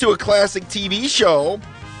clues to a classic TV show.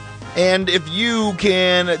 And if you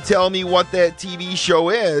can tell me what that TV show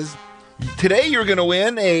is, today you're going to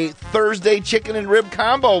win a Thursday chicken and rib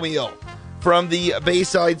combo meal from the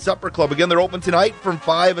Bayside Supper Club. Again, they're open tonight from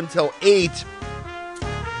 5 until 8.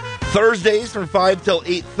 Thursdays from 5 till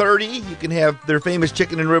 8:30. You can have their famous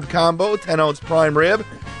chicken and rib combo, 10-ounce prime rib,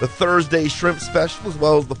 the Thursday shrimp special, as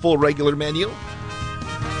well as the full regular menu.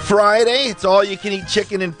 Friday, it's all-you-can-eat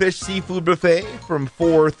chicken and fish seafood buffet from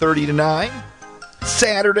 4:30 to 9.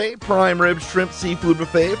 Saturday, prime rib shrimp seafood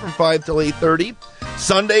buffet from 5 till 8:30.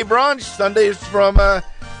 Sunday brunch. Sundays from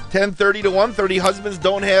 10:30 to 1:30. Husbands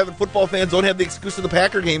football fans don't have the excuse of the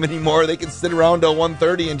Packer game anymore. They can sit around till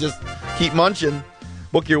 1:30 and just keep munching.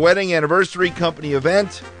 Book your wedding, anniversary, company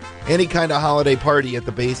event, any kind of holiday party at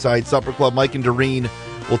the Bayside Supper Club. Mike and Doreen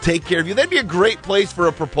will take care of you. That'd be a great place for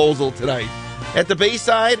a proposal tonight. At the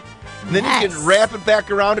Bayside, and then you can wrap it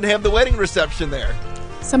back around and have the wedding reception there.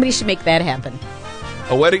 Somebody should make that happen.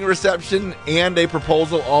 A wedding reception and a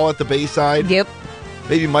proposal all at the Bayside. Yep.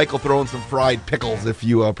 Maybe Mike will throw in some fried pickles if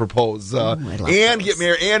you propose. And get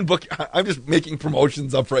married and book. I'm just making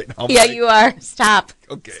promotions up right now. Yeah, Mike. you are. Stop.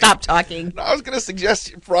 Okay. Stop talking. No, I was going to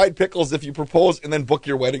suggest fried pickles if you propose and then book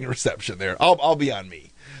your wedding reception there. I'll be on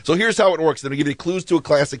me. So here's how it works. I'm going to give you clues to a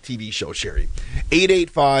classic TV show, Sherry.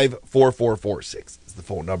 885-4446 is the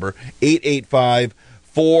phone number.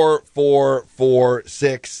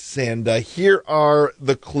 885-4446. And here are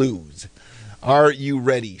the clues. Are you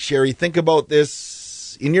ready? Sherry, think about this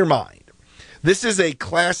in your mind. This is a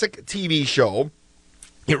classic TV show.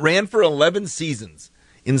 It ran for 11 seasons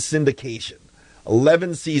in syndication.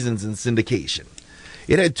 11 seasons in syndication.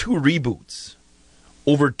 It had 2 reboots.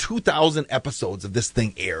 Over 2,000 episodes of this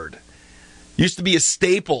thing aired. Used to be a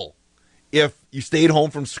staple if you stayed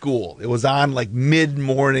home from school. It was on like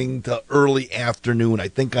mid-morning to early afternoon, I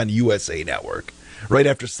think on USA Network, right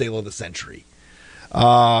after Sale of the Century.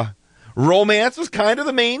 Romance was kind of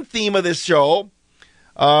the main theme of this show.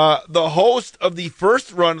 The host of the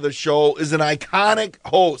first run of the show is an iconic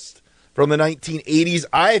host from the 1980s.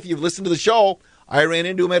 If you've listened to the show, I ran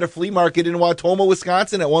into him at a flea market in Watoma,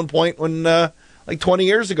 Wisconsin at one point when, like 20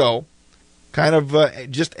 years ago, kind of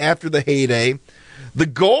just after the heyday. The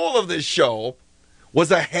goal of this show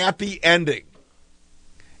was a happy ending.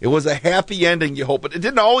 It was a happy ending, you hope, but it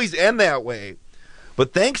didn't always end that way.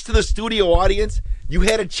 But thanks to the studio audience, you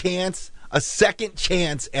had a second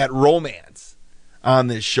chance at romance on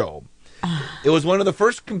this show. It was one of the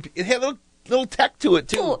first, it had a little tech to it,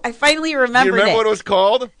 too. Oh, I finally remembered You remember it. what it was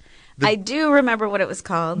called? I do remember what it was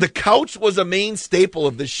called. The couch was a main staple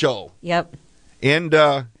of this show. Yep. And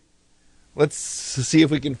let's see if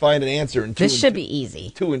we can find an answer. This should be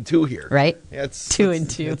easy. 2 and 2 here. Right? Yeah, it's 2 and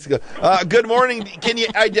 2. It's good. Good morning. Can you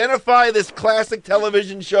identify this classic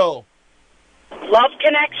television show? Love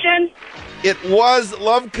Connection? It was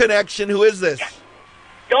Love Connection. Who is this?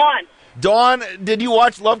 Dawn. Dawn, did you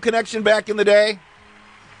watch Love Connection back in the day?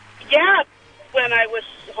 Yeah, when I was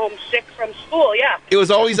homesick from school, yeah. It was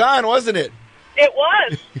always on, wasn't it? It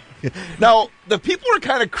was. Now, the people were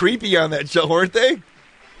kind of creepy on that show, weren't they?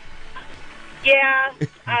 Yeah.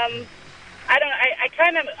 I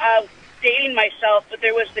kind of dating myself, but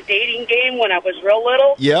there was the dating game when I was real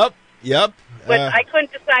little. Yep. But I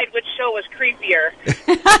couldn't decide which show was creepier.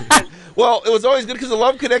 Well, it was always good because the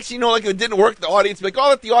Love Connection, like if it didn't work, the audience would be like,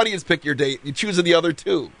 let the audience pick your date. You choose the other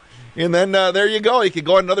two. And then there you go. You could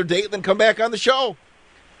go on another date and then come back on the show.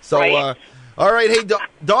 So, Right. all right. Hey,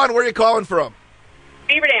 Dawn, where are you calling from?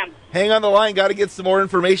 Beaver Dam. Hang on the line. Got to get some more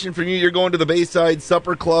information from you. You're going to the Bayside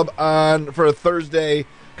Supper Club for a Thursday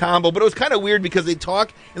combo. But it was kind of weird because they'd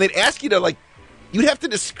talk and they'd ask you to, you'd have to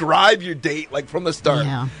describe your date, from the start.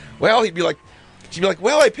 Yeah. Well, she'd be like,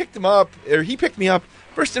 well, I picked him up, or he picked me up.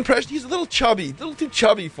 First impression, he's a little too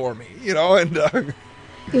chubby for me, and...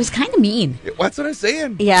 It was kind of mean. That's what I'm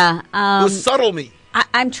saying. Yeah. It was subtle me.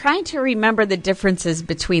 I'm trying to remember the differences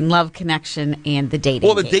between Love Connection and the dating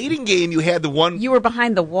Well, the game. dating game, you had the one... You were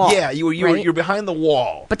behind the wall. Yeah, you were behind the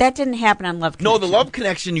wall. But that didn't happen on Love Connection. No, the Love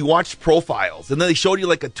Connection, you watched profiles, and then they showed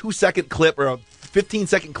you a 2-second clip or a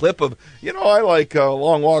 15-second clip of, I like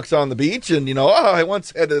long walks on the beach, and, I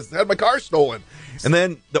once had my car stolen. And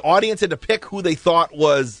then the audience had to pick who they thought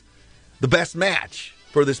was the best match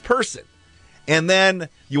for this person. And then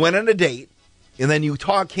you went on a date, and then you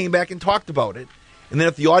came back and talked about it. And then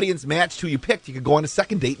if the audience matched who you picked, you could go on a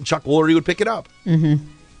second date, and Chuck Woolery would pick it up. Mm-hmm.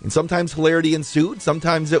 And sometimes hilarity ensued.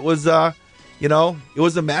 Sometimes it was, it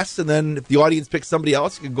was a mess. And then if the audience picked somebody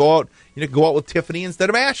else, you could go out with Tiffany instead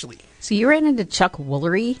of Ashley. So you ran into Chuck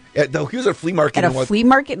Woolery? He was at a flea market. At a flea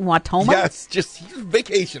market in Watoma? Yes, he was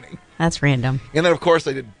vacationing. That's random. And then, of course,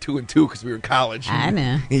 I did 2 and 2 because we were in college. I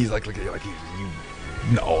know. He's like,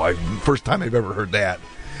 first time I've ever heard that.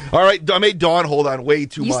 All right, I made Dawn hold on way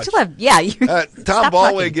too much. You still have, Tom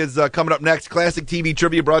Ballweg is coming up next. Classic TV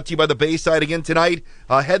trivia brought to you by the Bayside again tonight.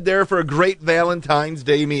 Head there for a great Valentine's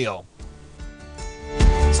Day meal.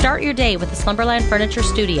 Start your day with the Slumberland Furniture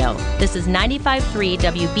Studio. This is 95.3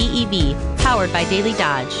 WBEV, powered by Daily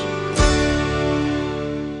Dodge.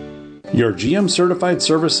 Your GM Certified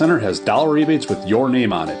Service Center has dollar rebates with your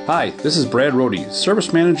name on it. Hi, this is Brad Rohde,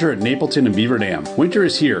 Service Manager at Napleton and Beaver Dam. Winter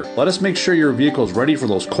is here. Let us make sure your vehicle is ready for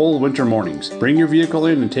those cold winter mornings. Bring your vehicle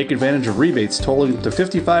in and take advantage of rebates totaling up to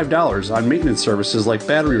 $55 on maintenance services like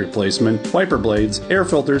battery replacement, wiper blades, air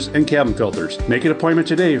filters, and cabin filters. Make an appointment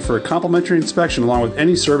today for a complimentary inspection along with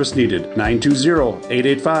any service needed.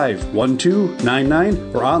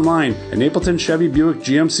 920-885-1299 or online at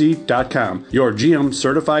NapletonChevyBuickGMC.com. Your GM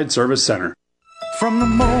Certified Service Center. From the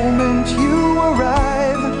moment you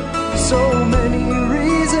arrive, so many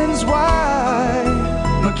reasons why.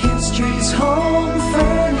 McKinstry's Home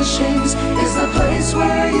Furnishings is the place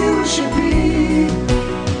where you should be.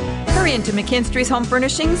 Hurry into McKinstry's Home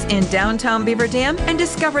Furnishings in downtown Beaver Dam and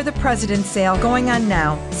discover the President's Sale going on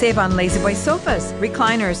now. Save on Lazy Boy sofas,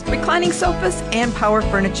 recliners, reclining sofas, and power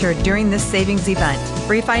furniture during this savings event.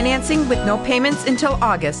 Free financing with no payments until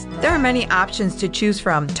August. There are many options to choose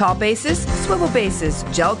from. Tall bases, swivel bases,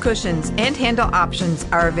 gel cushions, and handle options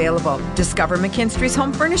are available. Discover McKinstry's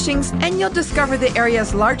Home Furnishings and you'll discover the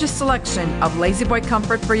area's largest selection of Lazy Boy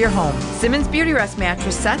comfort for your home. Simmons Beauty Rest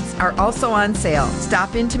mattress sets are also on sale.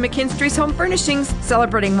 Stop into McKinstry's Home Furnishings,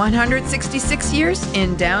 celebrating 166 years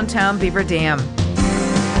in downtown Beaver Dam.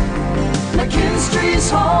 McKinstry's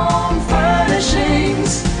Home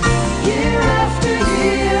Furnishings, year after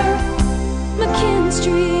year.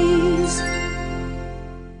 McKinstry's.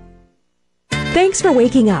 Thanks for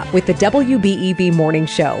waking up with the WBEV Morning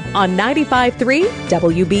Show on 95.3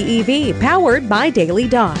 WBEV, powered by Daily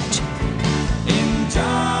Dodge.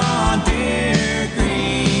 John Deere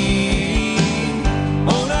Green,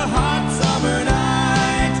 on a hot summer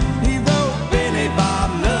night, he wrote Billy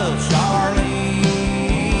Bob loves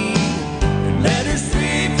Charlene, and let her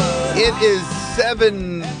sweep her. It is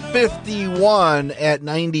 7:51 at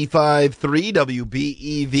 95.3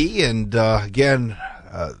 WBEV, and again,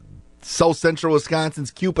 South Central Wisconsin's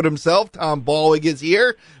Cupid himself, Tom Ballweg, is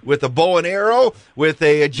here with a bow and arrow with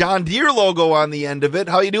a John Deere logo on the end of it.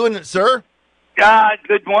 How you doing, sir?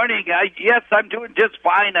 Good morning. Yes, I'm doing just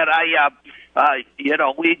fine. And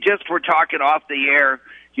we just were talking off the air,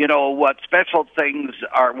 what special things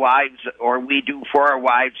our wives or we do for our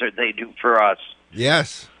wives or they do for us.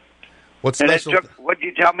 Yes. What's and special? What'd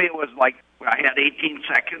you tell me? It was like I had 18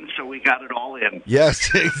 seconds, so we got it all in. Yes,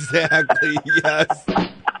 exactly. Yes.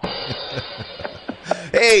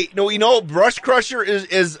 Hey, Brush Crusher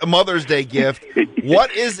is a Mother's Day gift.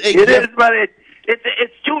 What is a gift? It is, but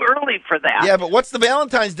it's too early for that. Yeah, but what's the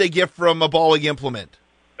Valentine's Day gift from a Ballweg Implement?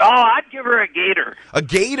 Oh, I'd give her or a gator? A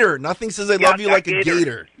gator. Nothing says I love you like a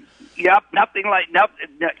gator. Yep, nothing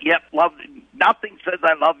says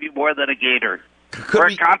I love you more than a gator. Or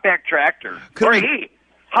a compact tractor. Hey,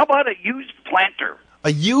 how about a used planter?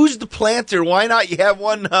 A used planter. Why not? You have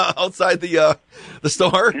one outside the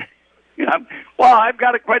store? Yeah. Well, I've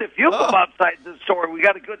got quite a few of them outside the store. We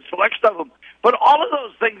got a good selection of them. But all of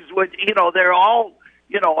those things would, they're all,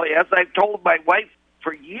 as I've told my wife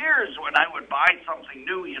for years when I would buy something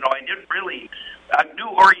new, I didn't really, new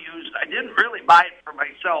or used, I didn't really buy it for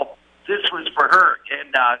myself. This was for her.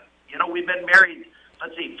 And, we've been married,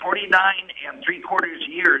 49 3/4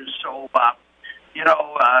 years. So,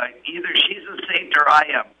 either she's a saint or I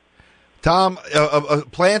am. Tom, a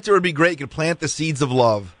planter would be great. You could plant the seeds of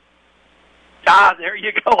love. There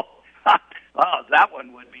you go. Oh, that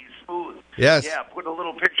one would be smooth. Yes. Yeah, put a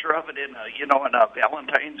little picture of it in a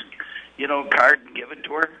Valentine's, card and give it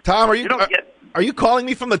to her. Tom, are you calling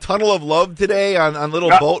me from the Tunnel of Love today on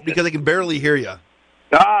Little Boat? Because I can barely hear you.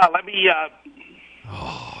 Let me...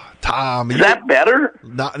 Tom. Is that better?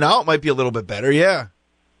 Now it might be a little bit better, yeah.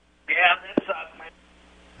 Yeah, that's...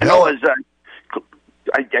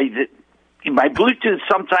 my Bluetooth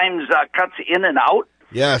sometimes cuts in and out.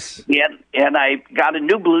 Yes. And I got a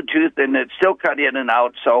new Bluetooth, and it still cut in and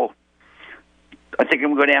out, so I think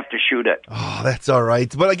I'm going to have to shoot it. Oh, that's all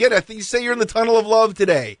right. But again, I think you say you're in the Tunnel of Love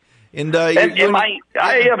today. And I am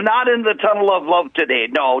not in the Tunnel of Love today.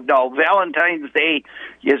 No. Valentine's Day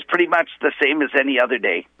is pretty much the same as any other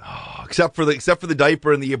day. Oh, except for the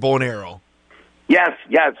diaper and the bow and arrow. Yes,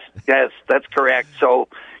 that's correct. So,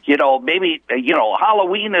 maybe,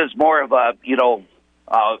 Halloween is more of a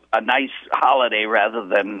nice holiday rather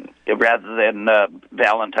than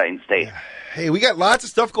Valentine's Day. Hey, we got lots of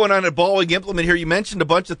stuff going on at Ballweg Implement here. You mentioned a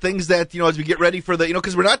bunch of things that, as we get ready for the,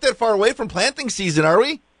 because we're not that far away from planting season, are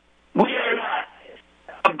we?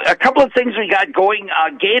 A couple of things we got going.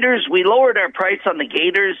 Gators, we lowered our price on the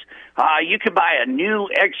Gators. You could buy a new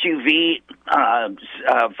XUV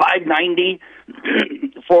 590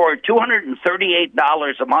 for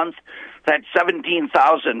 $238 a month. That's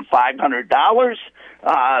 $17,500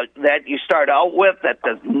 that you start out with. That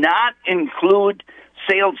does not include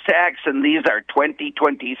sales tax, and these are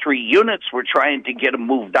 2023 units. We're trying to get them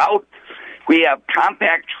moved out. We have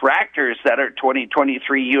compact tractors that are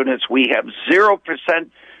 2023 units. We have 0%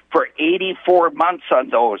 for 84 months on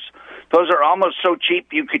those. Those are almost so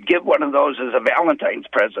cheap you could give one of those as a Valentine's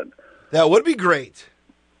present. That would be great.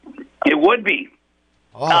 It would be.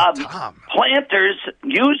 Oh, Tom. Planters,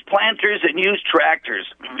 used planters and used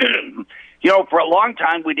tractors. For a long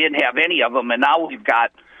time we didn't have any of them, and now we've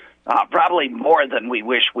got probably more than we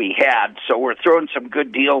wish we had. So we're throwing some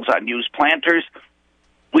good deals on used planters.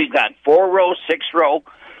 We've got 4-row, 6-row,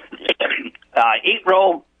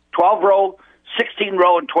 8-row, 12-row,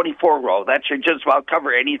 16-row, and 24-row. That should just about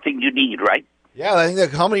cover anything you need, right? Yeah, I think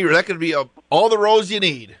that could be all the rows you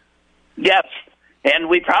need. Yes, and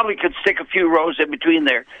we probably could stick a few rows in between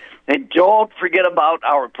there. And don't forget about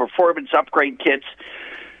our performance upgrade kits.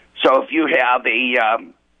 So if you have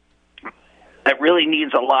that really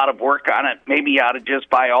needs a lot of work on it, maybe you ought to just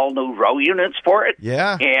buy all new row units for it.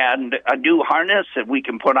 Yeah. And a new harness, and we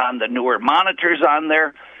can put on the newer monitors on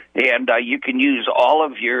there. And you can use all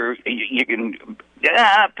of you can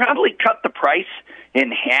probably cut the price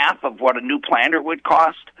in half of what a new planter would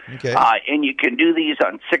cost. Okay. And you can do these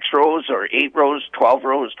on 6 rows or 8 rows, 12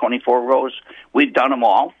 rows, 24 rows. We've done them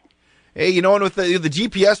all. Hey, and with the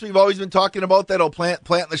GPS we've always been talking about, that'll plant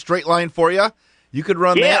in the straight line for you. You could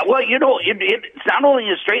run that. Yeah, well, it's not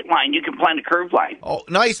only a straight line, you can plant a curved line. Oh,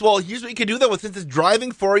 nice. Well, here's what you can do, though. Since it's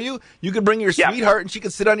driving for you, you can bring your sweetheart, and she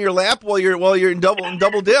can sit on your lap while you're in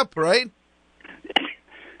double dip, right?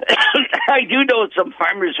 I do know some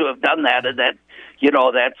farmers who have done that, and that,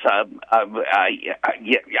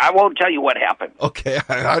 I won't tell you what happened. Okay,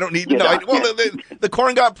 I don't need to know. The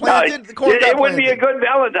corn got planted. It would be a good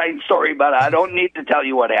Valentine story, but I don't need to tell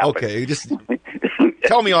you what happened. Okay, just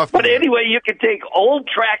tell me off. But anyway, you can take old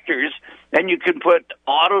tractors and you can put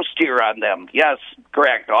auto steer on them. Yes,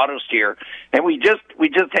 correct, auto steer. And we just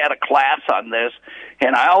had a class on this,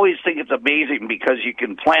 and I always think it's amazing because you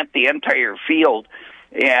can plant the entire field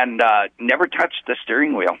and never touch the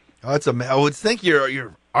steering wheel. I would think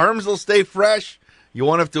your arms will stay fresh. You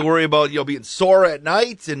won't have to worry about being sore at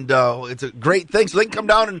night, and it's a great thing. So they can come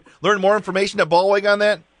down and learn more information at Ballweg on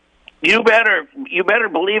that. You better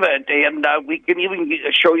believe it, and we can even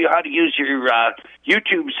show you how to use your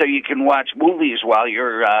YouTube so you can watch movies while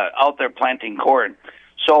you're out there planting corn.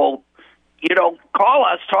 So call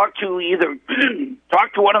us, talk to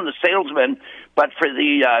one of the salesmen. But for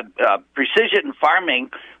the precision farming,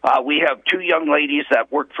 we have two young ladies that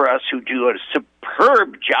work for us who do a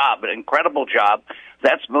superb job, an incredible job.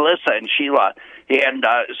 That's Melissa and Sheila. And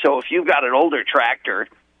so if you've got an older tractor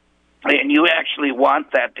and you actually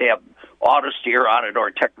want that to have auto steer on it or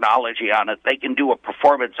technology on it, they can do a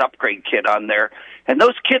performance upgrade kit on there. And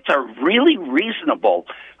those kits are really reasonable.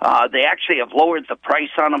 They actually have lowered the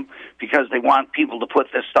price on them because they want people to put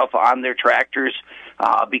this stuff on their tractors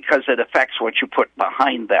because it affects what you put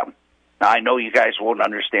behind them. Now, I know you guys won't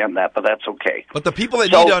understand that, but that's okay. But the people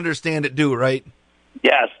that need to understand it do, right?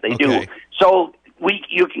 Yes, they do. So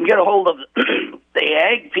you can get a hold of the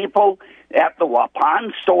ag people at the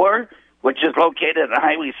Waupun store, which is located on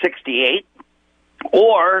Highway 68,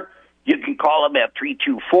 or you can call them at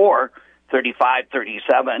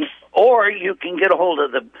 324-3537, or you can get a hold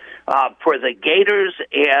of the for the Gators,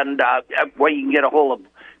 and you can get a hold of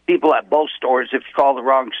people at both stores. If you call the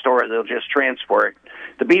wrong store, they'll just transfer it.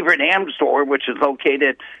 The Beaver Dam store, which is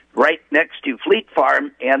located right next to Fleet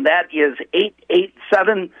Farm, and that is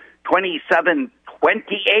 887-2728.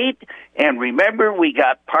 And remember, we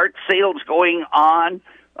got part sales going on.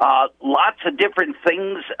 Lots of different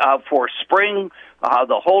things for spring.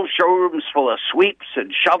 The whole showroom's full of sweeps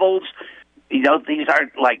and shovels. These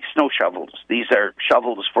aren't like snow shovels. These are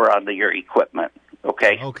shovels for on your equipment.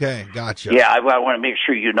 Okay? Okay, gotcha. Yeah, I want to make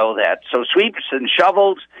sure you know that. So sweeps and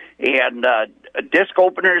shovels and disc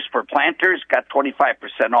openers for planters got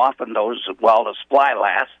 25% off on those while the supply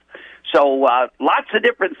lasts. So lots of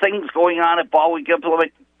different things going on at Ballweg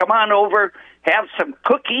Implement. Come on over, have some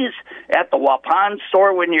cookies at the Waupun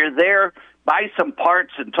store when you're there. Buy some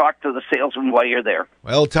parts and talk to the salesman while you're there.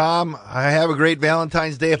 Well, Tom, I have a great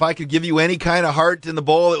Valentine's Day. If I could give you any kind of heart in the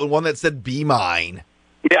bowl, it was one that said, "Be mine."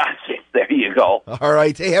 Yeah, there you go. All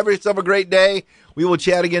right. Hey, have yourself a great day. We will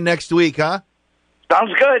chat again next week, huh?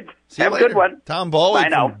 Sounds good. Have a good one. Tom Ballweg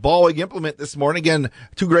from Ballweg Implement this morning. Again,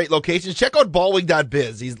 two great locations. Check out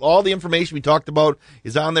ballweg.biz. All the information we talked about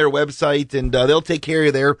is on their website, and they'll take care of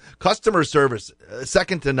you there. Customer service,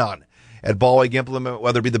 second to none at Ballweg Implement,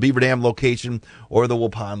 whether it be the Beaver Dam location or the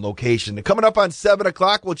Waupun location. And coming up on 7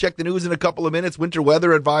 o'clock, we'll check the news in a couple of minutes. Winter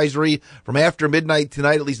weather advisory from after midnight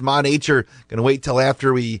tonight. At least Ma Nature going to wait till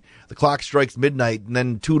after the clock strikes midnight, and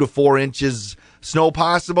then 2 to 4 inches snow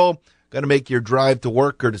possible. Going to make your drive to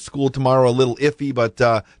work or to school tomorrow a little iffy, but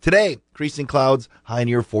today, increasing clouds, high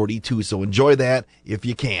near 42, so enjoy that if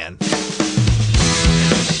you can.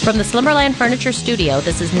 From the Slumberland Furniture Studio,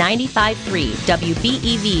 this is 95.3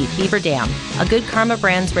 WBEV Beaver Dam, a Good Karma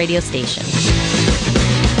Brands radio station.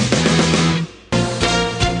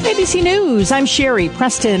 ABC News, I'm Sherry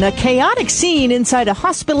Preston. A chaotic scene inside a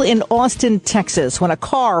hospital in Austin, Texas, when a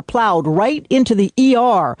car plowed right into the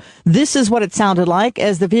ER. This is what it sounded like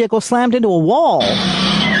as the vehicle slammed into a wall.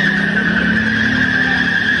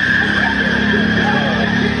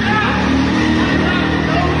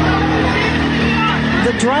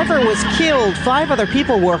 The driver was killed. 5 other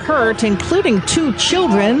people were hurt, including 2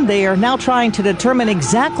 children. They are now trying to determine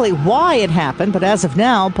exactly why it happened, but as of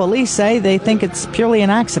now, police say they think it's purely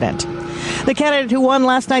an accident. The candidate who won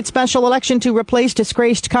last night's special election to replace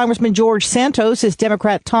disgraced Congressman George Santos is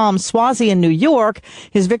Democrat Tom Suozzi in New York,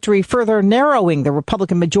 his victory further narrowing the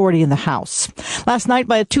Republican majority in the House. Last night,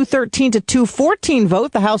 by a 213 to 214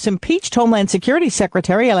 vote, the House impeached Homeland Security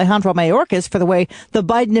Secretary Alejandro Mayorkas for the way the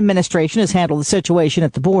Biden administration has handled the situation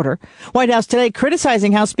at the border. White House today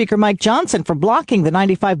criticizing House Speaker Mike Johnson for blocking the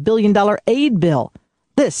 $95 billion aid bill.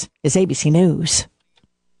 This is ABC News.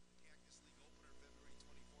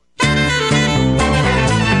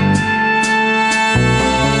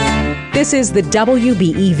 This is the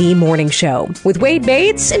WBEV Morning Show with Wade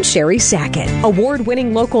Bates and Sherry Sackett.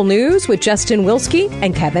 Award-winning local news with Justin Wilski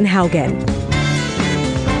and Kevin Haugen.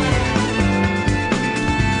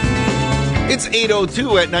 It's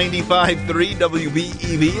 8:02 at 95.3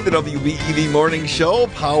 WBEV, the WBEV Morning Show,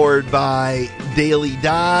 powered by Daily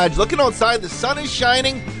Dodge. Looking outside, the sun is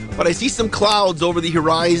shining, but I see some clouds over the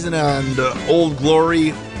horizon and Old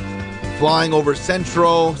Glory flying over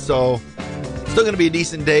Centro, so still going to be a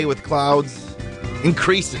decent day with clouds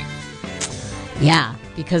increasing. Yeah,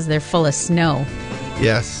 because they're full of snow.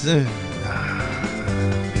 Yes.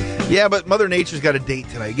 Yeah, but Mother Nature's got a date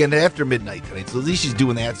tonight. Again, after midnight tonight, so at least she's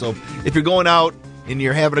doing that. So if you're going out and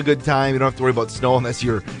you're having a good time, you don't have to worry about snow unless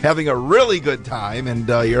you're having a really good time and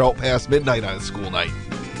you're out past midnight on a school night.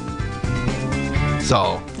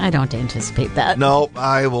 So I don't anticipate that. No,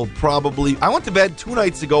 I will probably. I went to bed 2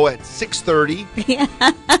 nights ago at 6:30. Yeah.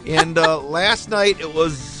 And last night it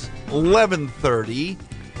was 11:30.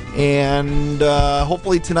 And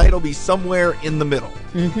hopefully tonight will be somewhere in the middle.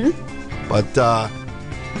 Mm-hmm. But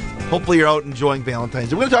hopefully you're out enjoying Valentine's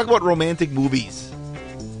Day. We're going to talk about romantic movies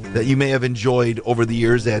that you may have enjoyed over the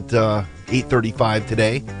years at 8:35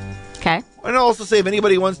 today. Okay. And I'll also say if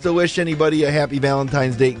anybody wants to wish anybody a happy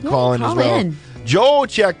Valentine's Day, call in as well. In. Joe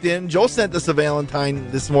checked in. Joe sent us a Valentine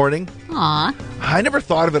this morning. Aw. I never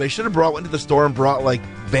thought of it. I should have went to the store and brought like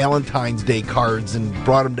Valentine's Day cards and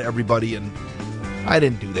brought them to everybody, and I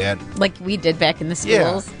didn't do that. Like we did back in the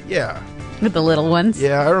schools? Yeah. With the little ones?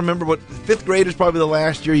 Yeah, I remember what 5th grade is probably the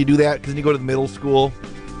last year you do that, because then you go to the middle school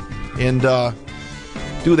and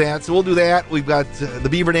do that. So we'll do that. We've got the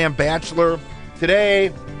Beaver Dam Bachelor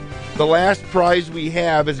today. The last prize we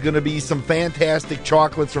have is going to be some fantastic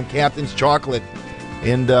chocolates from Captain's Chocolate,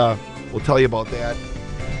 and we'll tell you about that.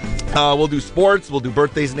 We'll do sports. We'll do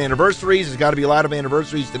birthdays and anniversaries. There's got to be a lot of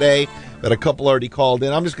anniversaries today. Got a couple already called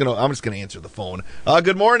in. I'm just gonna answer the phone.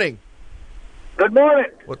 Good morning. Good morning.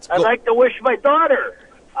 I'd like to wish my daughter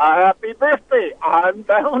a happy birthday on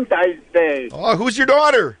Valentine's Day. Oh, who's your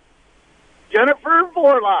daughter? Jennifer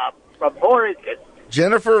Vorlop from Oregon.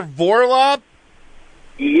 Jennifer Vorlop?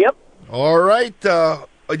 Yep. All right. Do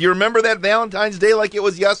you remember that Valentine's Day like it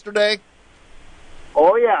was yesterday?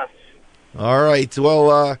 Oh, yes. All right.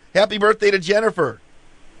 Well, happy birthday to Jennifer.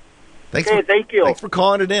 Thank you. Thanks for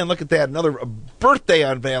calling it in. Look at that. Another birthday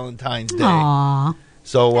on Valentine's Day. Aww.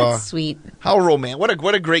 So, that's sweet. How romantic.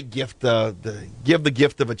 What a great gift. Give the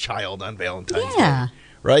gift of a child on Valentine's Yeah. Day.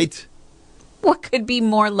 Right? What could be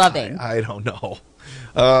more loving? I don't know.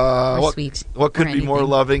 Or sweet. What could or be more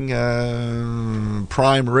anything. loving?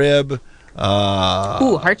 Prime rib.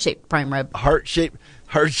 Ooh, heart-shaped prime rib.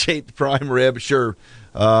 Heart-shaped prime rib, sure.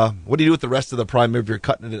 What do you do with the rest of the prime rib if you're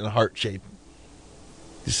cutting it in a heart shape?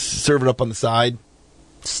 Just serve it up on the side?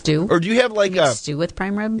 Stew? Or do you have like a stew with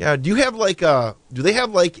prime rib? Yeah, do you have like a do they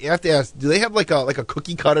have like you have to ask, do they have like a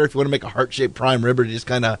cookie cutter if you want to make a heart-shaped prime rib, or do you just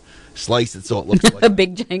kind of slice it so it looks like a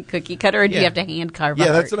big giant cookie cutter, or do you Yeah. have to hand carve a Yeah,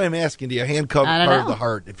 heart? that's what I'm asking. Do you hand carve I don't know. the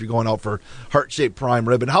heart if you're going out for heart-shaped prime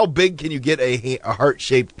rib? And how big can you get a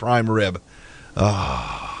heart-shaped prime rib?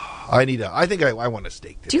 I think I want a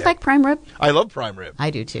steak today. Do you like prime rib? I love prime rib.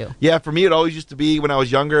 I do too. Yeah, for me it always used to be when I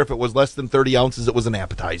was younger, if it was less than 30 ounces, it was an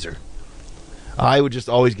appetizer. I would just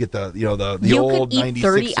always get the You old could eat 96.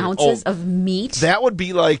 30 ounces of meat? That would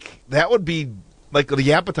be like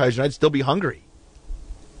the appetizer. I'd still be hungry.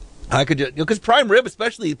 I could just, because prime rib,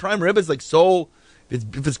 especially prime rib, is like so.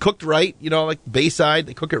 If it's cooked right, like Bayside,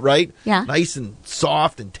 they cook it right. Yeah. Nice and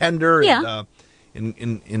soft and tender. Yeah.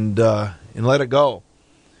 And let it go.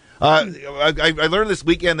 I learned this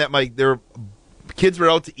weekend that their kids were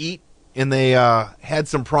out to eat, and they had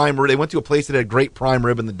some prime rib. They went to a place that had great prime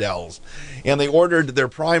rib in the Dells, and they ordered their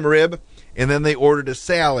prime rib, and then they ordered a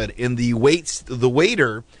salad. And the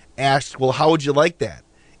waiter asked, "Well, how would you like that?"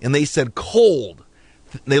 And they said cold.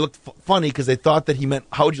 And they looked funny because they thought that he meant,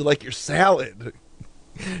 "How would you like your salad?"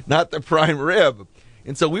 Not the prime rib.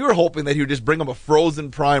 And so we were hoping that he would just bring them a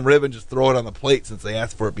frozen prime rib and just throw it on the plate since they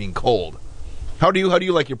asked for it being cold. How do you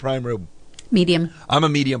like your prime rib? Medium. I'm a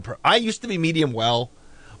medium. I used to be medium well,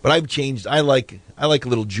 but I've changed. I like a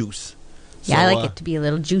little juice. Yeah, I like it to be a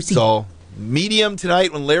little juicy. So medium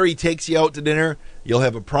tonight when Larry takes you out to dinner, you'll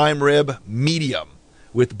have a prime rib medium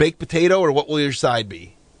with baked potato, or what will your side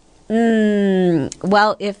be?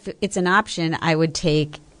 Well, if it's an option, I would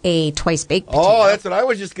take a twice baked potato. Oh, that's what I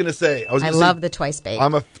was just going to say. I love the twice baked.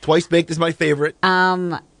 Twice baked is my favorite.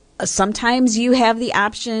 Sometimes you have the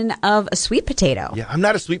option of a sweet potato. Yeah, I'm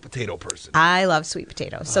not a sweet potato person. I love sweet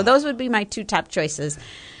potatoes. So those would be my two top choices.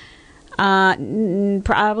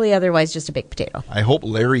 Probably otherwise just a baked potato. I hope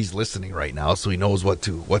Larry's listening right now so he knows what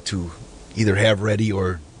to either have ready,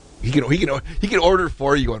 or he can order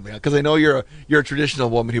for you on, because I know you're a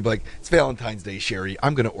traditional woman. He'd be like, "It's Valentine's Day, Sherry.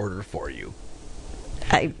 I'm going to order for you."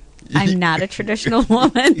 I'm not a traditional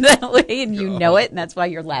woman that way, and you know it, and that's why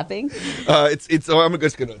you're laughing. I'm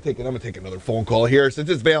just going to take another phone call here. Since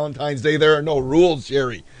it's Valentine's Day, there are no rules,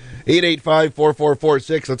 Sherry.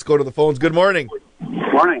 885-4446. Let's go to the phones. Good morning.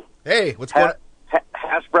 Morning. Hey, what's going on?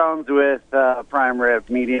 Hash browns with prime rib,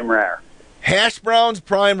 medium rare. Hash browns,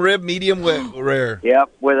 prime rib, medium rare.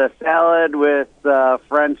 Yep, with a salad with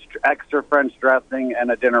extra French dressing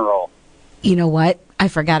and a dinner roll. You know what? I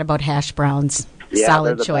forgot about hash browns. Yeah, Solid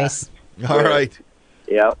they're the choice. best. All right.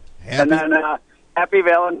 Yep. And then happy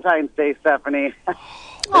Valentine's Day, Stephanie.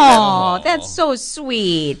 Oh, that's so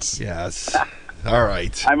sweet. Yes. All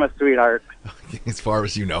right. I'm a sweetheart. As far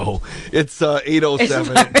as you know. It's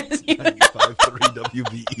 807 95.3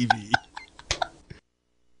 WBEV.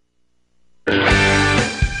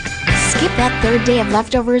 Skip that third day of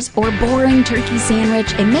leftovers or boring turkey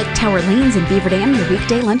sandwich and make Tower Lanes in Beaver Dam your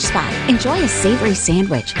weekday lunch spot. Enjoy a savory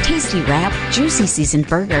sandwich, tasty wrap, juicy seasoned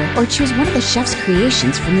burger, or choose one of the chef's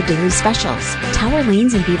creations from the daily specials. Tower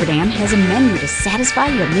Lanes in Beaver Dam has a menu to satisfy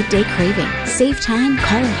your midday craving. Save time,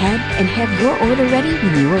 call ahead, and have your order ready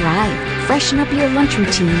when you arrive. Freshen up your lunch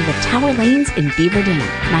routine with Tower Lanes in Beaver Dam.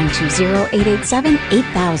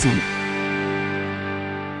 920-887-8000.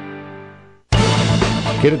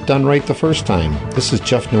 Get it done right the first time. This is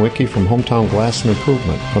Jeff Nowicki from Hometown Glass and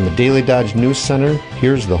Improvement. From the Daily Dodge News Center,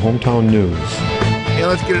 here's the Hometown News. Hey,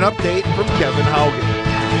 let's get an update from Kevin Haugen.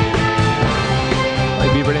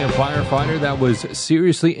 A Beaver Dam firefighter that was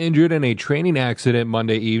seriously injured in a training accident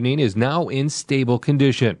Monday evening is now in stable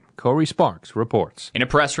condition. Corey Sparks reports. In a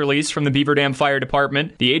press release from the Beaver Dam Fire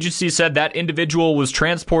Department, the agency said that individual was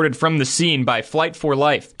transported from the scene by Flight for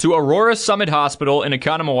Life to Aurora Summit Hospital in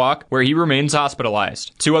Oconomowoc, where he remains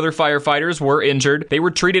hospitalized. 2 other firefighters were injured. They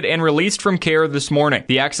were treated and released from care this morning.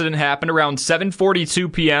 The accident happened around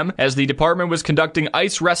 7:42 p.m. as the department was conducting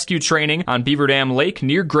ice rescue training on Beaver Dam Lake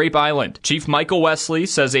near Grape Island. Chief Michael Wesley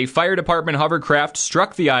says a fire department hovercraft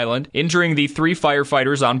struck the island, injuring the 3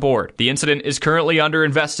 firefighters on board. The incident is currently under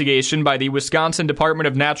investigation by the Wisconsin Department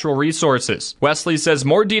of Natural Resources. Wesley says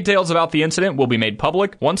more details about the incident will be made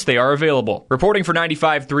public once they are available. Reporting for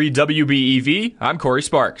 95.3 WBEV, I'm Corey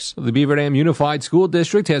Sparks. The Beaver Dam Unified School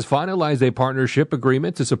District has finalized a partnership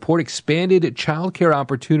agreement to support expanded child care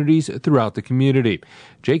opportunities throughout the community.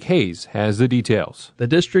 Jake Hayes has the details. The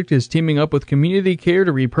district is teaming up with Community Care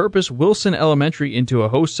to repurpose Wilson Elementary into a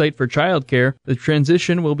host site for child care. The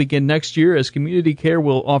transition will begin next year as Community Care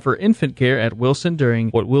will offer infant care at Wilson during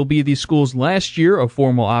what will be the school's last year of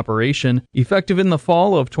formal operation. Effective in the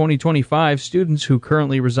fall of 2025, students who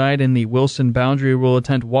currently reside in the Wilson boundary will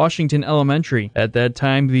attend Washington Elementary. At that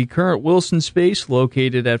time, the current Wilson space,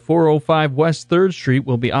 located at 405 West 3rd Street,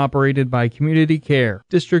 will be operated by Community Care.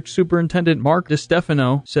 District Superintendent Mark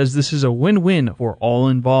DiStefano says this is a win-win for all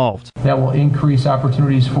involved. That will increase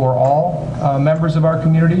opportunities for all members of our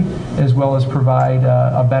community, as well as provide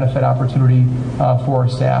a benefit opportunity for our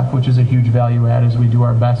staff, which is a huge value add as we do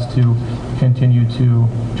our best to continue to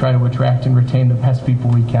try to attract and retain the best people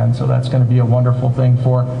we can. So that's going to be a wonderful thing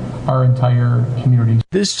for our entire community.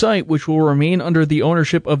 This site, which will remain under the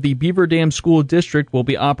ownership of the Beaver Dam School District, will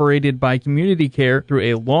be operated by Community Care through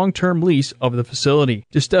a long-term lease of the facility.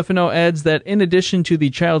 DiStefano adds that in addition to the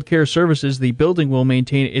child care services, the building will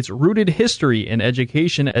maintain its rooted history in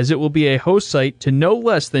education, as it will be a host site to no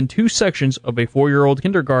less than 2 sections of a 4-year-old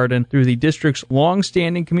kindergarten through the district's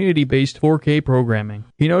long-standing community-based 4K programming.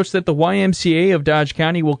 He notes that the YMCA of Dodge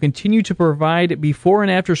County will continue to provide before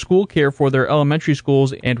and after school care for their elementary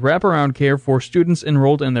schools and wraparound care for students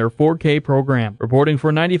enrolled in their 4K program. Reporting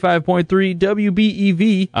for 95.3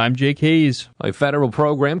 WBEV, I'm Jake Hayes. A federal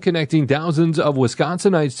program connecting thousands of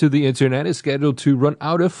Wisconsinites to the internet is scheduled to run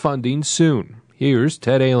out of funding soon. Here's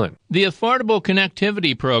Ted Allen. The Affordable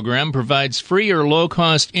Connectivity Program provides free or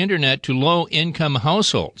low-cost internet to low-income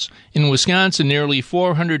households. In Wisconsin, nearly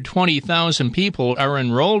 420,000 people are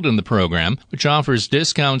enrolled in the program, which offers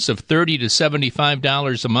discounts of $30 to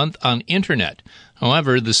 $75 a month on internet.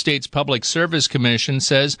 However, the state's Public Service Commission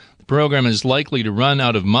says the program is likely to run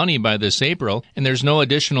out of money by this April, and there's no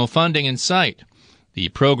additional funding in sight. The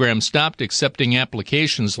program stopped accepting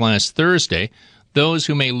applications last Thursday. Those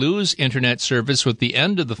who may lose internet service with the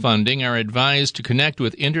end of the funding are advised to connect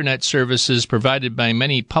with internet services provided by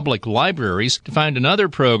many public libraries to find another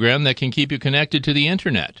program that can keep you connected to the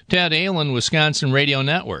internet. Ted Allen, Wisconsin Radio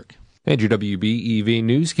Network. And your WBEV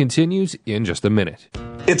News continues in just a minute.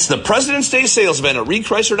 It's the President's Day sales event at Reed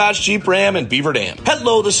Chrysler Dodge Jeep Ram in Beaver Dam.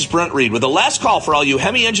 Hello, this is Brent Reed with the last call for all you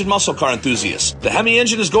Hemi engine muscle car enthusiasts. The Hemi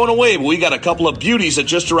engine is going away, but we got a couple of beauties that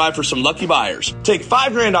just arrived for some lucky buyers. Take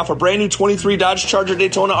 $5,000 off a brand new 23 Dodge Charger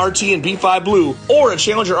Daytona RT in B5 Blue, or a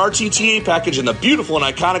Challenger RTTA package in the beautiful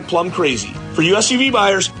and iconic Plum Crazy. For you SUV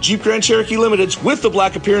buyers, Jeep Grand Cherokee Limiteds with the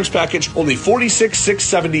black appearance package, only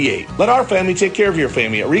 $46,678. Let our family take care of your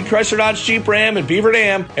family at Reed Chrysler Dodge Jeep Ram in Beaver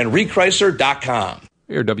Dam and ReedChrysler.com.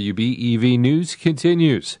 Your WBEV News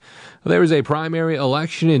continues. There is a primary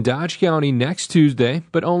election in Dodge County next Tuesday,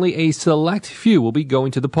 but only a select few will be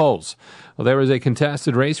going to the polls. There is a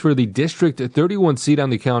contested race for the District 31 seat on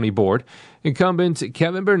the county board. Incumbent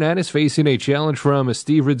Kevin Burnett is facing a challenge from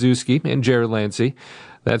Steve Radzewski and Jared Lancey.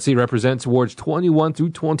 That seat represents wards 21 through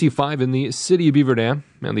 25 in the city of Beaver Dam,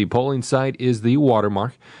 and the polling site is the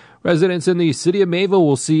Watermark. Residents in the city of Mayville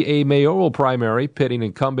will see a mayoral primary pitting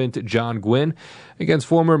incumbent John Gwynn against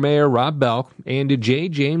former Mayor Rob Belk and J.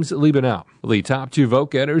 James Liebenow. The top 2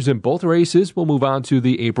 vote-getters in both races will move on to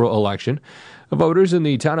the April election. Voters in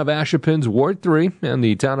the town of Ashapin's Ward 3 and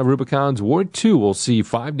the town of Rubicon's Ward 2 will see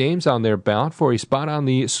 5 names on their ballot for a spot on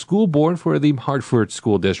the school board for the Hartford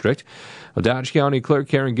School District. Dodge County Clerk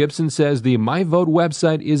Karen Gibson says the MyVote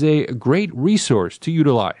website is a great resource to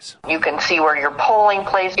utilize. You can see where your polling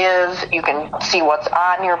place is. You can see what's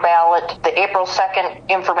on your ballot. The April 2nd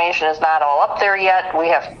information is not all up there yet. We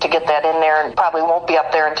have to get that in there and probably won't be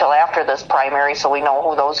up there until after this primary, so we know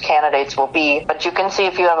who those candidates will be. But you can see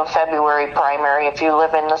if you have a February primary, if you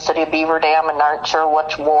live in the city of Beaver Dam and aren't sure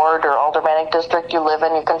which ward or aldermanic district you live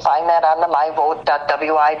in, you can find that on the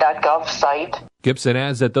myvote.wi.gov site. Gibson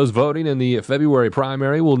adds that those voting in the February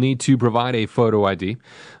primary will need to provide a photo ID.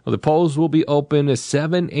 The polls will be open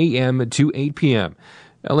 7 a.m. to 8 p.m.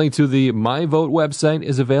 A link to the MyVote website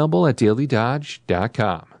is available at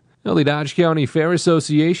dailydodge.com. The Dodge County Fair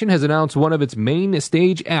Association has announced one of its main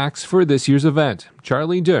stage acts for this year's event.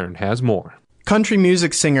 Charlie Dern has more. Country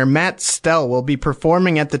music singer Matt Stell will be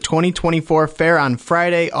performing at the 2024 fair on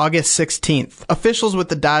Friday, August 16th. Officials with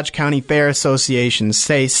the Dodge County Fair Association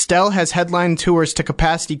say Stell has headlined tours to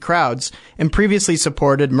capacity crowds and previously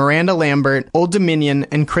supported Miranda Lambert, Old Dominion,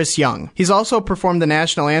 and Chris Young. He's also performed the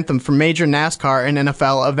national anthem for major NASCAR and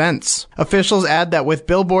NFL events. Officials add that with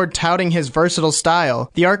Billboard touting his versatile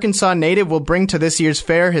style, the Arkansas native will bring to this year's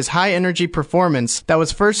fair his high-energy performance that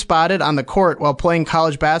was first spotted on the court while playing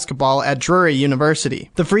college basketball at Drury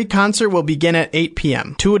University. The free concert will begin at 8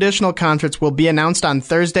 p.m. 2 additional concerts will be announced on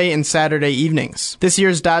Thursday and Saturday evenings. This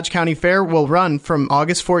year's Dodge County Fair will run from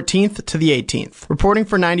August 14th to the 18th. Reporting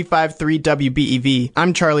for 95.3 WBEV,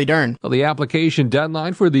 I'm Charlie Dern. Well, the application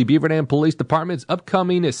deadline for the Beaver Dam Police Department's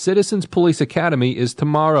upcoming Citizens Police Academy is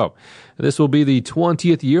tomorrow. This will be the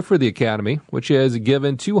 20th year for the Academy, which has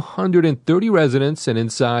given 230 residents an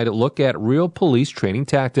inside look at real police training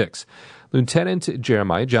tactics. Lieutenant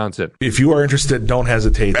Jeremiah Johnson. If you are interested, don't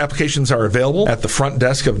hesitate. Applications are available at the front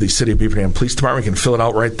desk of the City of Beaver Dam Police Department. You can fill it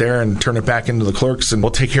out right there and turn it back into the clerks, and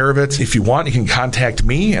we'll take care of it. If you want, you can contact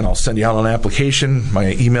me, and I'll send you out an application.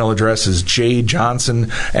 My email address is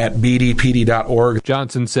jjohnson@bdpd.org.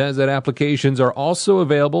 Johnson says that applications are also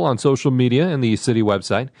available on social media and the city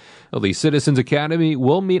website. The Citizens Academy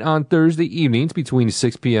will meet on Thursday evenings between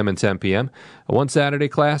 6 p.m. and 10 p.m. One Saturday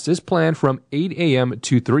class is planned from 8 a.m.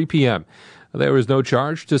 to 3 p.m. There is no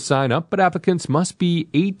charge to sign up, but applicants must be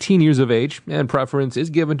 18 years of age, and preference is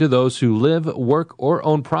given to those who live, work, or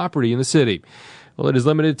own property in the city. Well, it is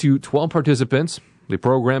limited to 12 participants. The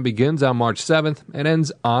program begins on March 7th and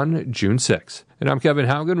ends on June 6th. And I'm Kevin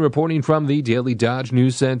Haugen reporting from the Daily Dodge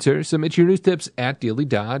News Center. Submit your news tips at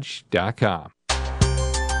dailydodge.com.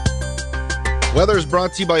 Weather is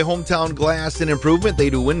brought to you by Hometown Glass and Improvement. They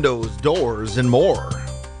do windows, doors, and more.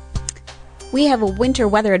 We have a winter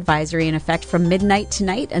weather advisory in effect from midnight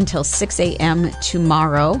tonight until 6 a.m.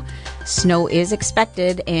 tomorrow. Snow is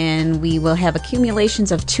expected, and we will have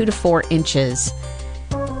accumulations of 2 to 4 inches.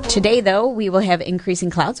 Today, though, we will have increasing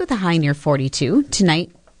clouds with a high near 42.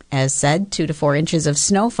 Tonight, as said, 2 to 4 inches of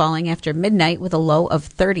snow falling after midnight with a low of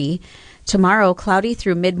 30. Tomorrow, cloudy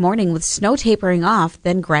through mid-morning with snow tapering off,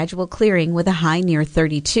 then gradual clearing with a high near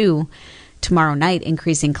 32. Tomorrow night,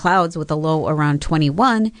 increasing clouds with a low around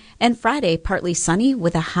 21. And Friday, partly sunny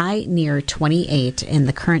with a high near 28. And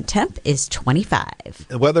the current temp is 25.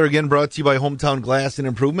 The weather again brought to you by Hometown Glass and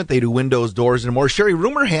Improvement. They do windows, doors, and more. Sherry,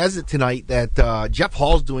 rumor has it tonight that Jeff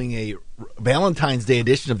Hall's doing a Valentine's Day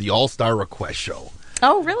edition of the All-Star Request Show.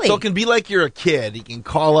 Oh, really? So it can be like you're a kid. You can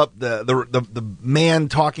call up the man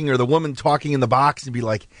talking or the woman talking in the box and be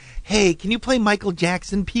like, hey, can you play Michael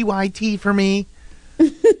Jackson PYT for me?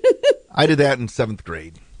 I did that in 7th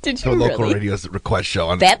grade. Did you really? A local really? radio's request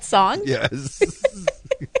show. That song? Yes.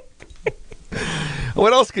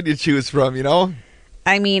 What else could you choose from, you know?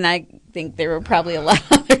 I mean, I think there were probably a lot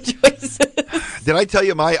of other choices. Did I tell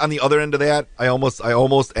you on the other end of that? I almost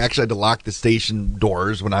actually had to lock the station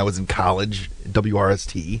doors when I was in college,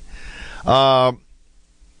 WRST.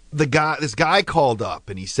 This guy called up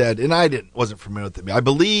and he said, and I wasn't familiar with him. I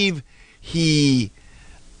believe he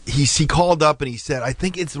called up and he said, I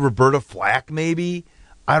think it's Roberta Flack, maybe.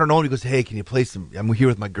 I don't know. And he goes, hey, can you play some? I'm here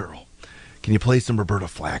with my girl. Can you play some Roberta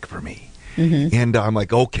Flack for me? Mm-hmm. And I'm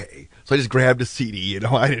like, okay. So I just grabbed a CD. You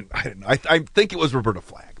know, I think it was Roberta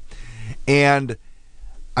Flack. And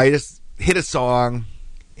I just hit a song,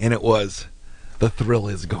 and it was The Thrill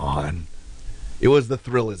Is Gone. It was The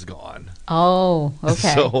Thrill Is Gone. Oh,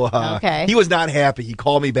 okay. So okay. He was not happy. He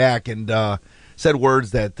called me back and said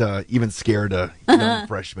words that even scared a young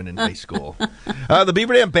freshman in high school. The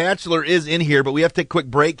Beaver Dam Bachelor is in here, but we have to take a quick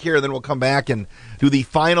break here, and then we'll come back and do the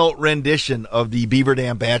final rendition of the Beaver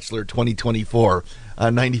Dam Bachelor 2024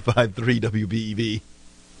 on 95.3 WBEV.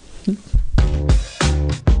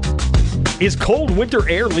 Is cold winter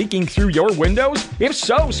air leaking through your windows? If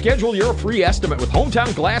so, schedule your free estimate with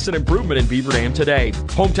Hometown Glass and Improvement in Beaver Dam today.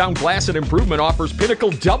 Hometown Glass and Improvement offers Pinnacle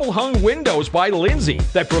double-hung windows by Lindsay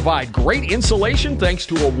that provide great insulation thanks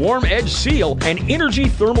to a warm edge seal and energy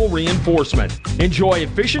thermal reinforcement. Enjoy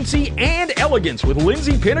efficiency and elegance with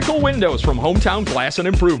Lindsay Pinnacle windows from Hometown Glass and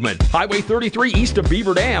Improvement. Highway 33 east of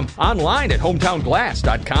Beaver Dam. Online at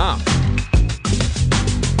hometownglass.com.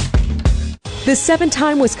 The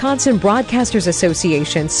 7-time Wisconsin Broadcasters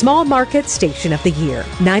Association Small Market Station of the Year.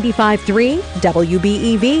 95.3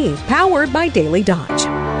 WBEV. Powered by Daily Dodge.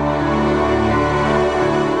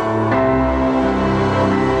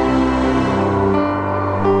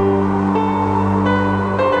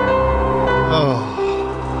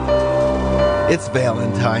 Oh, it's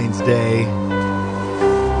Valentine's Day.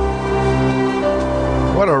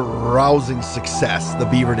 What a rousing success, the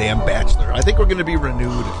Beaver Dam Bachelor. I think we're going to be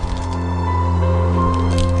renewed.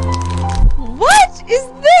 What is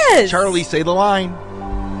this? Charlie, say the line.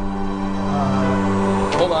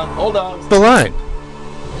 Hold on. The line.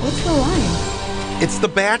 What's the line? It's the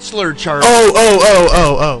Bachelor, Charlie.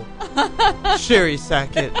 Oh. Sherry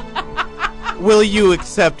Sackett, will you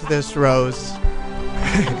accept this rose? Oh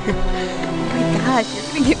my gosh, you're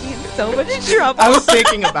going to get me in so much trouble. I was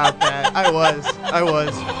thinking about that. I was.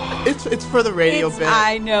 It's for the radio bit.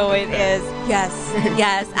 I know it is.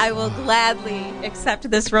 Yes, I will gladly accept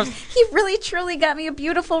this rose. He really, truly got me a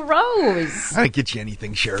beautiful rose. I didn't get you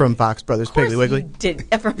anything, Sherry. From Fox Brothers Piggly Wiggly.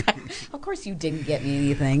 Of course you didn't get me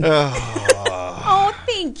anything. Oh, Oh,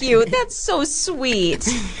 thank you. That's so sweet.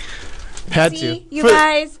 Had See, to. you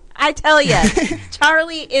guys, I tell you,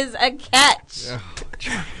 Charlie is a catch. Oh,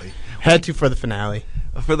 Charlie. Had to for the finale.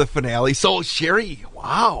 So, Sherry,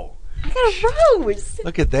 wow. I got a rose.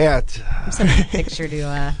 Look at that. I'm sending a picture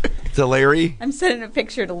to Larry. I'm sending a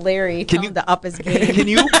picture to Larry. Tell him to up his game. Can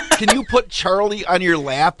you put Charlie on your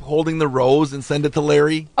lap holding the rose and send it to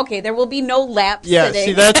Larry? Okay, there will be no lap Yeah, sitting.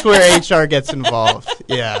 see, that's where HR gets involved.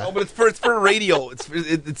 Yeah. Oh, but it's for radio. It's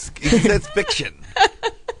fiction.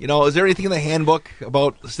 You know, is there anything in the handbook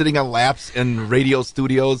about sitting on laps in radio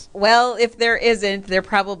studios? Well, if there isn't, there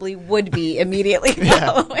probably would be immediately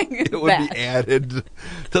following It would be added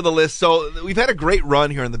to the list. So we've had a great run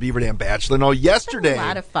here in the Beaver Dam Bachelor. Now, yesterday, a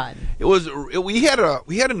lot of fun. We had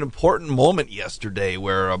an important moment yesterday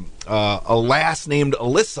where a lass named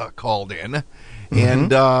Alyssa called in,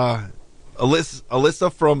 and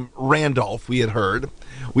Alyssa from Randolph, we had heard.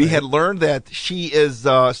 We had learned that she is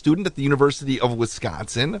a student at the University of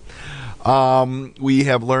Wisconsin. We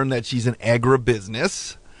have learned that she's in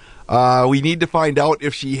agribusiness. We need to find out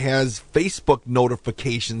if she has Facebook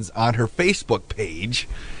notifications on her Facebook page.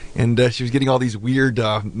 And she was getting all these weird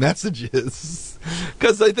messages.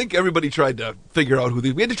 Because I think everybody tried to figure out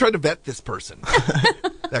we had to try to vet this person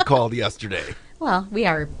that called yesterday. Well, we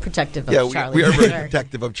are protective of Charlie. We are very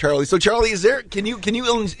protective of Charlie. So, Charlie, can you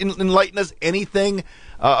enlighten us anything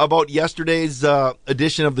about yesterday's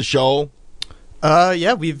edition of the show?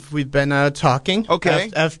 Yeah, we've been talking.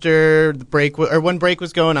 Okay. After the break, when break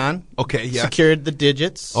was going on. Okay. Yeah. Secured the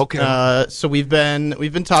digits. Okay. So we've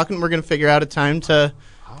been talking. We're going to figure out a time to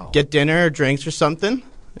get dinner or drinks or something.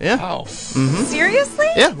 Yeah. Wow. Mm-hmm. Seriously?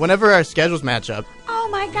 Yeah. Whenever our schedules match up. Oh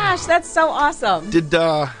my gosh, that's so awesome.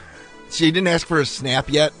 She didn't ask for a snap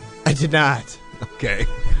yet? I did not. Okay.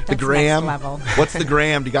 That's the gram. next level. What's the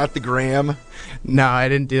gram? You got the gram? No, I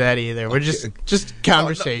didn't do that either. We're just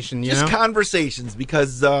conversation, you know? Just conversations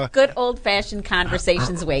because good old-fashioned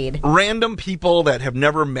conversations, Wade. Random people that have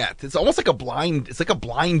never met. It's almost like a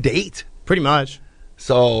blind date. Pretty much.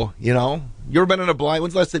 So, you know, you ever been on a blind?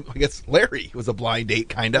 When's the last time? I guess Larry was a blind date,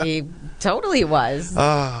 kind of. He totally was.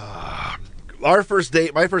 My first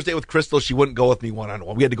date with Crystal, she wouldn't go with me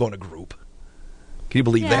one-on-one. We had to go in a group. Can you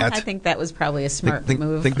believe that? I think that was probably a smart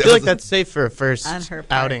move. I feel like that's safe for a first on her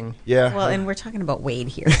part. outing. Yeah. Well, and we're talking about Wade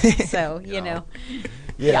here, so you know.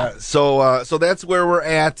 Yeah. So that's where we're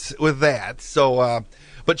at with that. So,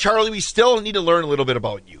 but Charlie, we still need to learn a little bit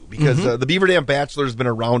about you because the Beaver Dam Bachelor has been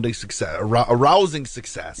a rousing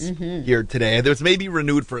success here today. There's maybe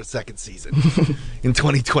renewed for a second season in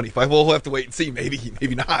 2025. We'll have to wait and see.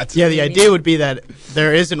 Maybe not. Yeah, the idea would be that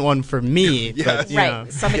there isn't one for me. Yeah, but,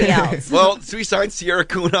 right. Somebody else. Well, should we sign Sierra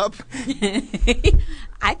Kuhn up?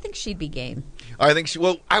 I think she'd be game. I think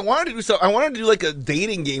I wanted to do like a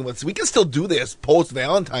dating game with. We can still do this post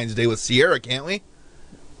Valentine's Day with Sierra, can't we?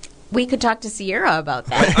 We could talk to Sierra about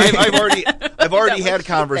that. I've already had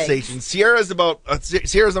conversations. Sierra's I'm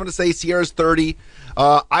going to say Sierra's 30.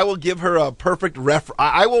 I will give her a perfect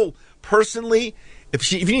I will personally, if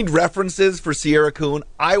you need references for Sierra Kuhn,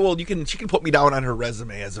 she can put me down on her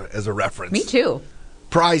resume as a reference. Me too.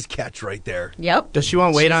 Prize catch right there. Yep. Does she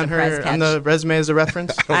want weight on her on the resume as a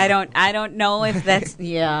reference? I don't know if that's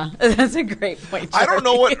that's a great point. Charlie. I don't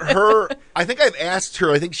know what I think I've asked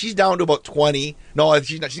her. I think she's down to about 20. No,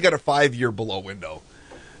 she's not. She's got a 5-year below window.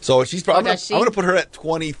 So she's probably I'm going to put her at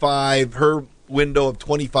 25. Her window of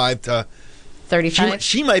 25 to 35.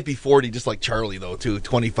 She might be 40 just like Charlie though too,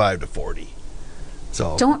 25 to 40.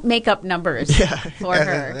 So don't make up numbers for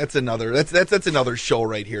her. That's another show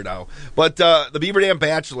right here now. But the Beaver Dam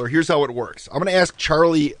Bachelor, here's how it works. I'm going to ask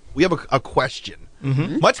Charlie. We have a question,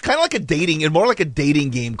 much kind of like a dating, and more like a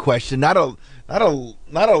dating game question, not a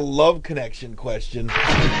love connection question.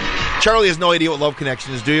 Charlie has no idea what love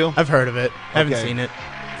connection is. Do you? I've heard of it. I haven't seen it.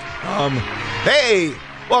 Hey.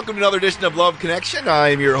 Welcome to another edition of Love Connection.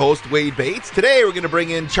 I'm your host, Wade Bates. Today we're going to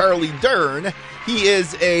bring in Charlie Dern. He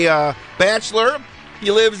is a bachelor. He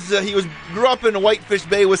grew up in Whitefish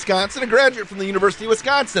Bay, Wisconsin, a graduate from the University of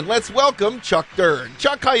Wisconsin. Let's welcome Chuck Dern.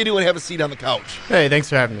 Chuck, how you doing? Have a seat on the couch. Hey, thanks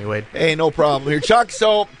for having me, Wade. Hey, no problem here, Chuck.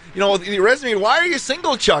 So, with your resume, why are you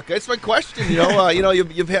single, Chuck? That's my question.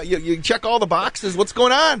 You check all the boxes. What's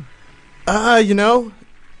going on?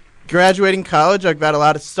 Graduating college, I've got a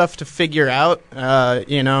lot of stuff to figure out.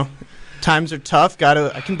 Times are tough.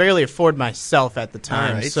 I can barely afford myself at the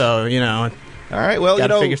time. Right. So, all right, well,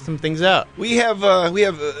 gotta figure some things out. We have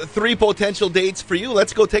 3 potential dates for you.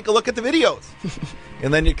 Let's go take a look at the videos.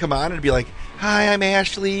 And then you come on and be like, "Hi, I'm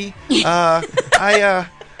Ashley. I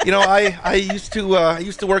used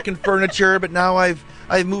to work in furniture, but now I've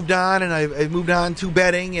moved on and I've moved on to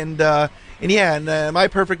bedding and my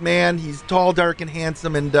perfect man. He's tall, dark, and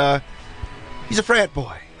handsome, and he's a frat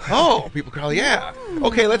boy." Oh, people call, yeah.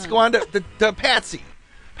 Okay, let's go on to Patsy.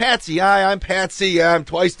 Patsy, hi, I'm Patsy. I'm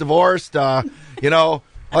twice divorced. I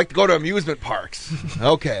like to go to amusement parks.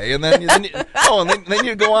 Okay, and then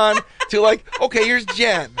you go on to okay, here's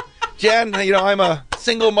Jen. Jen, I'm a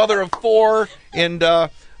single mother of 4, and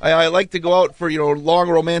I like to go out for long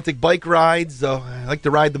romantic bike rides. I like to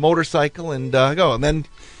ride the motorcycle and go, and then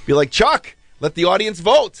be like, Chuck, let the audience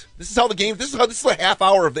vote. This is how the game. This is a half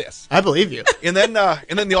hour of this. I believe you. And then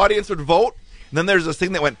the audience would vote. And then there's this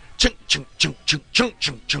thing that went chunk chunk chunk chunk chunk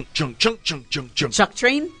chunk chunk chunk chunk chunk chunk chunk. Chuck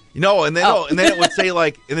train? And then it would say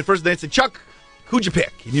and the first they'd say, Chuck, who'd you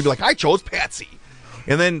pick? And you'd be like, I chose Patsy.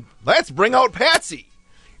 And then let's bring out Patsy.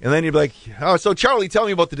 And then you'd be like, oh, so Charlie, tell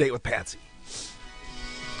me about the date with Patsy.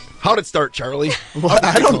 How'd it start, Charlie? Well,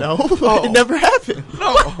 I don't know. Oh. It never happened.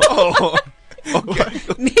 No. Oh. Okay.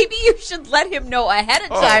 Maybe you should let him know ahead of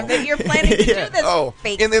time that you're planning to do this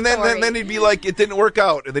fake and then story. He'd be like, it didn't work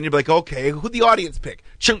out. And then you'd be like, okay, who'd the audience pick?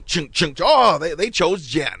 Chunk, chunk, chunk. Oh, they chose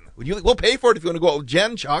Jen. We'll pay for it if you want to go out with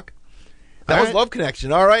Jen, Chuck. That was Love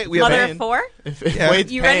Connection. All right. Mother of 4?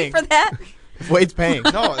 You ready for that? If Wade's paying.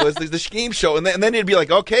 No, it was the scheme show. And then it'd be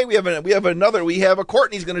like, okay, we have a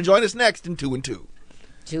Courtney's going to join us next in 2 and 2.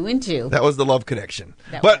 2 and 2. That was the Love Connection.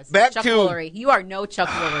 Back Chuck Woolery. You are no Chuck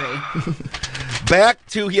Woolery. Back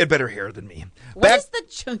to he had better hair than me. What is the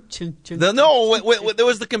chunk chunk chunk? There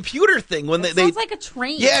was the computer thing when they sounds like a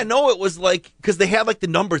train. Yeah, no, it was because they had the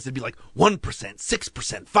numbers. It'd be 1%, 6%,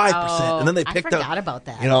 5%, and then they picked up. I forgot about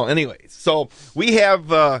that. Anyways, so we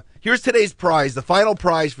have here's today's prize. The final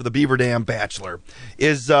prize for the Beaver Dam Bachelor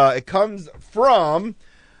is it comes from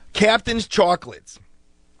Captain's Chocolates.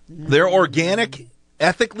 They're organic,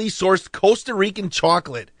 ethically sourced Costa Rican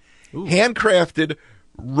chocolate, handcrafted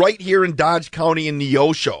right here in Dodge County in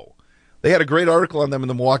Neosho. They had a great article on them in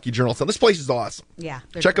the Milwaukee Journal. So this place is awesome. Yeah.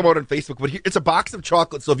 Check them out on Facebook. But it's a box of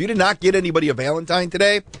chocolate. So if you did not get anybody a Valentine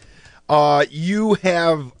today, I've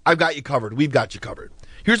got you covered. We've got you covered.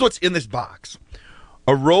 Here's what's in this box.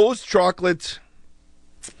 A rose chocolate,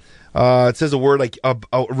 it says a word like a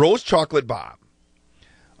rose chocolate bomb.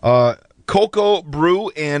 Cocoa brew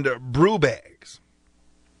and brew bags.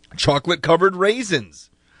 Chocolate-covered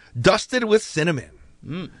raisins. Dusted with cinnamon.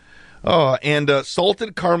 And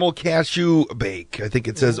salted caramel cashew bake, I think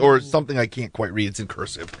it says, or something I can't quite read. It's in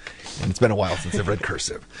cursive, and it's been a while since I've read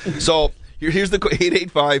cursive. So here's the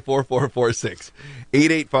 885-4446,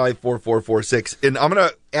 885-4446, and I'm going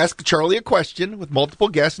to ask Charlie a question with multiple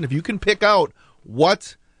guests, and if you can pick out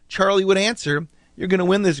what Charlie would answer, you're going to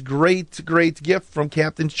win this great, great gift from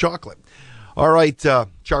Captain's Chocolate. All right,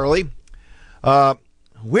 Charlie.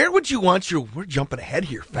 Where would you want we're jumping ahead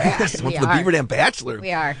here fast. What's the Beaver Dam Bachelor?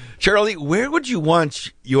 We are. Charlie, where would you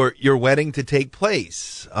want your wedding to take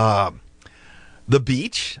place? The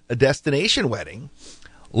beach, a destination wedding,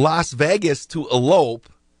 Las Vegas to elope,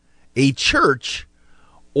 a church,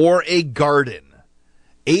 or a garden.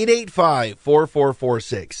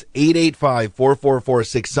 885-4446.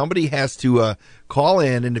 885-4446. Somebody has to call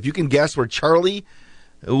in, and if you can guess where Charlie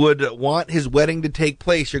would want his wedding to take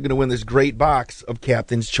place, you're going to win this great box of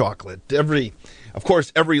Captain's Chocolate. Of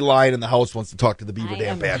course, every line in the house wants to talk to the Beaver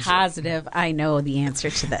Dam Bachelor. I'm positive I know the answer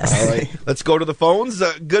to this. All right, let's go to the phones.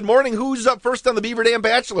 Good morning. Who's up first on the Beaver Dam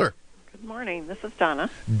Bachelor? Good morning. This is Donna.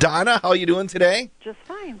 Donna, how you doing today? Just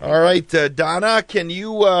fine. All right, Donna, can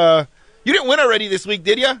you... you didn't win already this week,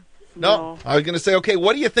 did you? No. I was going to say, okay,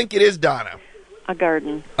 what do you think it is, Donna? A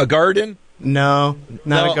garden. A garden? No,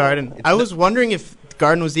 not a garden. I was wondering if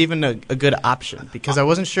garden was even a good option because I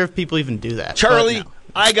wasn't sure if people even do that. Charlie,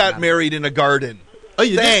 I got married in a garden. Oh,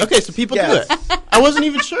 you did? Okay, so people do it. I wasn't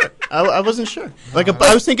even sure. I wasn't sure. I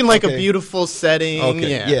was thinking a beautiful setting.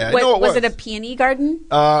 Okay. Yeah. Was it a peony garden?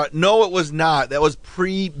 No, it was not. That was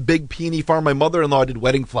pre-big peony farm. My mother-in-law did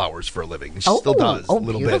wedding flowers for a living. She still does a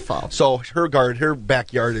little beautiful. bit. So her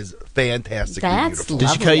backyard is fantastic. That's beautiful. Did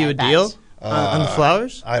she cut you a deal on the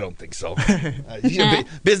flowers? I don't think so.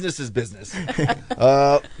 Business is business.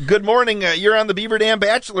 Good morning. You're on the Beaver Dam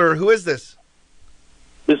Bachelor. Who is this?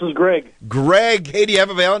 This is Greg. Greg, hey, do you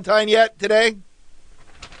have a Valentine yet today?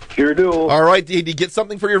 Sure do. All right, did you get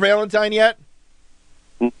something for your Valentine yet?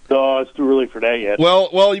 No, it's too early for that yet. Well,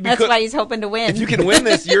 that's why he's hoping to win. If you can win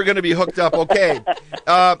this, you're going to be hooked up. Okay,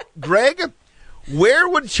 Greg, where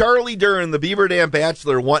would Charlie Dern, the Beaver Dam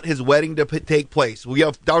Bachelor, want his wedding to take place? We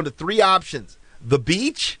have down to 3 options: the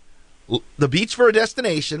beach for a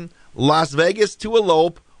destination, Las Vegas to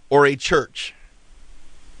elope, or a church.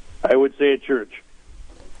 I would say a church.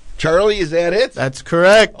 Charlie, is that it? That's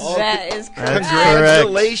correct. That is correct.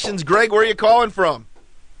 Congratulations, Greg. Where are you calling from?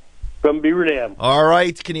 From Beaver Dam. All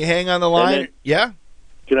right. Can you hang on the line? Yeah?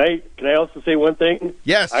 Can I also say one thing?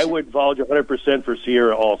 Yes. I would vouch 100% for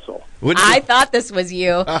Sierra also. I thought this was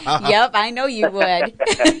you. Yep, I know you would.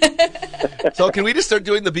 So can we just start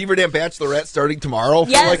doing the Beaver Dam Bachelorette starting tomorrow?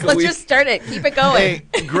 Yes, let's just start it. Keep it going.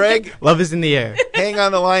 Hey, Greg. Love is in the air. Hang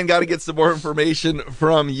on the line. Got to get some more information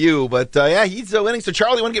from you. But, he's winning. So,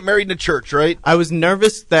 Charlie, want to get married in a church, right? I was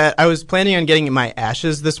nervous that I was planning on getting my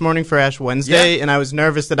ashes this morning for Ash Wednesday, and I was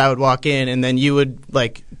nervous that I would walk in and then you would,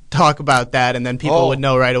 talk about that, and then people would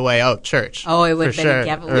know right away, church. Oh, it would have been a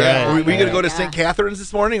giveaway. Yeah. Are we going to go to St. Catherine's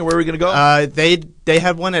this morning, or where are we going to go? They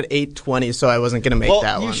had one at 8:20, so I wasn't going to make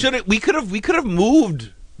that one. We could have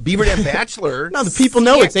moved Beaver Dam Bachelor. No, the people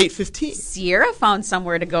know it's 8:15. Sierra found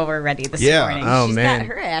somewhere to go already this morning. Oh, She's man. got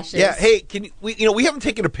her ashes. Yeah, hey, we haven't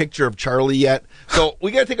taken a picture of Charlie yet, so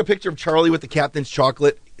we got to take a picture of Charlie with the Captain's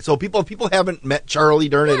Chocolate. So people haven't met Charlie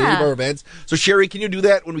Dern at any of our events. So Sherry, can you do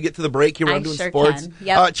that when we get to the break here? We're doing sports. Can.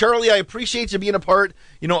 Yep. Charlie, I appreciate you being a part,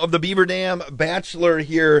 of the Beaver Dam Bachelor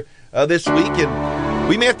here this week, and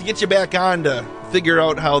we may have to get you back on to figure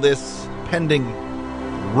out how this pending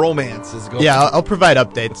romance is going. Yeah, I'll provide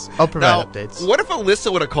updates. Updates. What if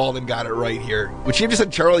Alyssa would have called and got it right here? Would she have just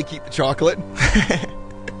said, Charlie, keep the chocolate?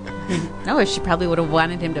 No, she probably would have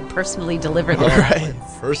wanted him to personally deliver the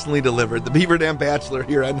chocolates. Personally delivered. The Beaver Dam Bachelor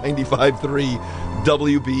here on 95.3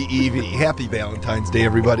 WBEV. Happy Valentine's Day,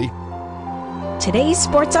 everybody. Today's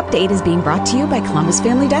sports update is being brought to you by Columbus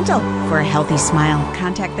Family Dental. For a healthy smile,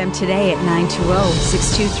 contact them today at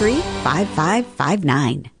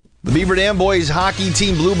 920-623-5559. The Beaver Dam boys hockey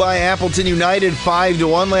team blew by Appleton United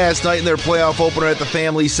 5-1 last night in their playoff opener at the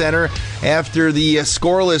Family Center. After the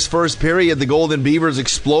scoreless first period, the Golden Beavers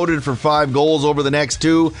exploded for 5 goals over the next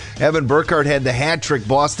 2. Evan Burkhardt had the hat trick.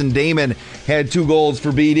 Boston Damon had 2 goals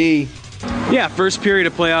for BD. Yeah, first period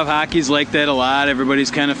of playoff hockey is like that a lot.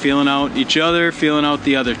 Everybody's kind of feeling out each other, feeling out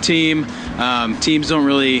the other team. Teams don't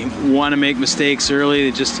really want to make mistakes early.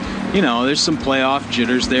 They just, there's some playoff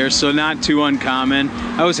jitters there, so not too uncommon.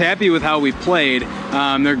 I was happy with how we played.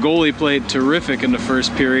 Their goalie played terrific in the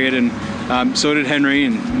first period, and so did Henry,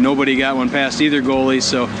 and nobody got one past either goalie.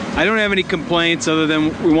 So I don't have any complaints other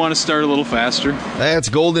than we want to start a little faster. That's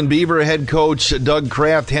Golden Beaver head coach Doug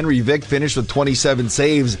Kraft. Henry Vick finished with 27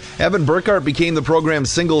 saves. Evan Burkhardt became the program's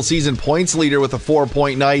single-season points leader with a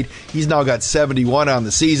 4-point night. He's now got 71 on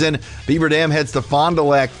the season. Beaver Dam heads to Fond du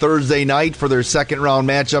Lac Thursday night for their second-round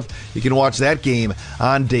matchup. You can watch that game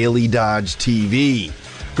on Daily Dodge TV.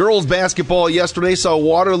 Girls basketball yesterday saw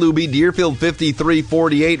Waterloo beat Deerfield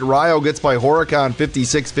 53-48. Rio gets by Horicon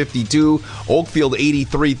 56-52. Oakfield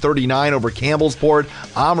 83-39 over Campbellsport.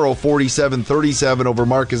 Amro 47-37 over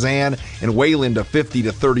Marquezan. And Wayland a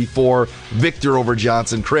 50-34 victor over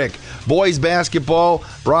Johnson Crick. Boys basketball,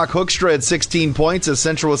 Brock Hoekstra had 16 points as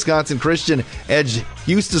Central Wisconsin Christian edged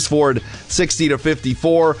Eustis Ford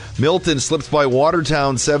 60-54. Milton slips by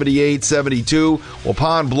Watertown 78-72.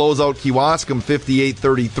 Waupun blows out Kewaskum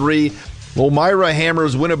 58-33. Elmira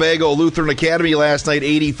hammers Winnebago Lutheran Academy last night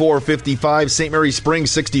 84-55. St. Mary Springs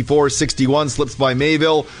 64-61 slips by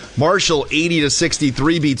Mayville. Marshall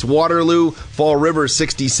 80-63 beats Waterloo. Fall River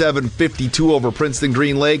 67-52 over Princeton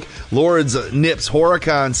Green Lake. Lourdes nips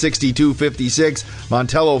Horicon 62-56.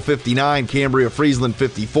 Montello 59. Cambria Friesland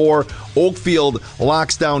 54. Oakfield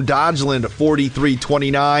locks down Dodgeland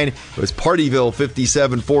 43-29. It was Partyville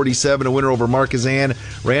 57-47, a winner over Marquezan.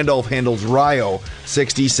 Randolph handles Rio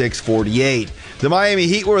 66-48. The Miami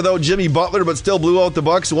Heat were without Jimmy Butler, but still blew out the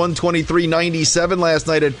Bucks 123-97 last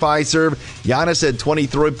night at Fiserv. Giannis had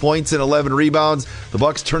 23 points and 11 rebounds. The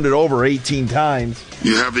Bucks turned it over 18 times.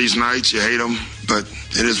 You have these nights, you hate them, but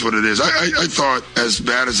it is what it is. I thought, as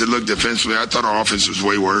bad as it looked defensively, I thought our offense was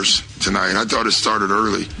way worse tonight. I thought it started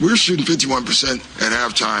early. We were shooting 51% at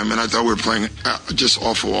halftime, and I thought we were playing just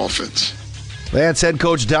awful offense. That's head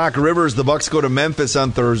coach Doc Rivers. The Bucks go to Memphis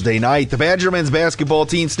on Thursday night. The Badger men's basketball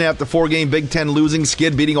team snapped a 4-game Big Ten losing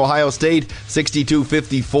skid, beating Ohio State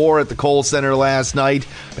 62-54 at the Kohl Center last night.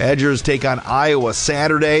 Badgers take on Iowa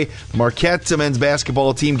Saturday. The Marquette men's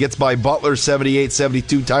basketball team gets by Butler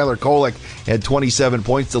 78-72. Tyler Kolek had 27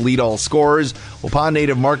 points to lead all scorers. Waupun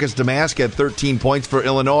native Marcus Damask had 13 points for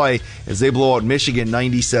Illinois as they blow out Michigan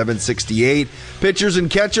 97-68. Pitchers and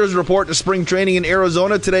catchers report to spring training in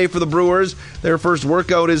Arizona today for the Brewers. Their first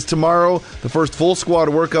workout is tomorrow. The first full squad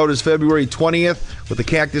workout is February 20th with the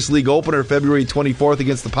Cactus League opener February 24th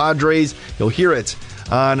against the Padres. You'll hear it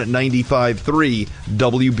on 95.3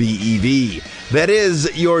 WBEV. That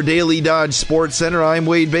is your Daily Dodge Sports Center. I'm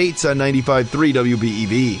Wade Bates on 95.3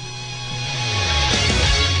 WBEV.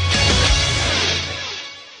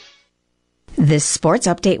 This sports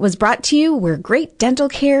update was brought to you where great dental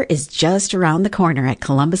care is just around the corner at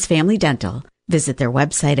Columbus Family Dental. Visit their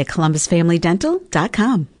website at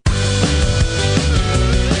columbusfamilydental.com.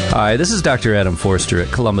 Hi, this is Dr. Adam Forster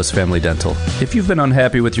at Columbus Family Dental. If you've been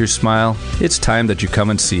unhappy with your smile, it's time that you come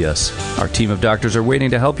and see us. Our team of doctors are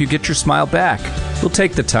waiting to help you get your smile back. We'll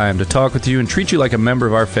take the time to talk with you and treat you like a member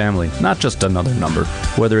of our family, not just another number.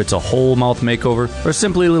 Whether it's a whole mouth makeover or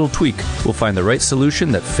simply a little tweak, we'll find the right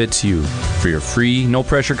solution that fits you. For your free,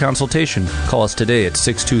 no-pressure consultation, call us today at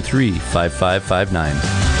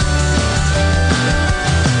 623-5559.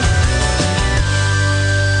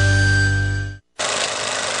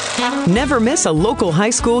 Never miss a local high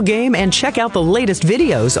school game and check out the latest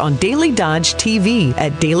videos on Daily Dodge TV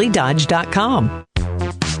at dailydodge.com.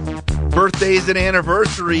 Birthdays and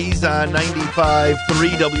anniversaries on 95.3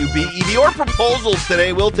 WBEV or proposals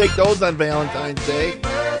today. We'll take those on Valentine's Day.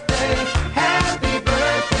 Happy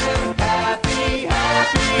birthday,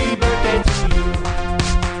 happy birthday to you.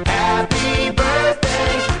 Happy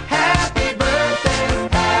birthday, happy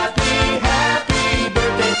birthday, happy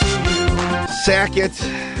birthday to you. Sackett,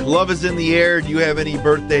 love is in the air. Do you have any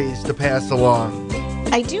birthdays to pass along?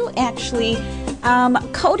 I do actually.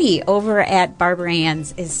 Cody over at Barbara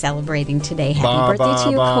Ann's is celebrating today. Happy birthday to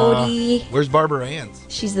you, Cody. Where's Barbara Ann's?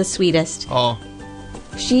 She's the sweetest. Oh.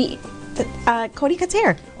 Cody cuts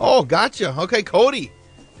hair. Oh, gotcha. Okay, Cody.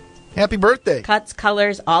 Happy birthday. Cuts,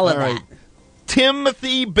 colors, all of that.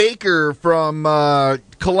 Timothy Baker from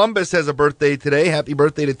Columbus has a birthday today. Happy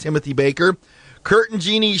birthday to Timothy Baker. Kurt and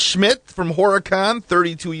Jeannie Schmidt from Horicon,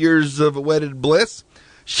 32 years of wedded bliss.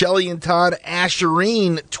 Shelly and Todd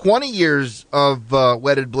Asherine, 20 years of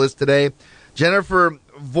wedded bliss today. Jennifer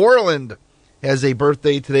Vorland has a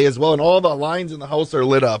birthday today as well, and all the lines in the house are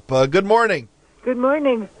lit up. Good morning. Good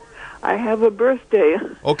morning. I have a birthday.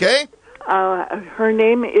 Okay. Her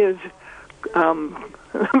name is,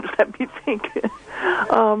 let me think,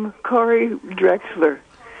 Corey Drexler,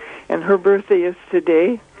 and her birthday is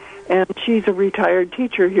today. And she's a retired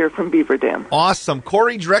teacher here from Beaver Dam. Awesome.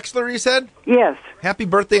 Corey Drexler, you said? Yes. Happy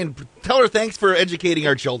birthday, and tell her thanks for educating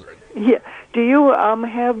our children. Yeah. Do you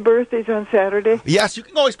have birthdays on Saturday? Yes, you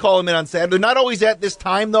can always call them in on Saturday. They're not always at this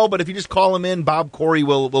time, though, but if you just call them in, Bob Corey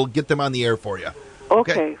will get them on the air for you.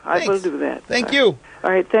 Okay, I will do that. Thank you.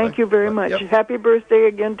 All right, thank you very much. Yep. Happy birthday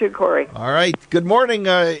again to Corey. All right. Good morning.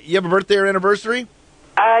 You have a birthday or anniversary?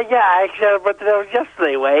 Yeah, I actually had a birthday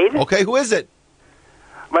yesterday, Wade. Okay, who is it?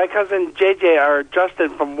 My cousin JJ, or Justin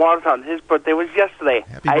from Watertown, his birthday was yesterday.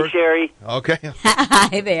 Hi, Sherry. Okay.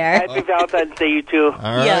 Hi there. Happy Valentine's Day, you too.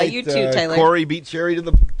 All right. Yeah, you too, Tyler. Corey beat Sherry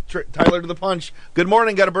to Tyler to the punch. Good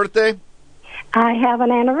morning. Got a birthday? I have an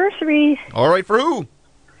anniversary. All right, for who?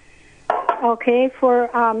 Okay, for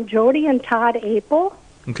Jody and Todd Apel.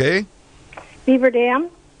 Okay. Beaver Dam,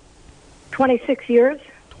 26 years.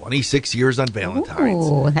 26 years on Valentine's.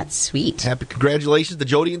 Oh, that's sweet. Happy congratulations to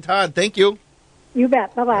Jody and Todd. Thank you. You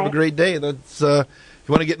bet. Bye-bye. Have a great day. That's if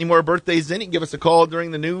you want to get any more birthdays in, you can give us a call during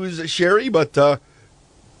the news, Sherry. But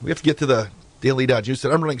we have to get to the Daily Dodge News.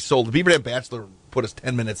 I'm running sold. The Beaver Dam Bachelor put us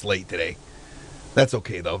 10 minutes late today. That's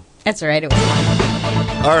okay, though. That's all right. It was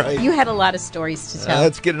fun. All right. You had a lot of stories to tell.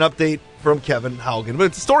 Let's get an update from Kevin Haugen. But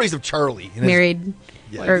it's the stories of Charlie. Married.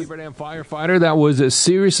 Beaver Dam firefighter that was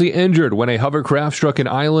seriously injured when a hovercraft struck an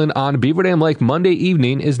island on Beaver Dam Lake Monday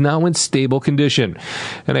evening is now in stable condition.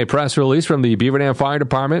 In a press release from the Beaver Dam Fire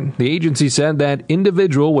Department, the agency said that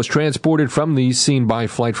individual was transported from the scene by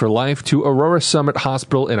Flight for Life to Aurora Summit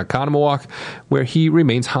Hospital in Oconomowoc, where he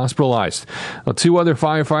remains hospitalized. 2 other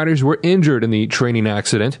firefighters were injured in the training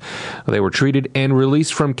accident. They were treated and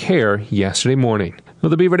released from care yesterday morning.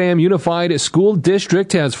 The Beaver Dam Unified School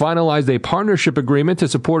District has finalized a partnership agreement to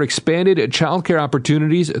support expanded child care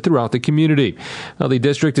opportunities throughout the community. The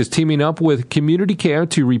district is teaming up with Community Care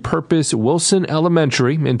to repurpose Wilson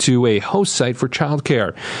Elementary into a host site for child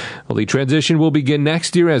care. The transition will begin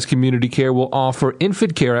next year as Community Care will offer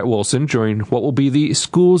infant care at Wilson during what will be the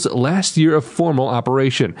school's last year of formal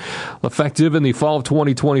operation. Effective in the fall of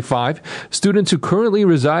 2025, students who currently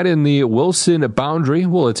reside in the Wilson boundary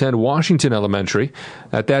will attend Washington Elementary.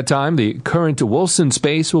 At that time, the current Wilson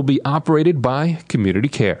space will be operated by Community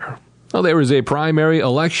Care. Well, there is a primary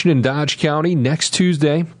election in Dodge County next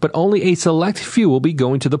Tuesday, but only a select few will be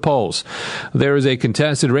going to the polls. There is a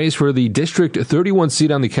contested race for the District 31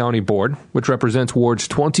 seat on the county board, which represents wards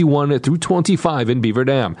 21 through 25 in Beaver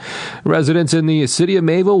Dam. Residents in the city of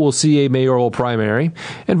Mayville will see a mayoral primary,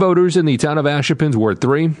 and voters in the town of Ashepin's Ward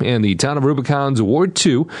 3 and the town of Rubicon's Ward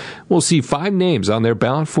 2 will see 5 names on their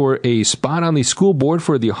ballot for a spot on the school board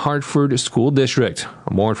for the Hartford School District.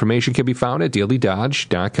 More information can be found at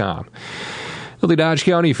dailydodge.com. The Dodge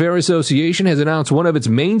County Fair Association has announced one of its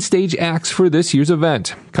main stage acts for this year's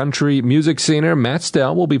event. Country music singer Matt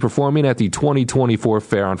Stell will be performing at the 2024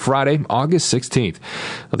 fair on Friday, August 16th.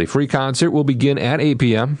 The free concert will begin at 8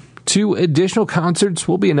 p.m. 2 additional concerts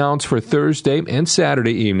will be announced for Thursday and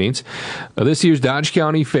Saturday evenings. This year's Dodge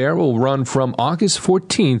County Fair will run from August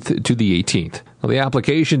 14th to the 18th. The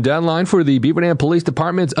application deadline for the Beaver Dam Police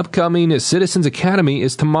Department's upcoming Citizens Academy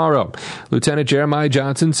is tomorrow. Lieutenant Jeremiah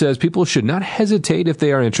Johnson says people should not hesitate if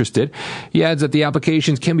they are interested. He adds that the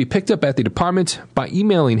applications can be picked up at the department by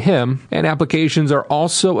emailing him, and applications are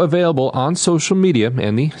also available on social media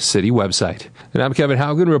and the city website. And I'm Kevin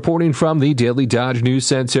Haugen reporting from the Daily Dodge News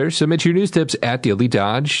Center. Submit your news tips at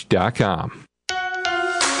dailydodge.com.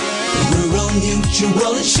 Rural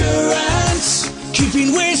Mutual Insurance,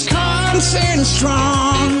 keeping Wisconsin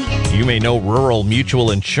strong. You may know Rural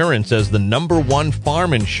Mutual Insurance as the #1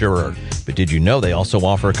 farm insurer, but did you know they also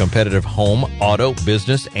offer competitive home, auto,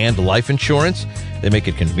 business, and life insurance? They make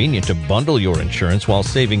it convenient to bundle your insurance while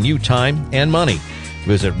saving you time and money.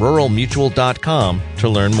 Visit ruralmutual.com to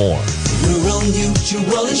learn more. Rural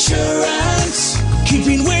Mutual Insurance,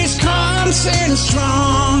 keeping Wisconsin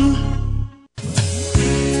strong.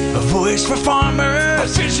 A voice for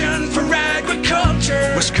farmers, a vision for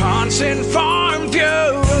agriculture. Wisconsin Farm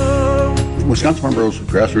Bureau. Wisconsin Farm Bureau's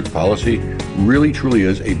grassroots policy really truly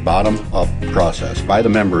is a bottom-up process by the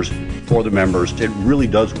members, for the members. It really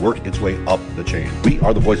does work its way up the chain. We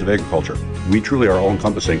are the voice of agriculture. We truly are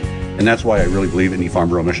all-encompassing, and that's why I really believe in the Farm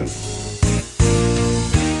Bureau mission.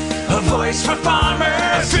 A voice for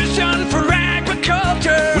farmers, a vision for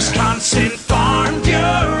agriculture. Wisconsin Farm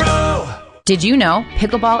Bureau. Did you know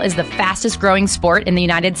pickleball is the fastest growing sport in the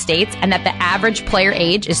United States and that the average player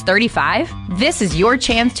age is 35? This is your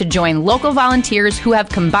chance to join local volunteers who have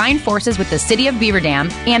combined forces with the City of Beaver Dam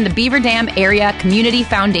and the Beaver Dam Area Community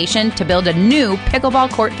Foundation to build a new pickleball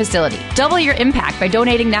court facility. Double your impact by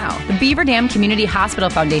donating now. The Beaver Dam Community Hospital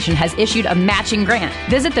Foundation has issued a matching grant.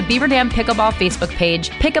 Visit the Beaver Dam Pickleball Facebook page,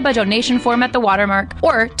 pick up a donation form at the watermark,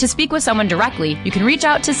 or to speak with someone directly, you can reach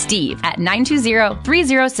out to Steve at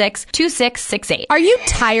 920-306-2668. Are you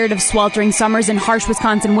tired of sweltering summers and harsh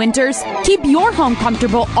Wisconsin winters? Keep your home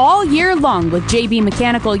comfortable all year long with JB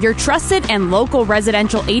Mechanical, your trusted and local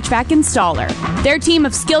residential HVAC installer. Their team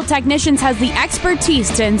of skilled technicians has the expertise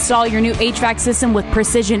to install your new HVAC system with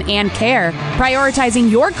precision and care, prioritizing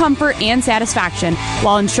your comfort and satisfaction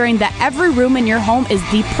while ensuring that every room in your home is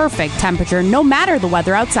the perfect temperature no matter the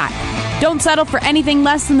weather outside. Don't settle for anything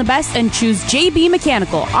less than the best and choose JB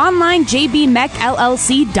Mechanical. Online,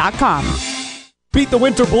 jbmechllc.com. Beat the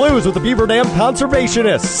winter blues with the Beaver Dam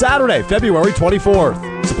Conservationists, Saturday, February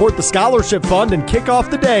 24th. Support the Scholarship Fund and kick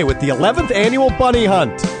off the day with the 11th Annual Bunny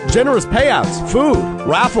Hunt. Generous payouts, food,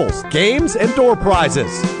 raffles, games, and door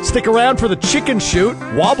prizes. Stick around for the chicken shoot,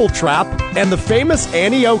 wobble trap, and the famous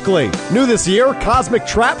Annie Oakley. New this year, cosmic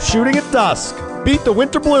trap shooting at dusk. Beat the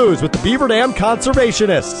winter blues with the Beaver Dam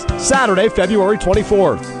Conservationists. Saturday, February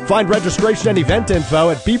 24th. Find registration and event info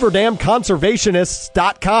at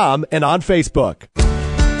beaverdamconservationists.com and on Facebook.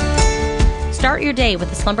 Start your day with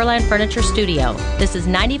the Slumberland Furniture Studio. This is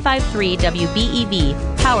 95.3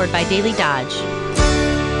 WBEV, powered by Daily Dodge.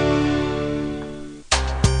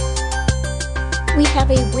 We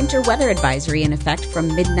have a winter weather advisory in effect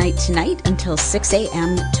from midnight tonight until 6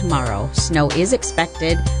 a.m. tomorrow. Snow is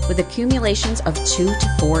expected with accumulations of 2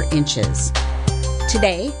 to 4 inches.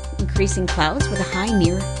 Today, increasing clouds with a high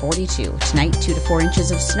near 42. Tonight, 2 to 4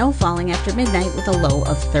 inches of snow falling after midnight with a low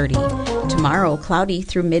of 30. Tomorrow, cloudy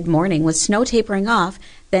through mid-morning with snow tapering off,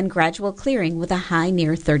 then gradual clearing with a high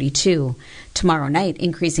near 32. Tomorrow night,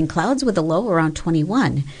 increasing clouds with a low around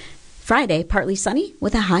 21. Friday, partly sunny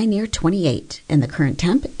with a high near 28, and the current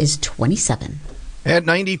temp is 27. At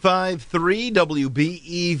 95.3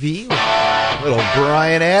 WBEV, little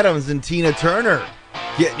Brian Adams and Tina Turner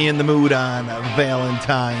getting you in the mood on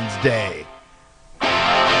Valentine's Day.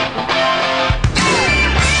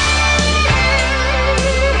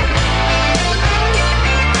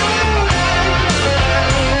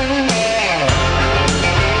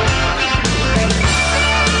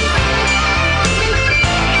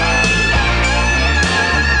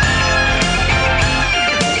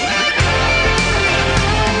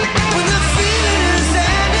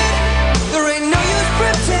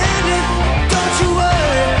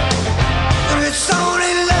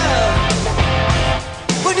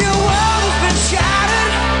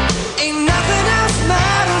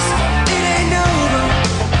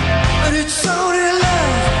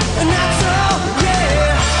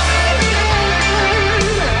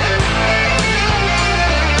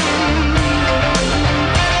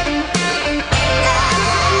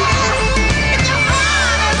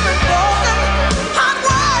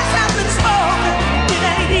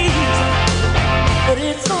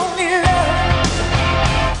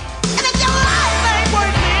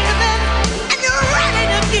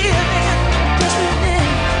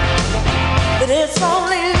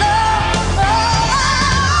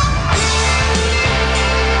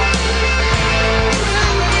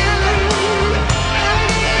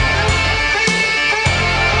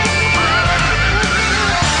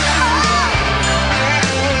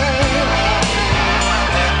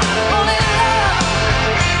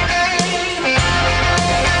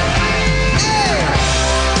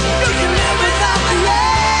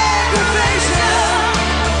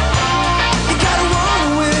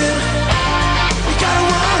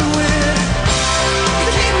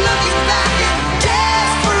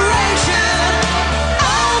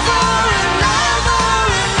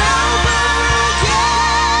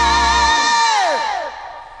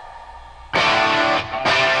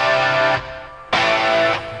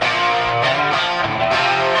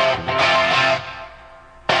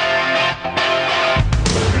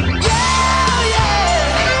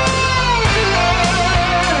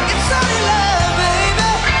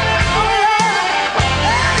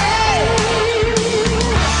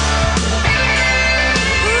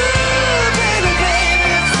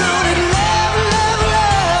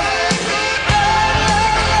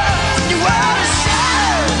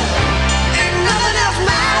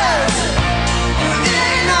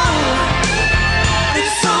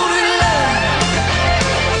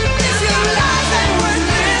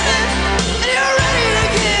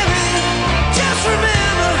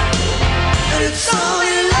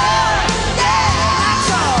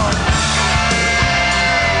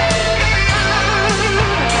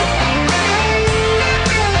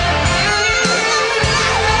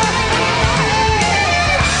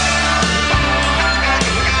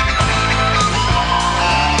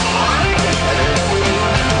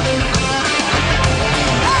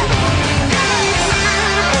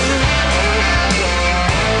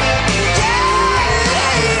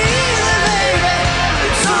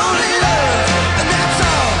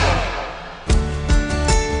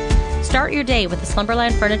 Start your day with the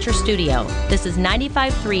Slumberland Furniture Studio. This is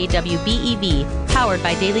 95.3 WBEV, powered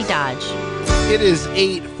by Daily Dodge. It is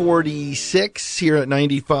 8:46 here at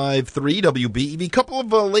 95.3 WBEV. A couple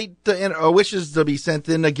of late wishes to be sent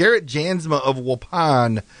in. Garrett Jansma of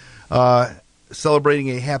Waupun celebrating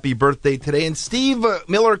a happy birthday today. And Steve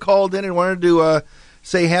Miller called in and wanted to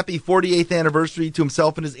say happy 48th anniversary to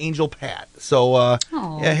himself and his angel Pat. So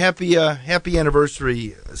yeah, happy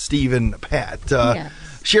anniversary, Steve and Pat.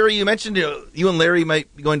 Sherry, you mentioned you and Larry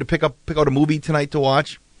might be going to pick out a movie tonight to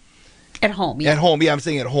watch. At home, yeah. At home, yeah, I'm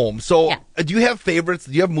saying at home. So do you have favorites?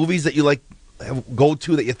 Do you have movies that you like go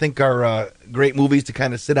to that you think are great movies to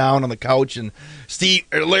kind of sit down on the couch and Steve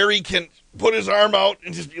or Larry can put his arm out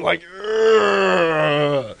and just be like,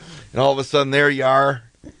 "Urgh," and all of a sudden there you are?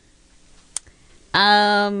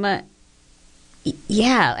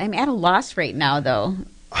 Yeah, I'm at a loss right now, though.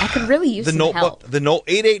 I could really use some help. The Note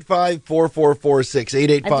 885-4446.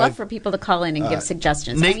 885. I'd love for people to call in and give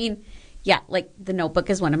suggestions. I mean, yeah, like The Notebook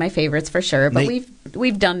is one of my favorites for sure, but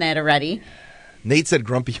we've done that already. Nate said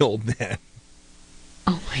grumpy old man.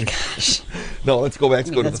 Oh my gosh. No, let's go back.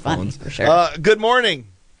 Let's go to the phones. For sure. Good morning.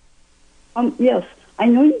 Yes, I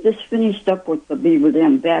know you just finished up with the Beaver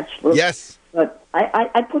Dam Bachelor. Yes. But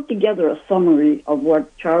I put together a summary of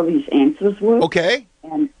what Charlie's answers were. Okay.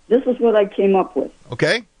 And this is what I came up with.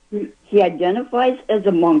 Okay. He identifies as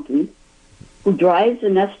a monkey who drives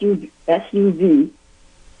an SUV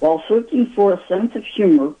while searching for a sense of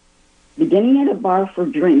humor, beginning at a bar for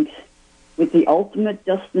drinks with the ultimate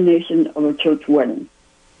destination of a church wedding.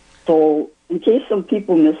 So in case some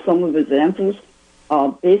people missed some of his answers,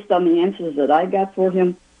 based on the answers that I got for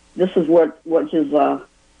him, this is what his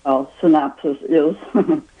synopsis is.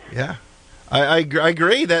 Yeah. I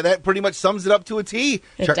agree. That pretty much sums it up to a T.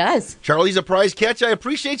 It does. Charlie's a prize catch. I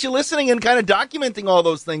appreciate you listening and kind of documenting all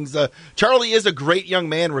those things. Charlie is a great young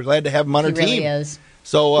man. We're glad to have him on our team. He really is.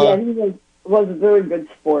 So, yeah, he was a very good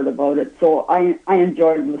sport about it. So I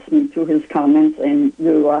enjoyed listening to his comments and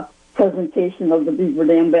your presentation of the Beaver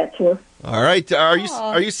Dam Bachelor. All right. Are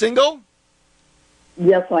you single?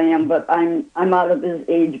 Yes, I am, but I'm out of his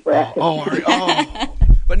age bracket.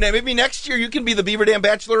 But maybe next year you can be the Beaver Dam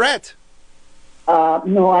Bachelorette.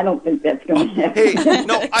 No, I don't think that's going to happen. Hey,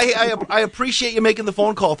 no, I appreciate you making the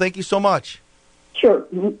phone call. Thank you so much. Sure.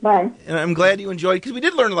 Bye. And I'm glad you enjoyed it because we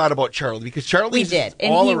did learn a lot about Charlie. Because Charlie, we did,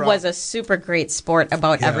 and he was a super great sport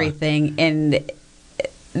about everything. And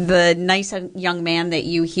the nice young man that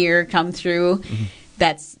you hear come through,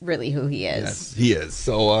 that's really who he is. Yes, he is.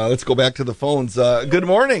 So let's go back to the phones. Good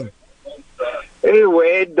morning. Hey,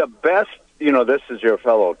 Wade, the best. This is your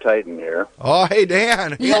fellow Titan here. Oh, hey,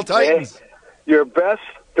 Dan. Hail Titans. Your best,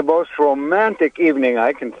 the most romantic evening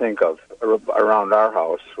I can think of around our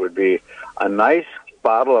house would be a nice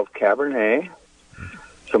bottle of Cabernet,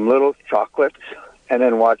 some little chocolates, and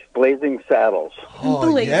then watch Blazing Saddles. Oh,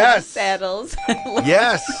 Blazing yes. Saddles.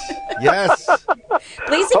 Yes.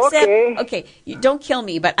 Blazing Saddles. Okay, don't kill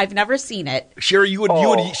me, but I've never seen it. Sherry,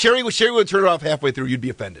 Sherry would turn it off halfway through. You'd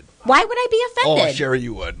be offended. Why would I be offended? Oh, Sherry,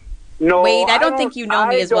 you would. No, Wade, I don't think you know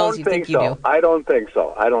me as well as you think you do. I don't think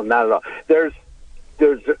so. Not at all.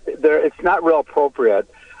 It's not real appropriate.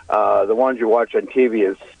 The ones you watch on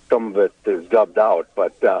TV some of it is dubbed out,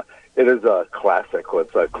 but it is a classic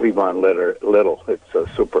with Cleavon Little.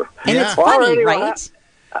 It's super. And it's funny, right?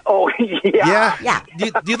 Oh, yeah. Yeah.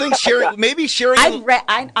 Do you think Sherry? Maybe Sherry.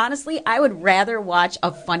 Honestly, I would rather watch a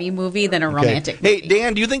funny movie than a romantic movie. Hey,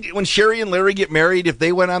 Dan, do you think when Sherry and Larry get married, if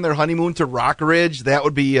they went on their honeymoon to Rock Ridge, that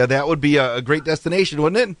would be a great destination,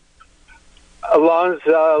 wouldn't it? As long as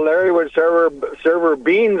Larry would serve her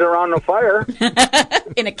beans around the fire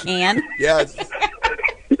in a can. Yes.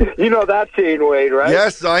 You know that scene, Wade, right?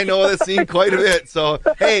 Yes, I know that scene quite a bit. So,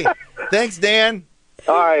 hey, thanks, Dan.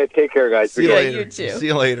 All right, take care, guys. See you later. You too. See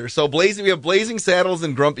you later. So, we have Blazing Saddles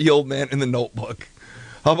and Grumpy Old Man in the Notebook.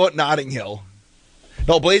 How about Notting Hill?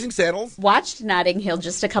 No, Blazing Saddles. Watched Notting Hill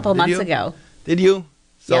just a couple months ago. Did you?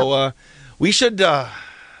 So, we should.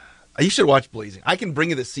 You should watch Blazing. I can bring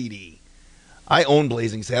you the CD. I own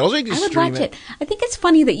Blazing Saddles. I would watch it. I think it's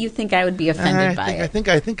funny that you think I would be offended by it. I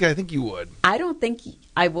think you would. I don't think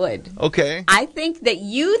I would. Okay. I think that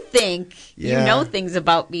you think you know things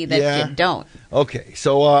about me that you don't. Okay.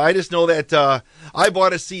 So I just know that I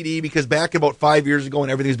bought a CD because back about 5 years ago when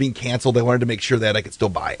everything was being canceled, I wanted to make sure that I could still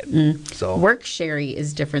buy it. So Work Sherry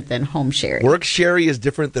is different than Home Sherry. Work Sherry is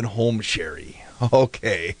different than Home Sherry.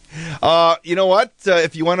 Okay. You know what?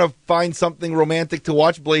 If you want to find something romantic to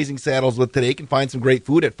watch Blazing Saddles with today, you can find some great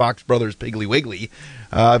food at Fox Brothers Piggly Wiggly.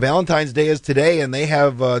 Valentine's Day is today, and they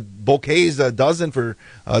have bouquets a dozen for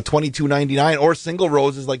 $22.99, or single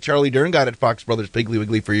roses like Charlie Dern got at Fox Brothers Piggly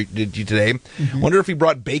Wiggly for you today. Wonder if he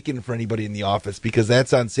brought bacon for anybody in the office, because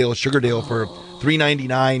that's on sale at Sugardale for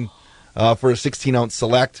 $3.99 for a 16-ounce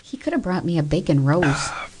select. He could have brought me a bacon rose.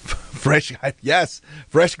 Fresh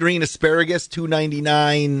green asparagus,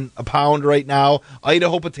 $2.99 a pound right now.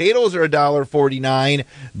 Idaho potatoes are $1.49.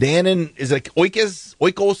 Dannon is like oikos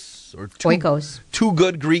or Too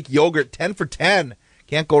Good Greek yogurt, 10 for $10.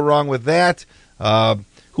 Can't go wrong with that. Who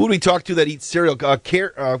do we talk to that eats cereal?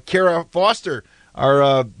 Kara Foster,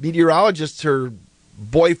 our meteorologist. Her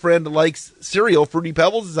boyfriend likes cereal, Fruity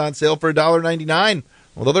Pebbles is on sale for $1.99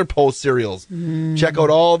 with other Post cereals. Check out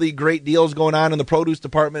all the great deals going on in the produce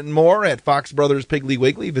department and more at Fox Brothers Piggly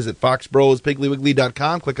Wiggly. Visit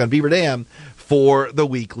foxbrospiglywiggly.com. Click on Beaver Dam for the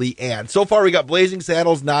weekly ad. So far, we got Blazing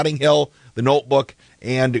Saddles, Notting Hill, The Notebook,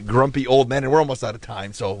 and Grumpy Old Men, and we're almost out of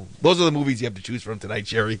time. So those are the movies you have to choose from tonight,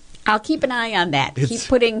 Sherry. I'll keep an eye on that.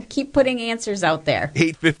 Keep putting answers out there.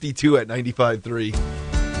 8:52 at 95.3.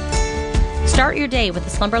 Start your day with the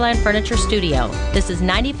Slumberland Furniture Studio. This is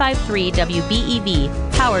 95.3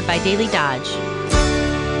 WBEV, powered by Daily Dodge.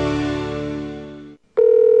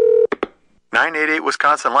 988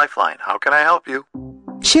 Wisconsin Lifeline. How can I help you?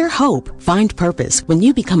 Share hope, find purpose when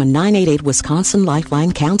you become a 988 Wisconsin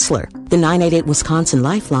Lifeline counselor. The 988 Wisconsin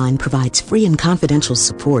Lifeline provides free and confidential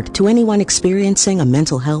support to anyone experiencing a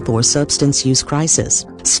mental health or substance use crisis.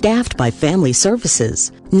 Staffed by Family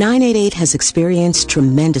Services, 988 has experienced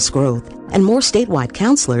tremendous growth, and more statewide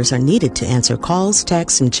counselors are needed to answer calls,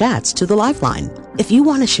 texts, and chats to the Lifeline. If you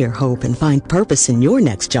want to share hope and find purpose in your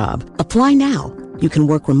next job, apply now. You can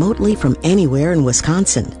work remotely from anywhere in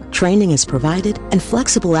Wisconsin. Training is provided and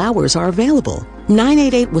flexible hours are available.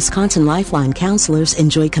 988 Wisconsin Lifeline counselors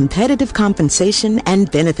enjoy competitive compensation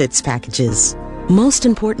and benefits packages. Most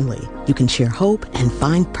importantly, you can share hope and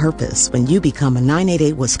find purpose when you become a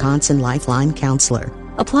 988 Wisconsin Lifeline counselor.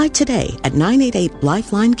 Apply today at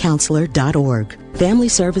 988lifelinecounselor.org. Family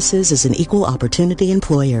Services is an equal opportunity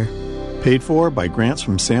employer. Paid for by grants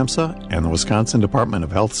from SAMHSA and the Wisconsin Department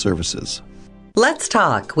of Health Services. Let's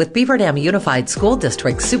talk with Beaver Dam Unified School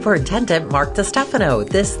District Superintendent Mark DeStefano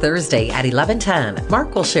this Thursday at 11:10.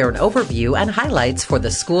 Mark will share an overview and highlights for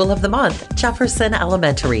the School of the Month, Jefferson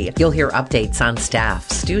Elementary. You'll hear updates on staff,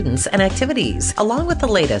 students, and activities, along with the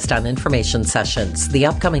latest on information sessions, the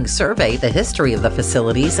upcoming survey, the history of the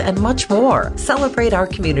facilities, and much more. Celebrate our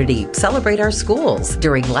community, celebrate our schools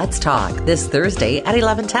during Let's Talk this Thursday at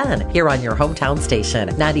 11:10 here on your hometown station,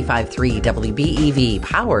 95.3 WBEV,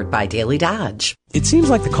 powered by Daily Dodge. It seems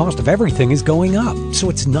like the cost of everything is going up, so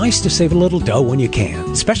it's nice to save a little dough when you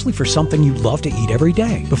can, especially for something you love to eat every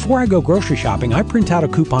day. Before I go grocery shopping, I print out a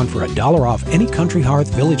coupon for $1 off any Country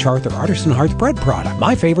Hearth, Village Hearth, or Artisan Hearth bread product.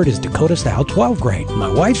 My favorite is Dakota Style 12 grain.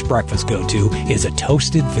 My wife's breakfast go-to is a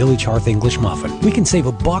toasted Village Hearth English muffin. We can save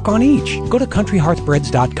 $1 on each. Go to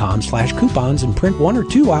countryhearthbreads.com/coupons and print 1 or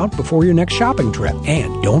 2 out before your next shopping trip.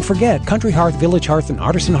 And don't forget, Country Hearth, Village Hearth, and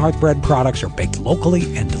Artisan Hearth bread products are baked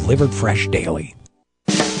locally and delivered fresh daily.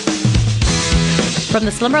 From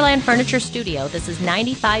the Slumberland Furniture Studio, this is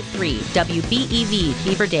 95.3 WBEV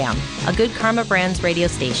Beaver Dam, a Good Karma Brands radio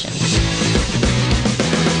station.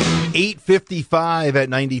 8:55 at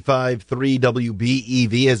 95.3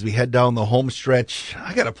 WBEV as we head down the home stretch.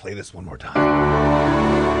 I got to play this one more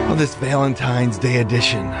time. On this Valentine's Day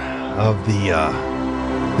edition of the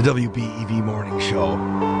WBEV Morning Show.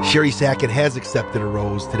 Sherry Sackett has accepted a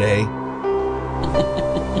rose today.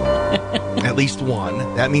 At least one.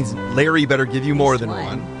 That means Larry better give you more than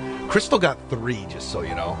one. Crystal got 3, just so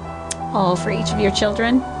you know. Oh, for each of your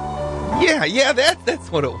children? Yeah,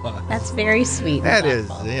 that's what it was. That's very sweet. That is,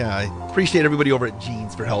 yeah. I appreciate everybody over at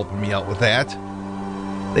Jeans for helping me out with that.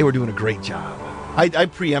 They were doing a great job. I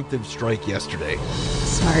preemptive strike yesterday.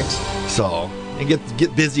 Smart. So, and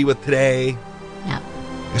get busy with today. Yeah.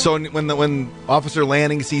 So when Officer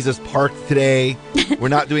Lanning sees us parked today, we're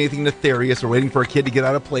not doing anything nefarious. We're waiting for a kid to get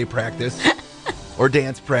out of play practice or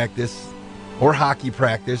dance practice or hockey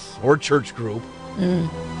practice or church group.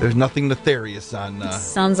 There's nothing nefarious on...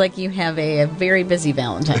 Sounds like you have a very busy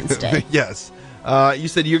Valentine's Day. Yes. You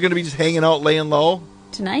said you're going to be just hanging out, laying low?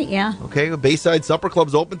 Tonight, yeah. Okay, Bayside Supper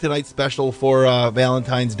Club's open tonight, special for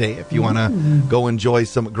Valentine's Day if you want to go enjoy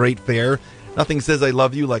some great fare. Nothing says I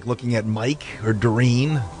love you like looking at Mike or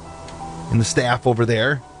Doreen and the staff over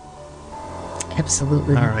there.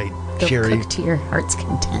 Absolutely. All right, They'll Sherry. cook to your heart's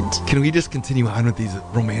content. Can we just continue on with these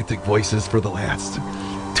romantic voices for the last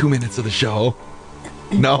 2 minutes of the show?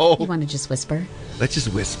 No? You want to just whisper? Let's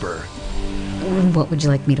just whisper. What would you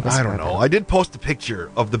like me to whisper? I don't know. I did post a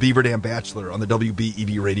picture of the Beaver Dam Bachelor on the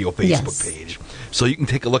WBEV Radio Facebook page. So you can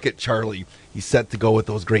take a look at Charlie. He's set to go with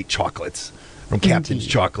those great chocolates from Captain's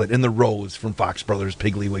Chocolate and the rose from Fox Brothers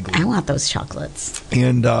Piggly Wiggly. I want those chocolates.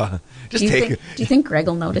 And just do you think Greg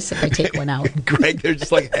will notice if I take one out? Greg, they're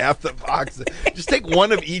just like half the box. Just take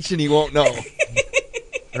one of each and he won't know.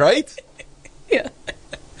 Right? Yeah.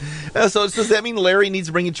 So does that mean Larry needs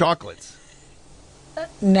to bring you chocolates?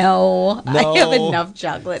 No. I have enough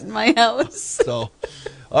chocolate in my house. So,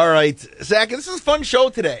 all right. Zach, this is a fun show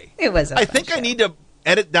today. It was I think I need to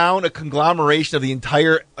edit down a conglomeration of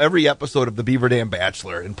every episode of the Beaver Dam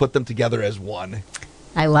Bachelor and put them together as one.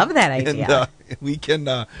 I love that idea. And we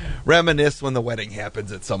can reminisce when the wedding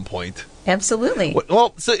happens at some point. Absolutely.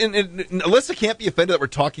 Well, so and Alyssa can't be offended that we're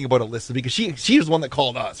talking about Alyssa because she was one that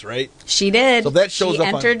called us, right? She did. So that shows she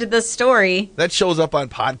up entered the story. That shows up on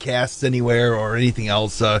podcasts anywhere or anything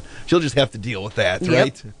else. She'll just have to deal with that,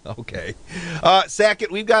 right? Yep. Okay.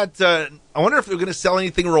 Sackett, we've got. I wonder if they're going to sell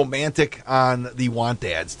anything romantic on the Want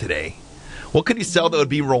Ads today. What could you sell that would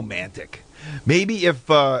be romantic? Maybe if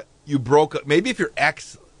you broke up. Maybe if your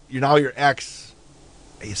ex, your ex,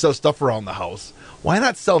 you sell stuff around the house. Why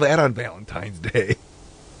not sell that on Valentine's Day?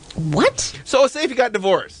 What? So say if you got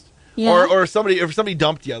divorced, or somebody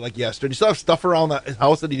dumped you like yesterday, you still have stuff around the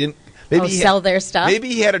house that he didn't. Maybe sell their stuff. Maybe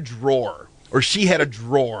he had a drawer, or she had a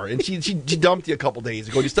drawer, and she dumped you a couple days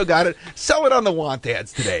ago. You still got it. Sell it on the Want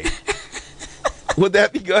Ads today. Would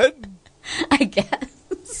that be good? I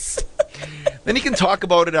guess. Then you can talk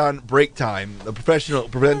about it on Break Time, the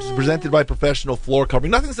presented by Professional Floor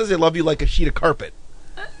Covering. Nothing says I love you like a sheet of carpet.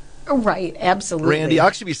 Right, absolutely. Randy, I'll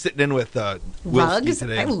actually be sitting in with rugs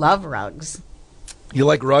today. I love rugs. You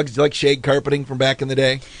like rugs? Do you like shade carpeting from back in the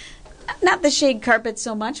day? Not the shade carpet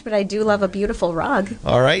so much, but I do love a beautiful rug.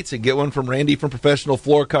 All right, so get one from Randy from Professional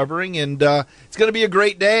Floor Covering, and it's going to be a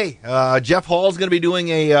great day. Jeff Hall's going to be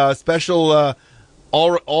doing a special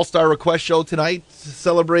All-Star Request show tonight,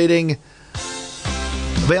 celebrating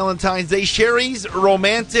Valentine's Day. Sherry's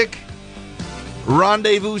romantic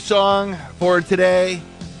rendezvous song for today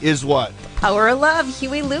is what? Power of Love,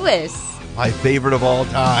 Huey Lewis. My favorite of all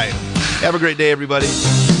time. Have a great day, everybody.